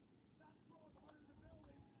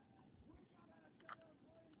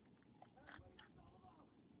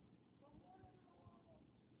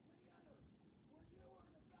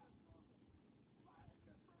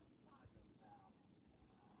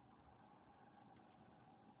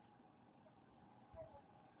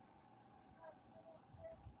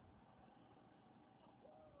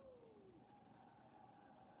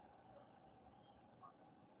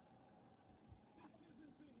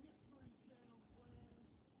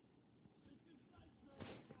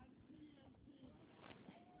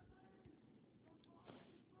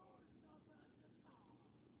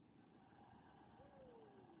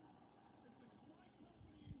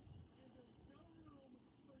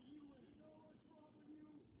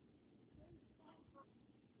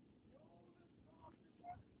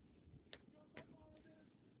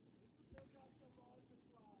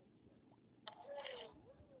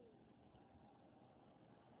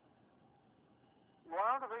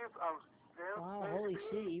 One of the biggest Wow, holy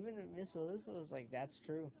shit! Even Miss Elizabeth was like, "That's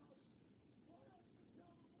true."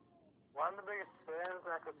 one of the biggest sins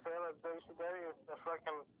I could say like WCW is the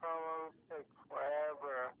fucking promos take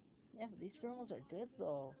forever. Yeah, but these promos are good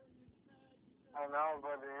though. I know,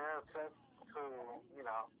 but in a sense to, you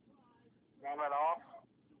know, name it off.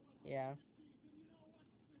 Yeah.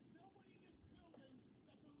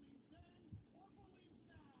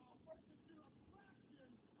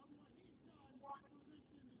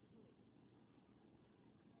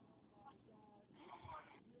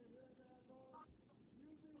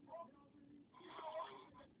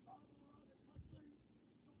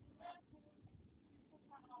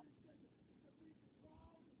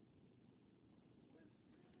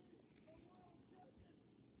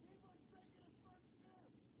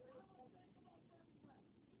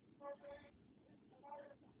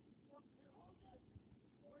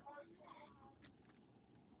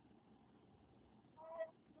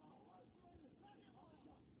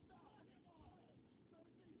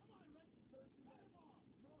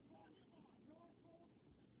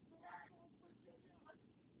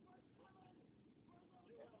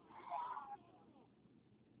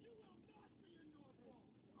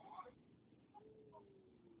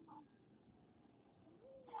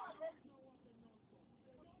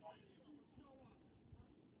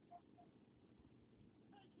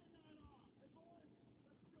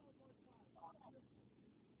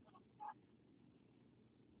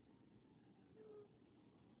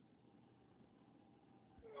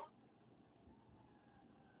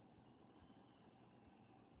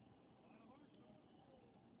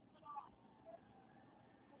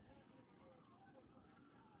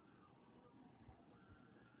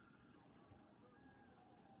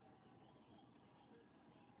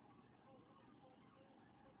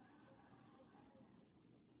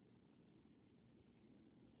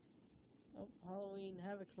 Oh, Halloween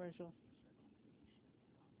Havoc commercial.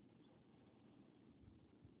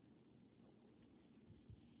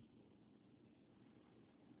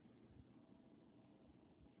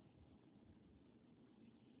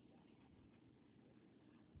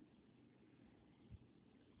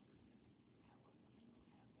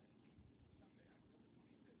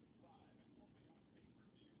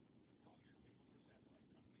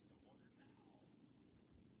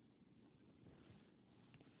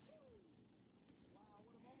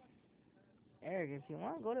 Eric, if you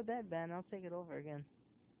want, go to bed, man. I'll take it over again.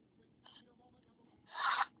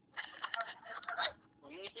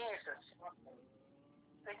 Jesus.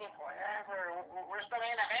 Taking forever. We're still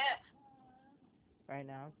in ahead. Right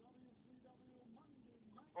now.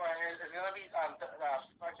 Well, it's gonna be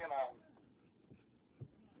fucking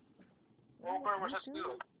Uber versus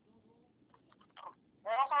Scoot.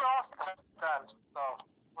 Well, also lost done. So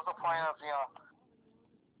what's the point of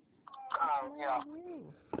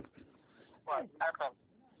what happened?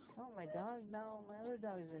 Oh, my dog. No, my other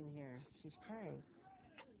dog's in here. She's crying.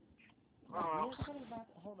 Uh-huh.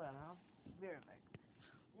 Hold on, I'll be right back.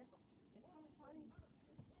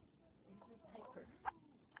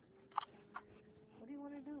 What do you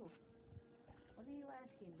want to do? What are you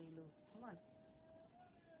asking, Lulu? Come on.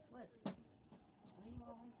 What? Why are you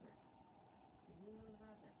all hyper? Lulu's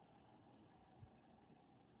not there.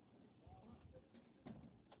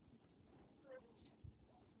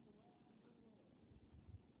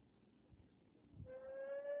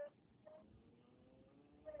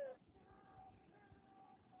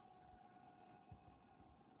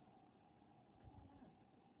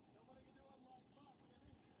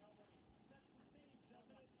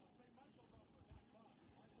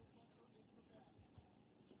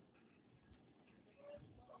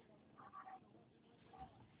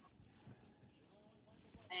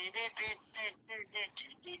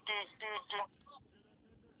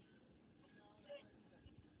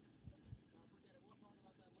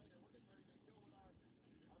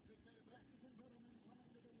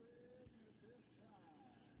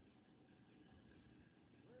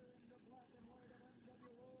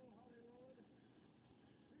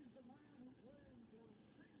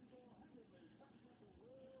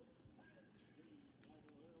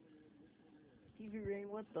 Stevie Ray,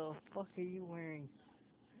 what the fuck are you wearing?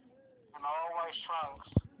 And all white trunks.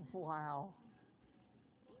 Wow.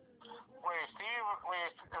 Wait, Steve, wait,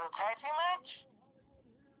 is it a tag team match?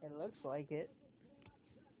 It looks like it.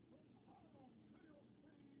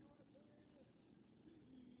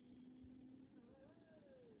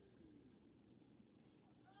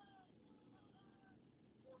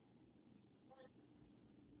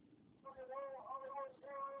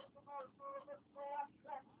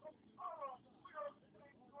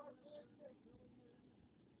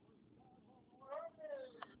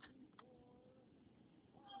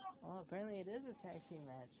 Well, apparently it is a tag team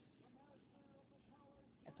match.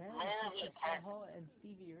 Apparently it's Scott Hall and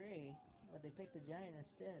Stevie Ray, but they picked the Giant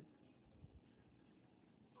instead.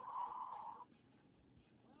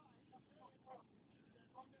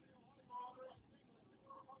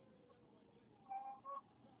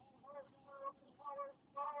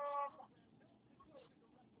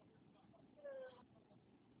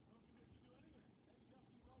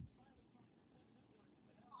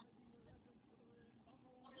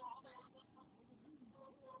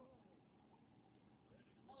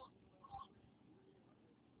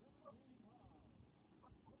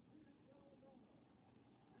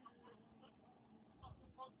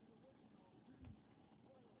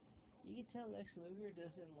 You can tell Lex Luger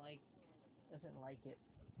doesn't like it.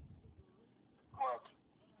 What?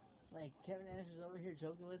 Like Kevin Nash was over here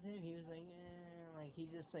joking with him. He was like, like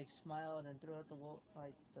he just like smiled and threw out the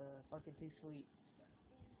fucking too sweet.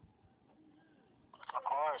 Of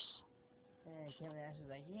course. And Kevin Nash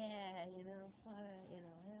was like, yeah, hell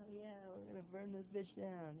yeah, we're gonna burn this bitch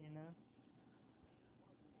down, And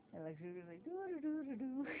Lex Luger's like, do.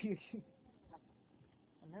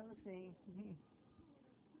 Another thing.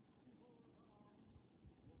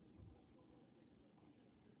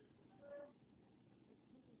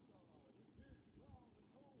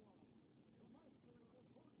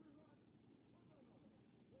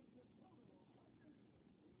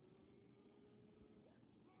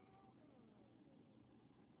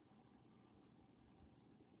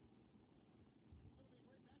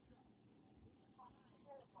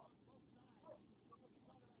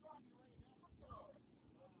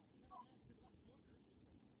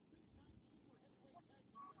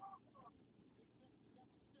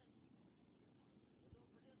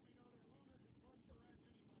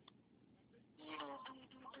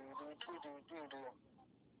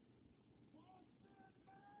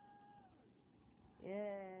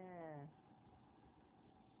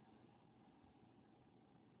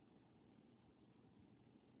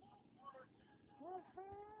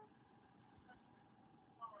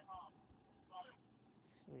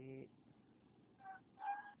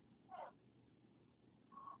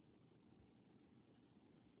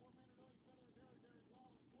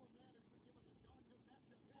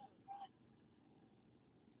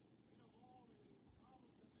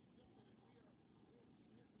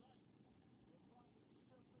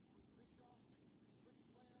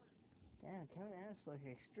 damn, Kevin Nash looks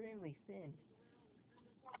extremely thin.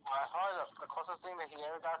 That's probably the closest thing that he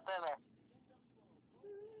ever got thinner.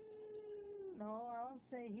 No, I would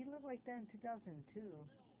say he looked like that in 2002.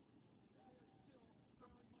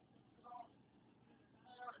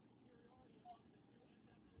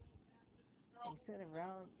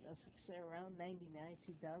 Around 99,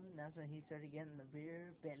 2000, that's when he started getting the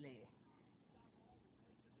beer belly.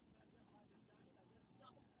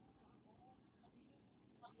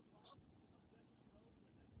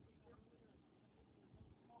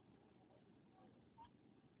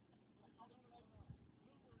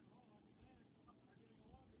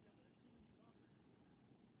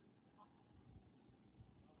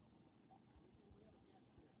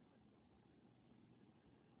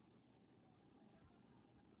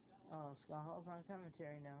 Oh, Scott Hall's on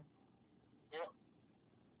commentary now. Yep.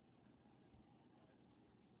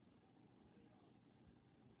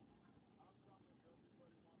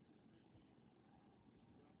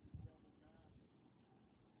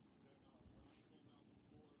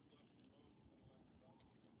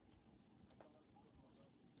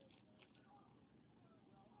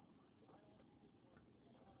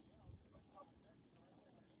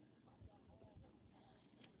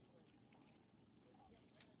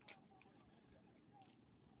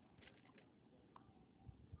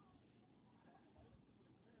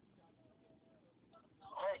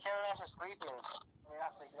 Hey, Kevin Nash is sleeping. Yeah,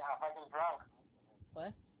 fucking drunk.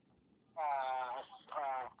 What?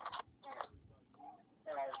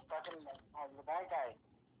 Fucking the bad guy.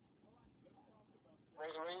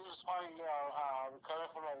 Ray was probably,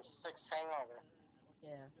 recovering from a 6 hangover.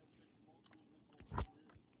 Yeah.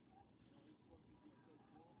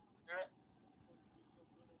 Yeah.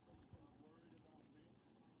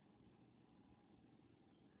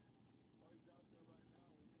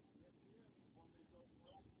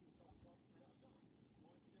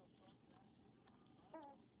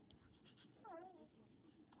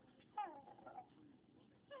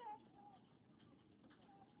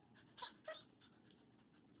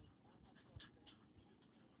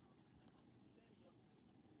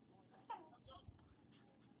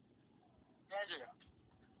 Andrew.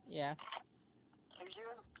 Yeah. He's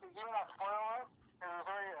giving that spoiler, and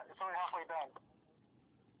it's already halfway done.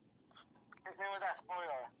 His name was that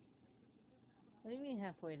spoiler. What do you mean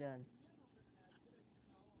halfway done?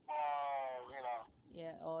 You know.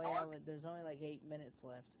 Yeah, oh yeah, but there's only like 8 minutes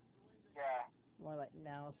left. Yeah. More like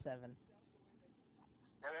now 7.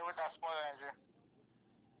 Yeah, it was that spoiler, Andrew.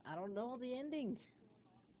 I don't know the ending.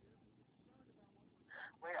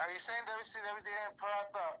 Wait, are you saying WCW didn't put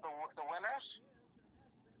out the winners?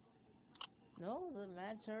 No, the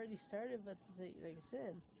match already started, but like I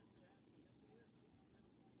said,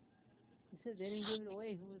 he said they didn't give it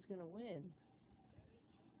away who was gonna win.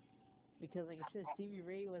 Because like I said, Stevie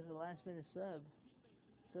Ray was the last minute sub,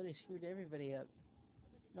 so they screwed everybody up.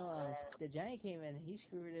 No, the Giant came in, and he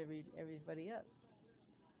screwed everybody up.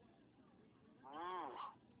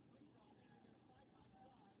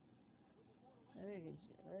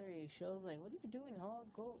 Larry shows like, what are you doing, Hall?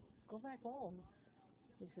 Go back home.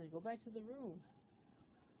 He says, go back to the room.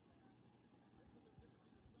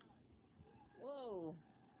 Whoa.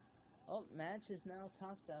 Oh, match is now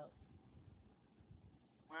topped out.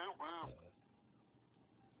 Woo woo.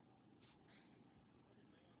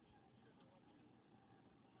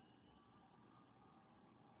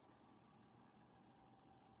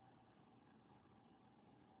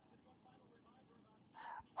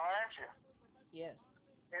 Aren't you? Yes.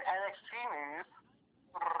 In NXT news,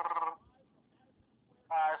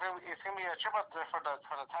 it's gonna be a triple threat for the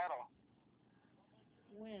title.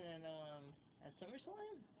 When at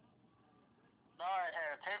SummerSlam? No,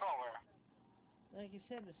 at Takeover. Like you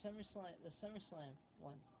said, the SummerSlam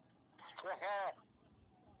one.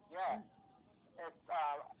 Yeah. It's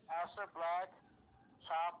Aleister Black,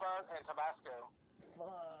 Ciampa, and Tabasco.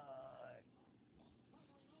 Fuck.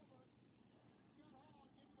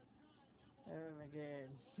 Oh my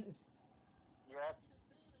god. Yep.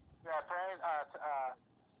 Yeah, apparently,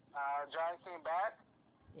 John came back.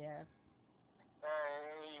 Yeah.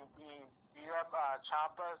 He beat up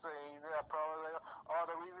Ciampa, so he did a promo like, oh,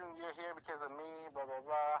 the reason you're here because of me, blah, blah,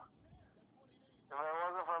 blah. If it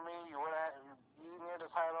wasn't for me, you wouldn't have near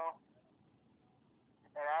the title.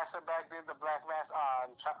 And Aleister Black did the black mask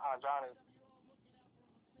on Johnny.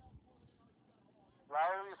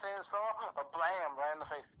 Right when you say this promo, a blam right in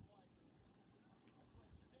the face.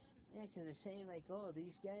 Yeah, because they're saying like, oh,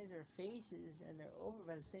 these guys are faces and they're over,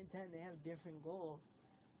 but at the same time they have different goals.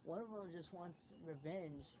 One of them just wants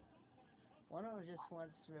revenge. One of them just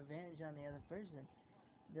wants revenge on the other person.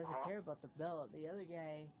 He doesn't care about the belt. The other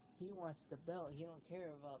guy, he wants the belt. He don't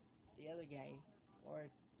care about the other guy, or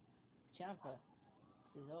Ciampa.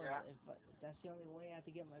 Says, oh, Yeah. if that's the only way I have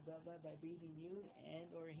to get my belt back by beating you and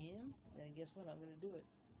or him, then guess what? I'm gonna do it.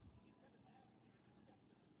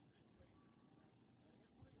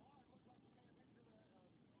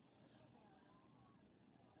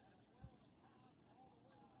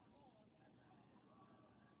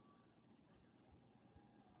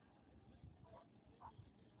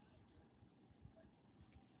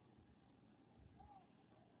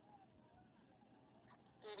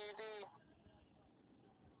 DDD.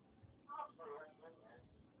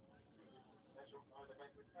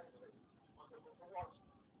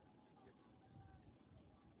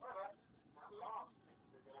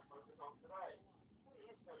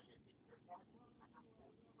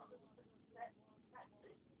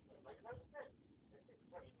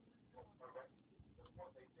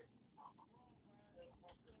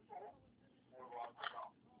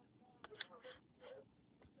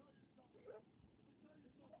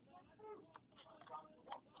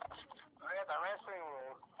 I got the wrestling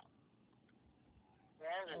rules.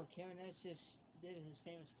 Andrew. Oh, Kevin Nash just did his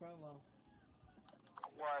famous promo.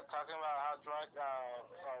 What, talking about how drunk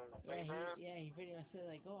He pretty much said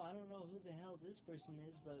like, oh, I don't know who the hell this person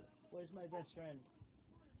is, but where's my best friend?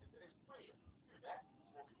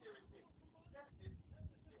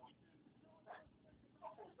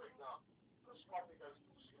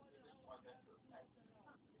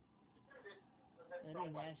 And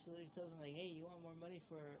then Nash literally tells him like, hey, you want more money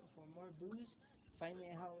for more booze? Find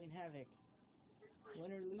me at Halloween Havoc.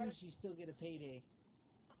 Win or lose, you still get a payday.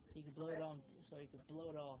 He could blow it on, so he could blow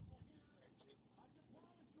it all.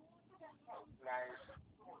 Nice.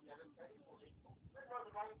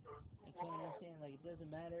 I can't understand. Like, it doesn't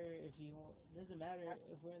matter if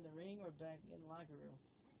we're in the ring or back in the locker room,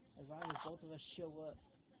 as long as both of us show up.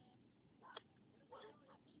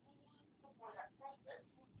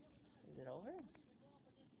 Is it over?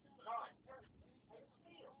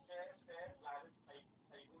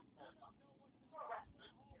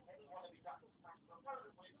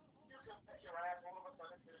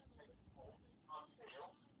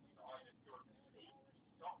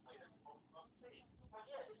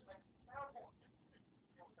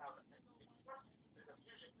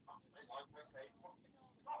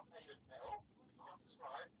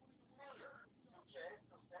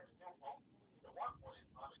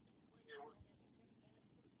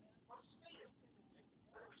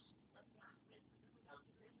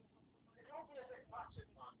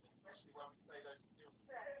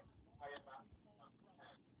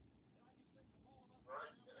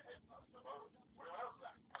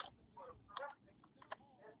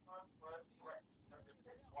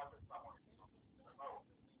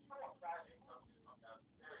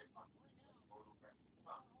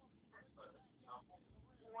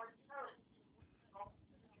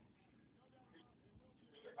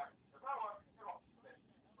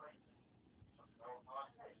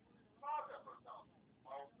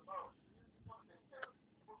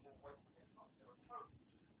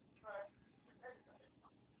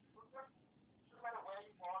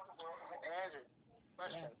 Andrew,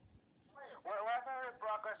 question. Yeah. What happened if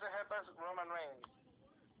Brock Lesnar headbutts Roman Reigns?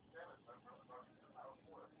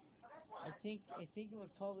 I think it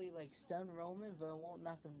would probably like stun Roman, but it won't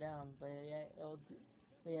knock him down. But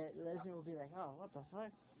Lesnar will be like, oh, what the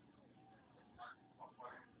fuck?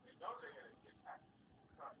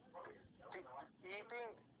 Do you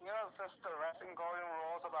think, since the wrestling golden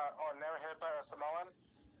rules about, never headbutt a Samoan,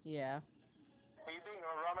 Yeah. do you think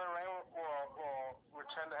Roman Reigns will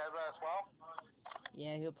return the headbutt as well?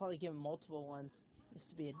 Yeah, he'll probably give him multiple ones just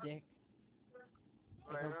to be a dick.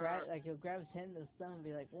 He'll grab his hand in the thumb and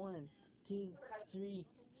be like 1, 2, 3,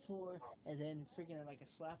 4, and then freaking like a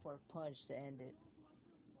slap or a punch to end it.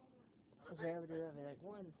 If I ever do that, be like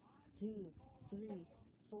 1, 2, 3,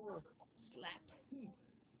 4, slap.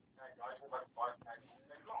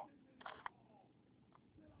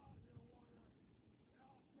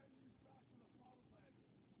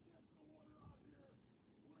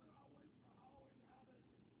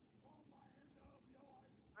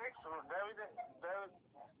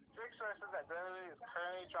 Drake says that WWE is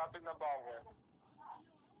currently dropping the ball with.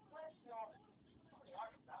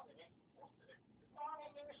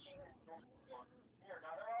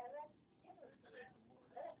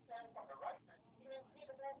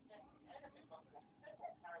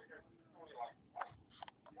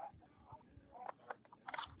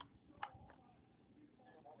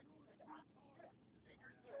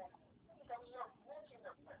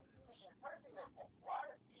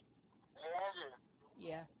 Hey, Andrew.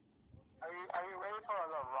 Yeah. Are you ready for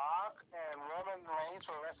The Rock and Roman Reigns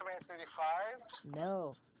for WrestleMania 35?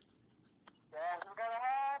 No. That's gonna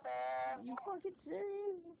happen. you fucking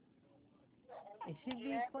serious? It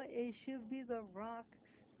should be The Rock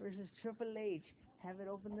versus Triple H. Have it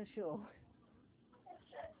open the show.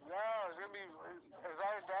 No, it's gonna be. Is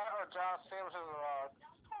either that or John Cena versus The Rock?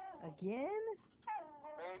 Again?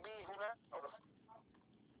 Maybe. Who knows?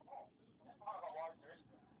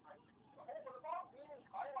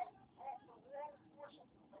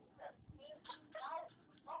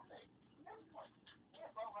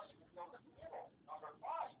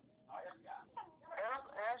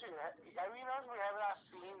 Andrew, have you noticed we have not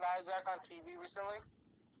seen Nia Jax on TV recently?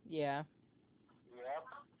 Yeah. Yep.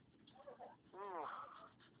 Ooh.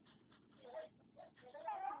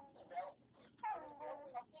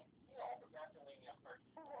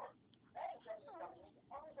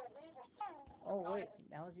 Oh wait,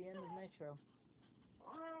 that was the end of Nitro.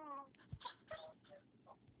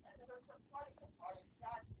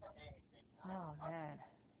 Oh man.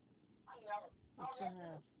 We still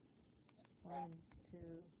have 1, 2,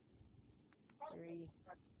 3.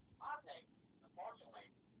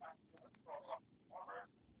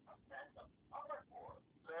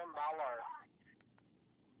 Finn Balor.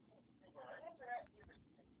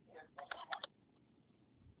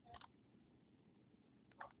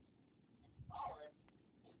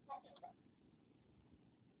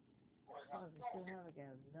 Oh, we still have like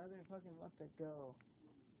another fucking month to go.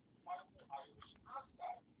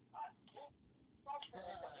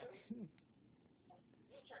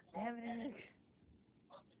 Damn it.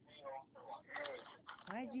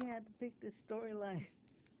 Why'd you have to pick this storyline?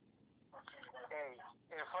 Hey,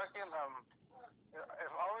 if fucking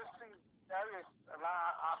if obviously that is a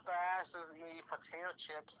lot after ashes, you eat potato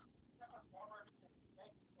chips.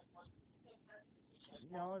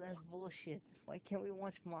 No, that's bullshit. Why can't we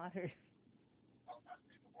watch Modern?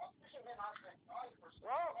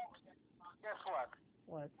 Well, guess what?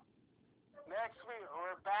 What? Next week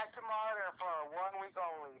we're back to Modern for 1 week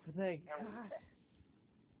only. Thank God.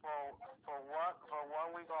 For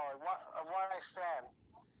 1 week only. One night stand.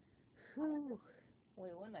 Whew.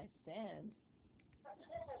 Wait, one night stand?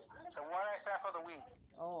 So one night stand for the week.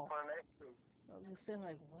 Oh. For next week. I was just saying,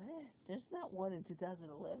 like, what? There's not one in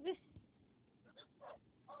 2011?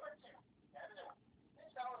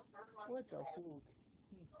 What the fuck?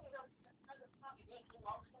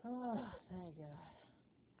 Oh, thank God.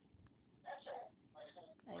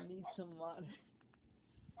 I need some water.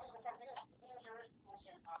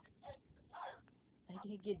 I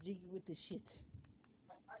can't get jiggy with this shit.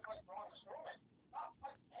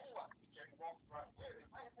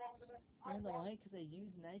 You know why? Because I use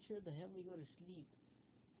nitro to help me go to sleep.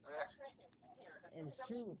 And it's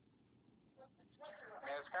true.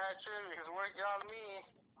 And it's kind of true because it's working on me.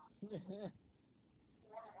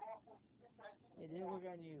 It didn't work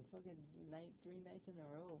on you. Fucking 3 nights in a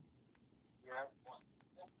row. Yep.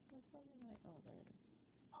 Oh, there it is.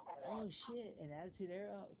 Oh shit! And Attitude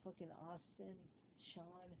Era, fucking Austin,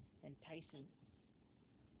 Sean, and Tyson.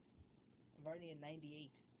 I'm already in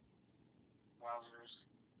 98. Wowzers.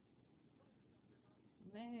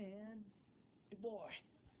 Man, good boy.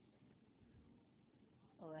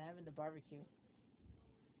 Oh, they're having the barbecue.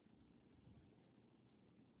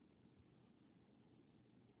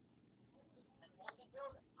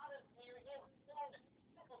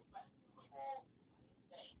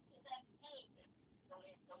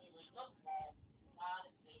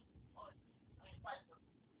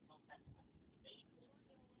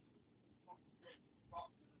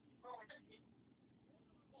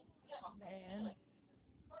 Man,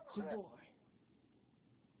 good boy.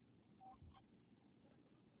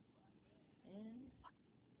 And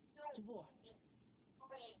good boy.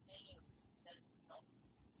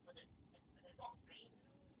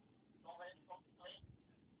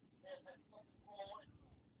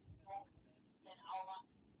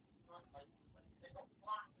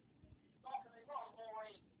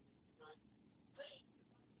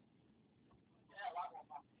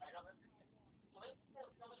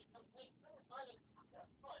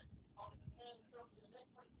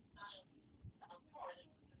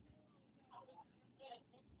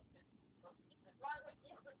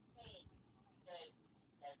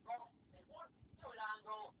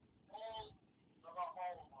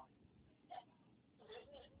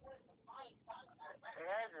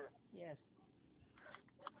 Andrew. Yes.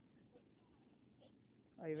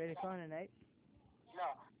 Are you ready for tonight?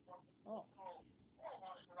 No. Oh.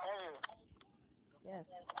 Andrew. Yes.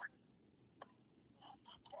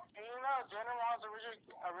 Do you know General Motors'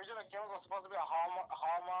 original gimmick was supposed to be a hall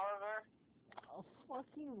monitor? A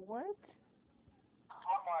fucking what?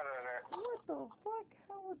 Hall monitor. What the fuck?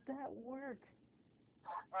 How would that work?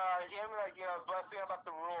 He gave me busting about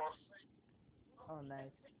the rules. Oh,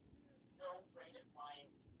 nice.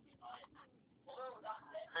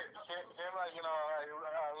 Him, like, you know,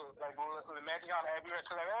 like lamenting on every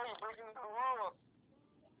wrestler, like, oh, you're breaking the rules.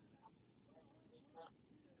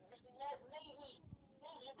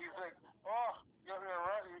 He's like, oh, you're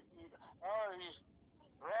right.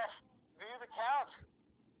 Ref, do the count.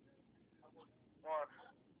 Or,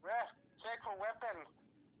 ref, check for weapons.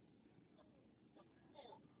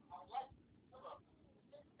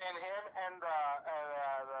 And him and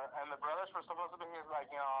the brothers were supposed to be his, like,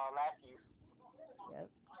 you know, lackeys. Yep.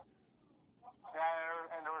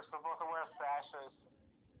 Yeah, and they were supposed to wear sashes.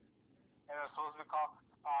 And it was supposed to be called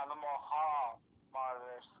Animal Hall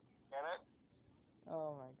monitors. Get it?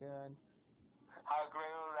 Oh my god. How great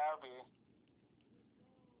would that be?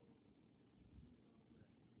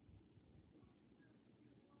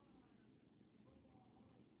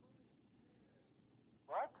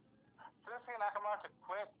 What? Shinsuke Nakamura to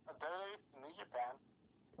quit a WWE to New Japan.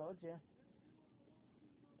 Told ya.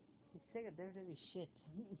 He's sick of WWE shit.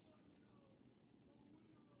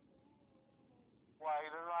 Why,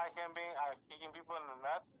 he doesn't like him being kicking people in the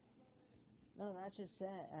nuts? No, not just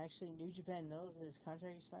that. Actually, New Japan knows that his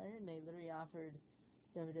contract expired, and they literally offered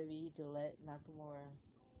WWE to let Nakamura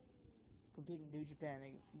compete in New Japan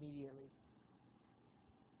immediately.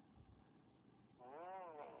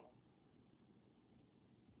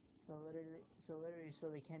 So literally, so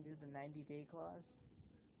they can't do the 90-day clause.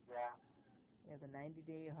 Yeah. Yeah, the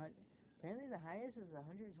 90-day. Apparently, the highest is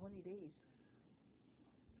 120 days.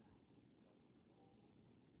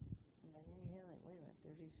 And then you hear like, wait a minute,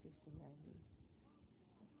 30, 60, 90.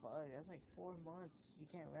 Fuck, that's like 4 months. You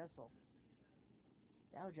can't wrestle.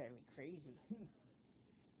 That would drive me crazy.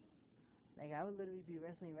 Like, I would literally be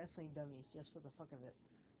wrestling dummies just for the fuck of it.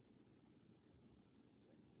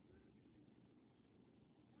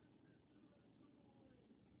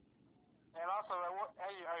 And also,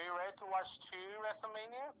 hey, are you ready to watch 2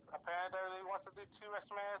 WrestleManias? Apparently, they want to do 2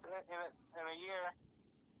 WrestleManias in a year.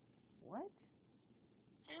 What?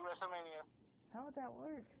 2 WrestleManias. How would that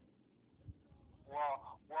work?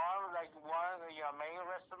 Well, one, you know, main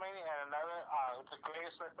WrestleMania, and another, the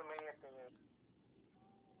greatest WrestleMania thing is.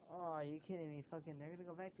 Oh, are you kidding me? Fucking, they're gonna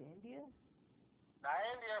go back to India? Not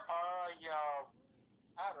India, probably, you know,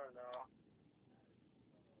 I don't know.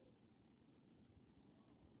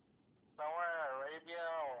 Somewhere in Arabia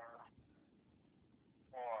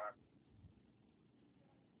or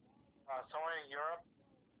somewhere in Europe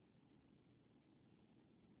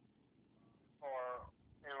or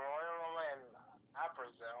in Royal Rumble in not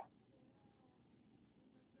Brazil.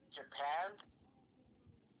 Japan?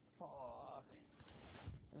 Fuck.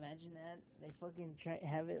 Imagine that. They fucking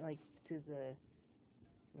have it like to the.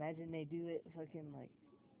 Imagine they do it fucking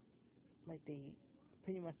like they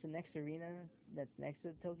pretty much the next arena that's next to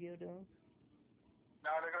the Tokyo Dome. No,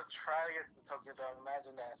 they're gonna try to get to the Tokyo Dome.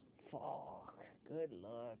 Imagine that. Fuck. Good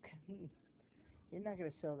luck. You're not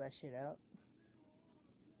gonna sell that shit out.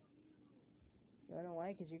 You wanna know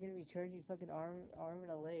why? Because you're gonna be charging fucking arm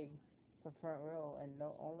and a leg for front row, and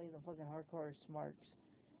only the fucking hardcore smarts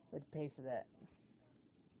would pay for that.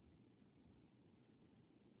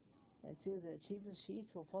 And two, the cheapest seats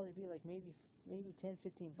will probably be like maybe 10,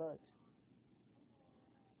 15 bucks.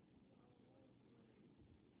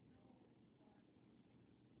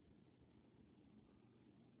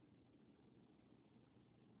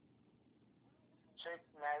 Chick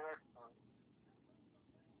Magnet.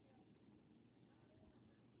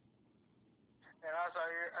 And also,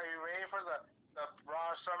 are you ready for the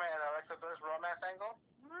Braun Strowman and Alexa Bliss romance angle?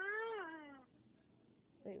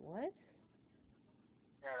 Wait, what?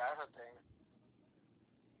 Yeah, that's a thing.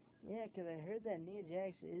 Yeah, because I heard that Nia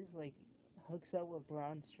Jax is like hooks up with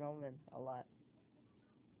Braun Strowman a lot.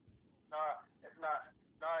 No, it's not.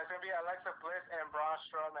 No, it's gonna be Alexa Bliss and Braun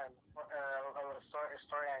Strowman a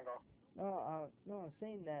story angle. No, I'm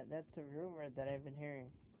saying that that's a rumor that I've been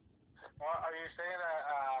hearing. Or are you saying that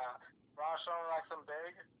Braun Strowman likes him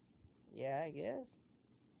big? Yeah, I guess.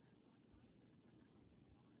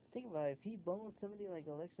 Think about it. If he bones somebody like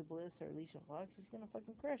Alexa Bliss or Alicia Fox, he's gonna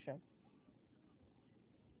fucking crush him.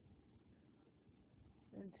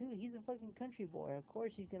 And two, he's a fucking country boy. Of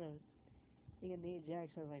course he's gonna. Nia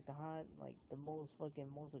Jax is like the hot, like the most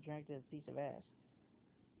attractive piece of ass.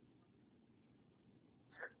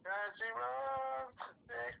 Country road,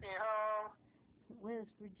 take me home.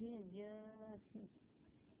 West Virginia.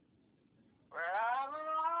 Where I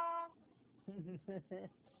belong.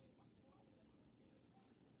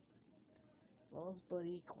 Los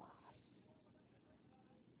Boricuas.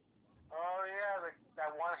 Oh yeah,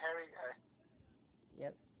 that one hairy guy.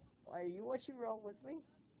 Yep. Are you watching Raw with me?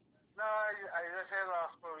 No, I just heard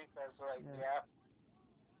Los Boricuas, so like, yeah.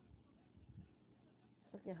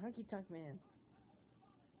 Fucking Hunky Tonk Man.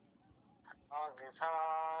 On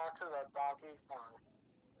guitar to the Donkey Kong.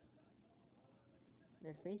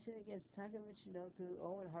 They're facing against Taka Michinoku,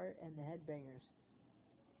 Owen Hart, and the Headbangers.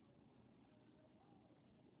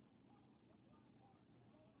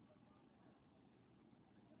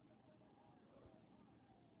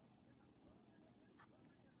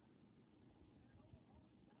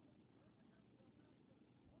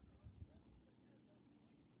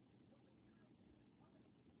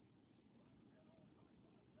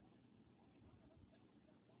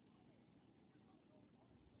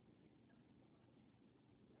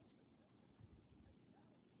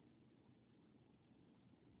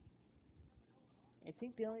 I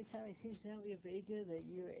think the only time I seen Savio Vega that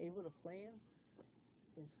you were able to play him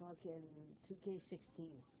is fucking 2K16.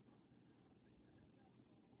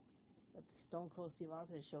 At the Stone Cold Steve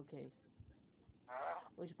Austin showcase.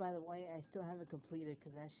 Which, by the way, I still haven't completed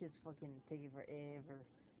because that shit's fucking taking forever.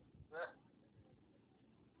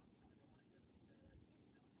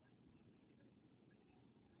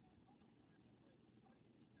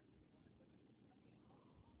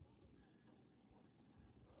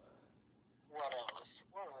 What else?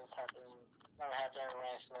 What else happened? Never happened in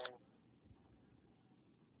wrestling.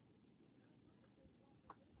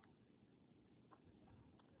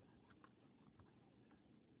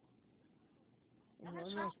 And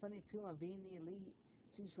you know what's funny too? On Being the Elite,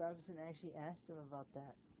 Juice Robinson actually asked him about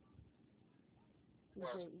that. He's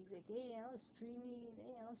like, hey, I was streaming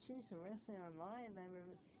some wrestling online, and I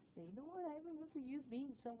remember, you know what? I remember you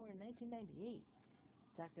being somewhere in 1998.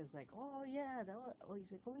 Taka's like, oh yeah,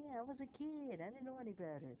 he's like, oh yeah, I was a kid, I didn't know any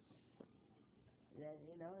better. Then,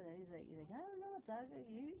 and then he's like, I don't know, Taka,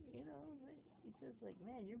 he's just like,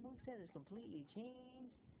 man, your moveset has completely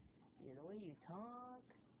changed. The way you talk.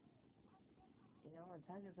 And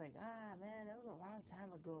Taka's like, man, that was a long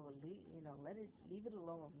time ago. Leave it alone, leave it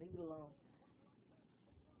alone.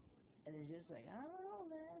 And it's just like, I don't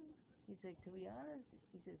know, man. He's like, to be honest,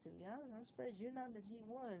 I'm surprised you're not in the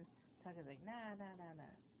G1. Taka's like, nah.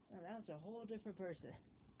 No, that was a whole different person.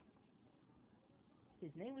 His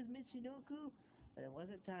name was Michinoku, but it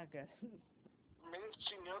wasn't Taka.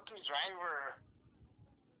 Michinoku Driver.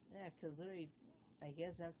 Yeah, because literally, I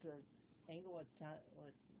guess that's the angle with Tanaka,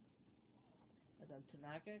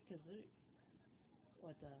 because with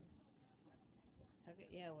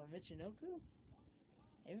Michinoku?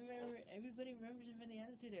 Everybody remembers him in the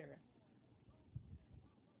Attitude Era.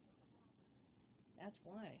 That's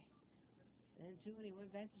why. And then too, when he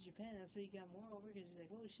went back to Japan, that's why he got more over, because he's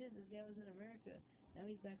like, oh shit, this guy was in America. Now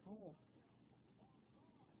he's back home.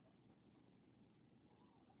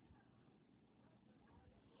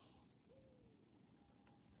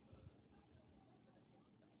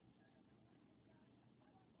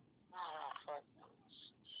 Fuck.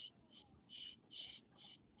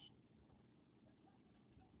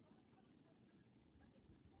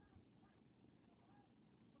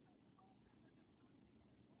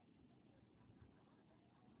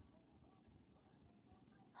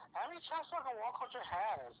 How many times fucking Wall Culture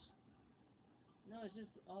has? No, it's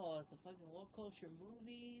just, it's the fucking woke culture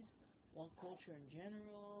movies, woke culture in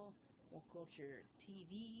general, woke culture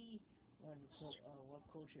TV, woke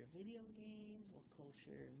culture video games, woke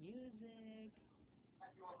culture music,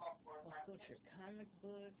 woke culture comic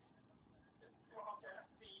books.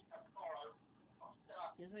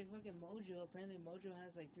 Just like fucking Mojo, apparently Mojo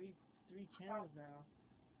has like three channels now.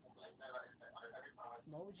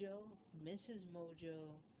 Mojo, Mrs.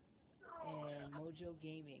 Mojo, and Mojo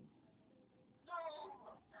Gaming.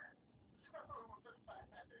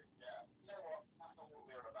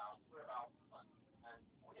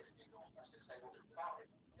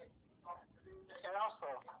 And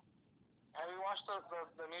also, have you watched the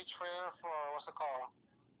new trailer for, what's it called?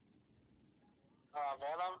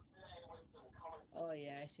 Venom? Oh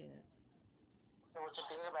yeah, I seen it. So what you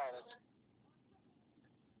think about it?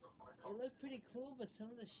 It looked pretty cool, but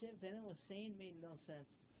some of the shit Venom was saying made no sense.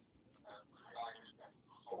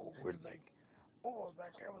 Oh, we're like,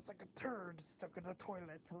 that guy was like a turd stuck in the toilet.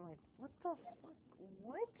 I'm like, what the fuck?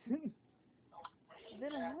 What? Venom,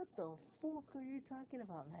 what the fuck are you talking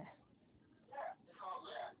about, man?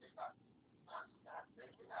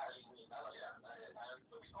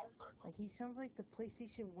 Like, he sounds like the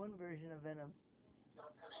PlayStation 1 version of Venom.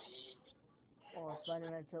 Oh,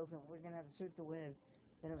 Spider-Man tells him, we're gonna have to search the web.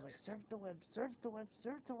 Venom's like, search the web,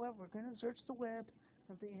 we're gonna search the web.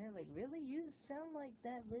 I'm thinking, like, really? You sound like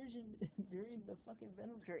that version during the fucking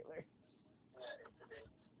Venom trailer.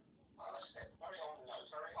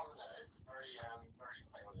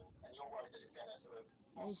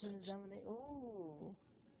 Nation is dominate. Ooh.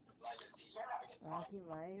 Rocky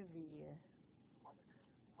Maivia.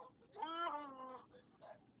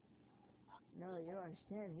 No, you don't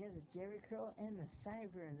understand. He has a Jerry curl and the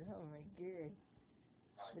sideburns. Oh my god.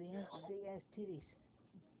 But he has the big ass titties.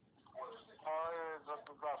 Oh, the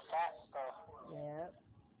fat stuff. Yep.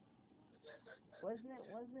 Wasn't it,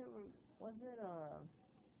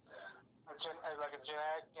 Like a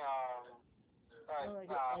genetic, no, like,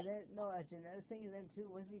 like, and then, no, a genetic thing, and then too,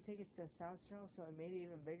 wasn't he taking testosterone, so it made it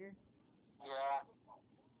even bigger? yeah.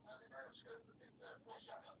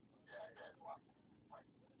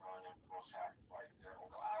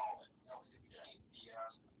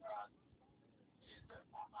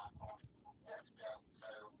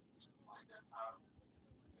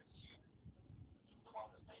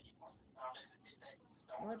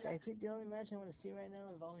 You know what, I think the only match I want to see right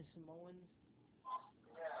now involving Samoans,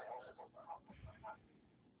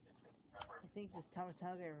 I think it's Tama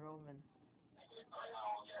Tonga and Roman.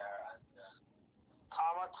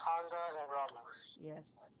 Tama Tonga and Roman. Yes.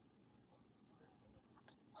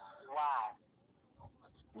 Wow.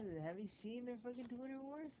 Dude, have you seen their fucking Twitter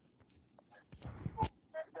wars?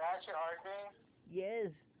 They're actually arguing.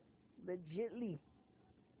 Yes. Legitly.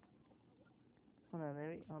 Hold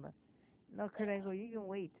on. No, Kurt Angle, you can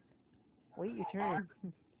wait. Wait your turn.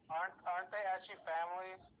 Aren't they actually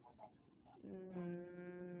families?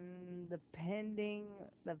 Depending.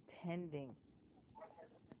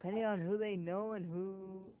 Depending on who they know and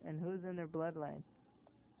who's in their bloodline.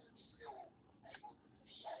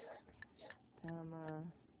 Tama.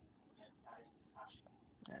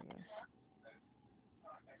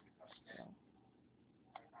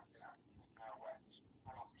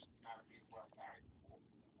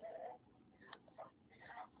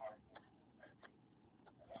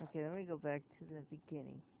 Okay, let me go back to the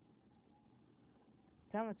beginning.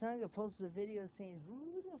 Tama Tonga posted a video saying,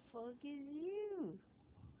 "Who the fuck is you?"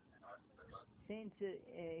 Saying to,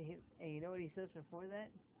 and you know what he says before that?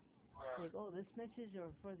 He's like, "Oh, this message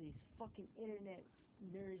are for these fucking internet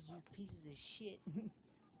nerds, you pieces of shit."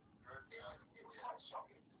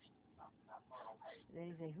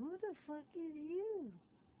 Then he's like, "Who the fuck is you?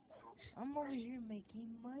 I'm over here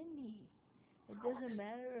making money. It doesn't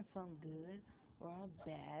matter if I'm good or I'm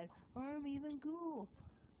bad or I'm even cool.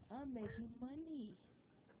 I'm making money.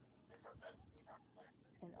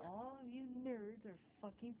 And all of you nerds are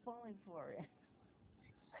fucking falling for it."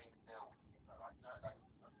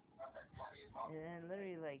 And then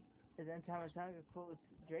literally like, and then Tama Tonga quotes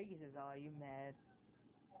Drake. He says, "Oh, you mad?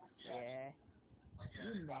 Yeah,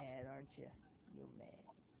 you mad, aren't you? You mad?"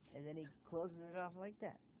 And then he closes it off like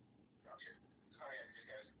that.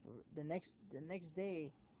 The next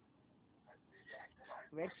day,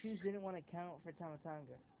 Red Shoes didn't want to count for Tama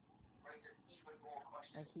Tonga.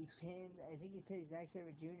 Like he pinned, I think he pinned Zack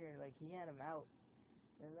Sabre Jr. Like he had him out.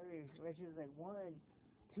 And literally, Red Shoes was like 1,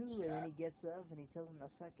 2, and then he gets up and he tells him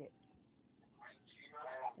to suck it.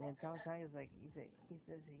 And then Tama Tonga's like, he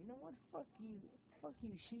says, "You know what? Fuck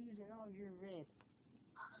you, Shoes, and all your red."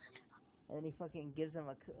 And then he fucking gives him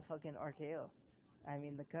a fucking RKO. I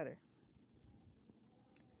mean the cutter.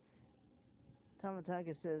 Tama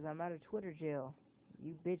Tonga says, "I'm out of Twitter jail.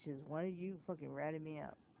 You bitches, why did you fucking ratted me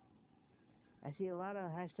out? I see a lot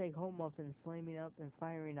of hashtag home muffins flaming up and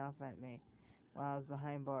firing off at me while I was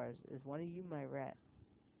behind bars. Is one of you my rat?"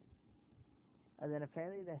 And then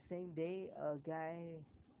apparently that same day, a guy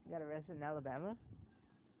got arrested in Alabama.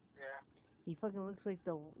 Yeah. He fucking looks like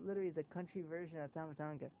literally the country version of Tama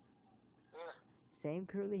Tonga. Yeah. Same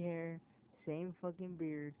curly hair, same fucking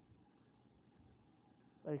beard.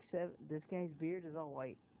 Except this guy's beard is all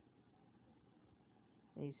white.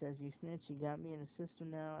 And he says, "You snitch, you got me in the system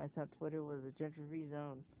now. I thought Twitter was a gender-free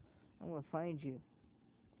zone. I'm gonna find you.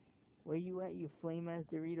 Where you at, you flame-ass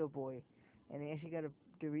Dorito boy?" And he actually got a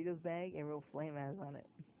Doritos bag and wrote flame-ass on it.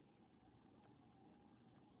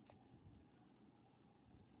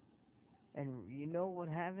 And you know what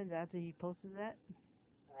happened after he posted that?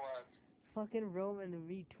 What? Fucking Roman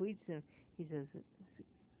retweets him. He says,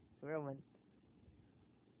 "Roman,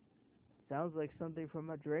 sounds like something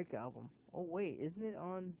from a Drake album." Oh wait, isn't it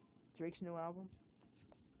on Drake's new album?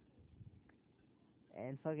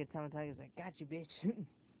 And fucking Tama Tonga's like, "Gotcha, bitch."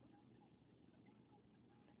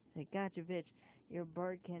 Like, "Gotcha, bitch. Your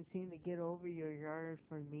Bart can't seem to get over your yard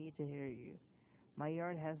for me to hear you. My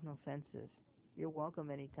yard has no fences. You're welcome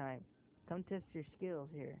anytime. Come test your skills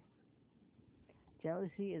here.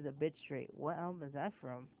 Jealousy is a bitch trait. What album is that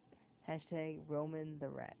from? Hashtag Roman the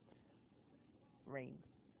Rat. Rain."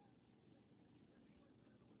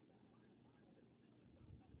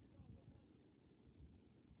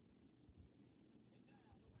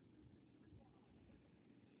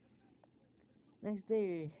 Next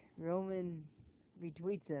day, Roman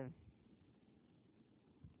retweets him.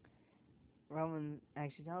 Roman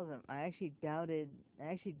actually tells him, I actually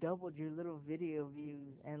doubled your little video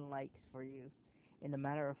views and likes for you in a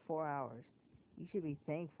matter of 4 hours. You should be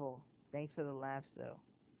thankful. Thanks for the laughs, though.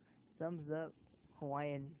 Thumbs up,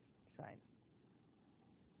 Hawaiian sign.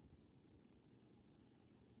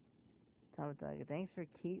 Tamataga, thanks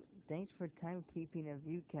for timekeeping and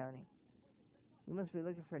view counting. You must be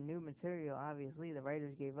looking for new material. Obviously, the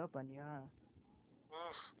writers gave up on you, huh?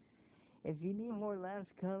 Oof. If you need more laughs,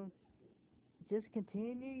 just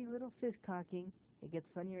continue your little fist cocking. It gets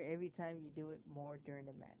funnier every time you do it more during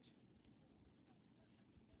the match.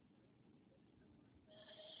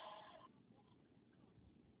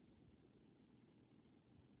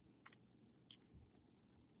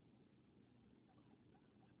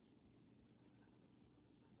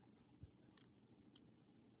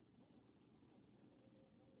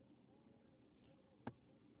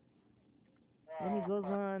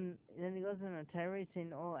 Then he goes on a tirade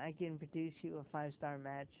saying, "Oh, I can produce you a 5-star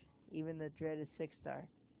match, even the dreaded 6-star.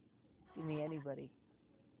 Give me anybody."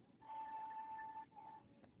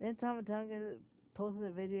 Then Tamatanga posted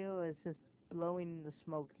a video as just blowing the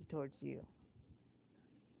smoke towards you.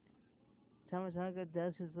 Tamatanga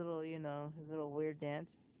does his little, his little weird dance.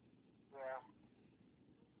 Yeah.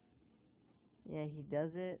 Yeah, he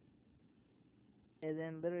does it. And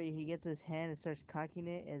then literally he gets his hand and starts cocking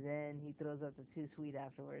it, and then he throws up the too sweet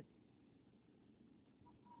afterwards.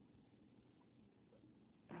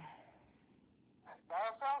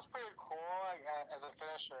 That sounds pretty cool, like, as a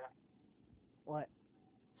finisher. What?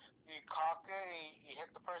 You cock it, and you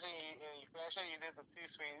hit the person, and you finish it, you did the too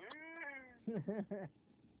sweet.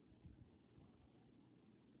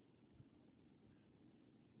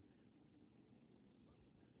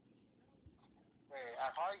 Wait,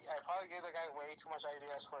 I probably gave the guy way too much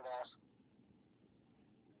ideas for that.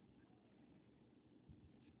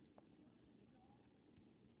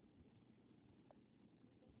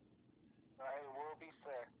 I will be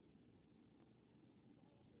sick.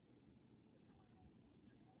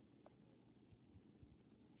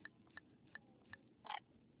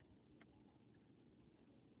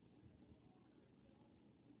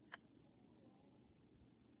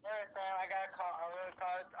 Alright, Sam, I gotta call. I'm gonna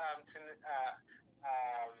call it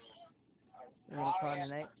You gonna call it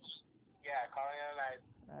tonight? Yeah, calling it a night.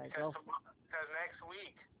 Alright, Because go. because next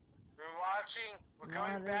week we're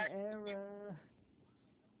coming Modern back era.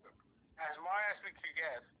 as smart as we could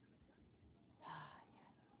get.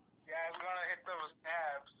 Yeah, we're gonna hit those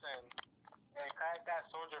abs and crack that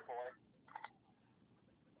soldier boy.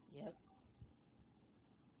 Yep.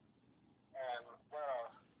 And what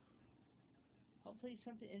else? Hopefully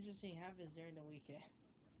something interesting happens during the weekend.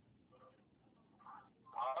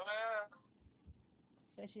 Oh man.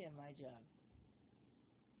 Especially at my job.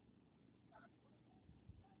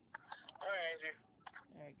 Alright, Andrew.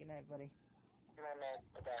 Alright, good night, buddy. Good night, man.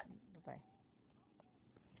 Bye-bye. Bye-bye.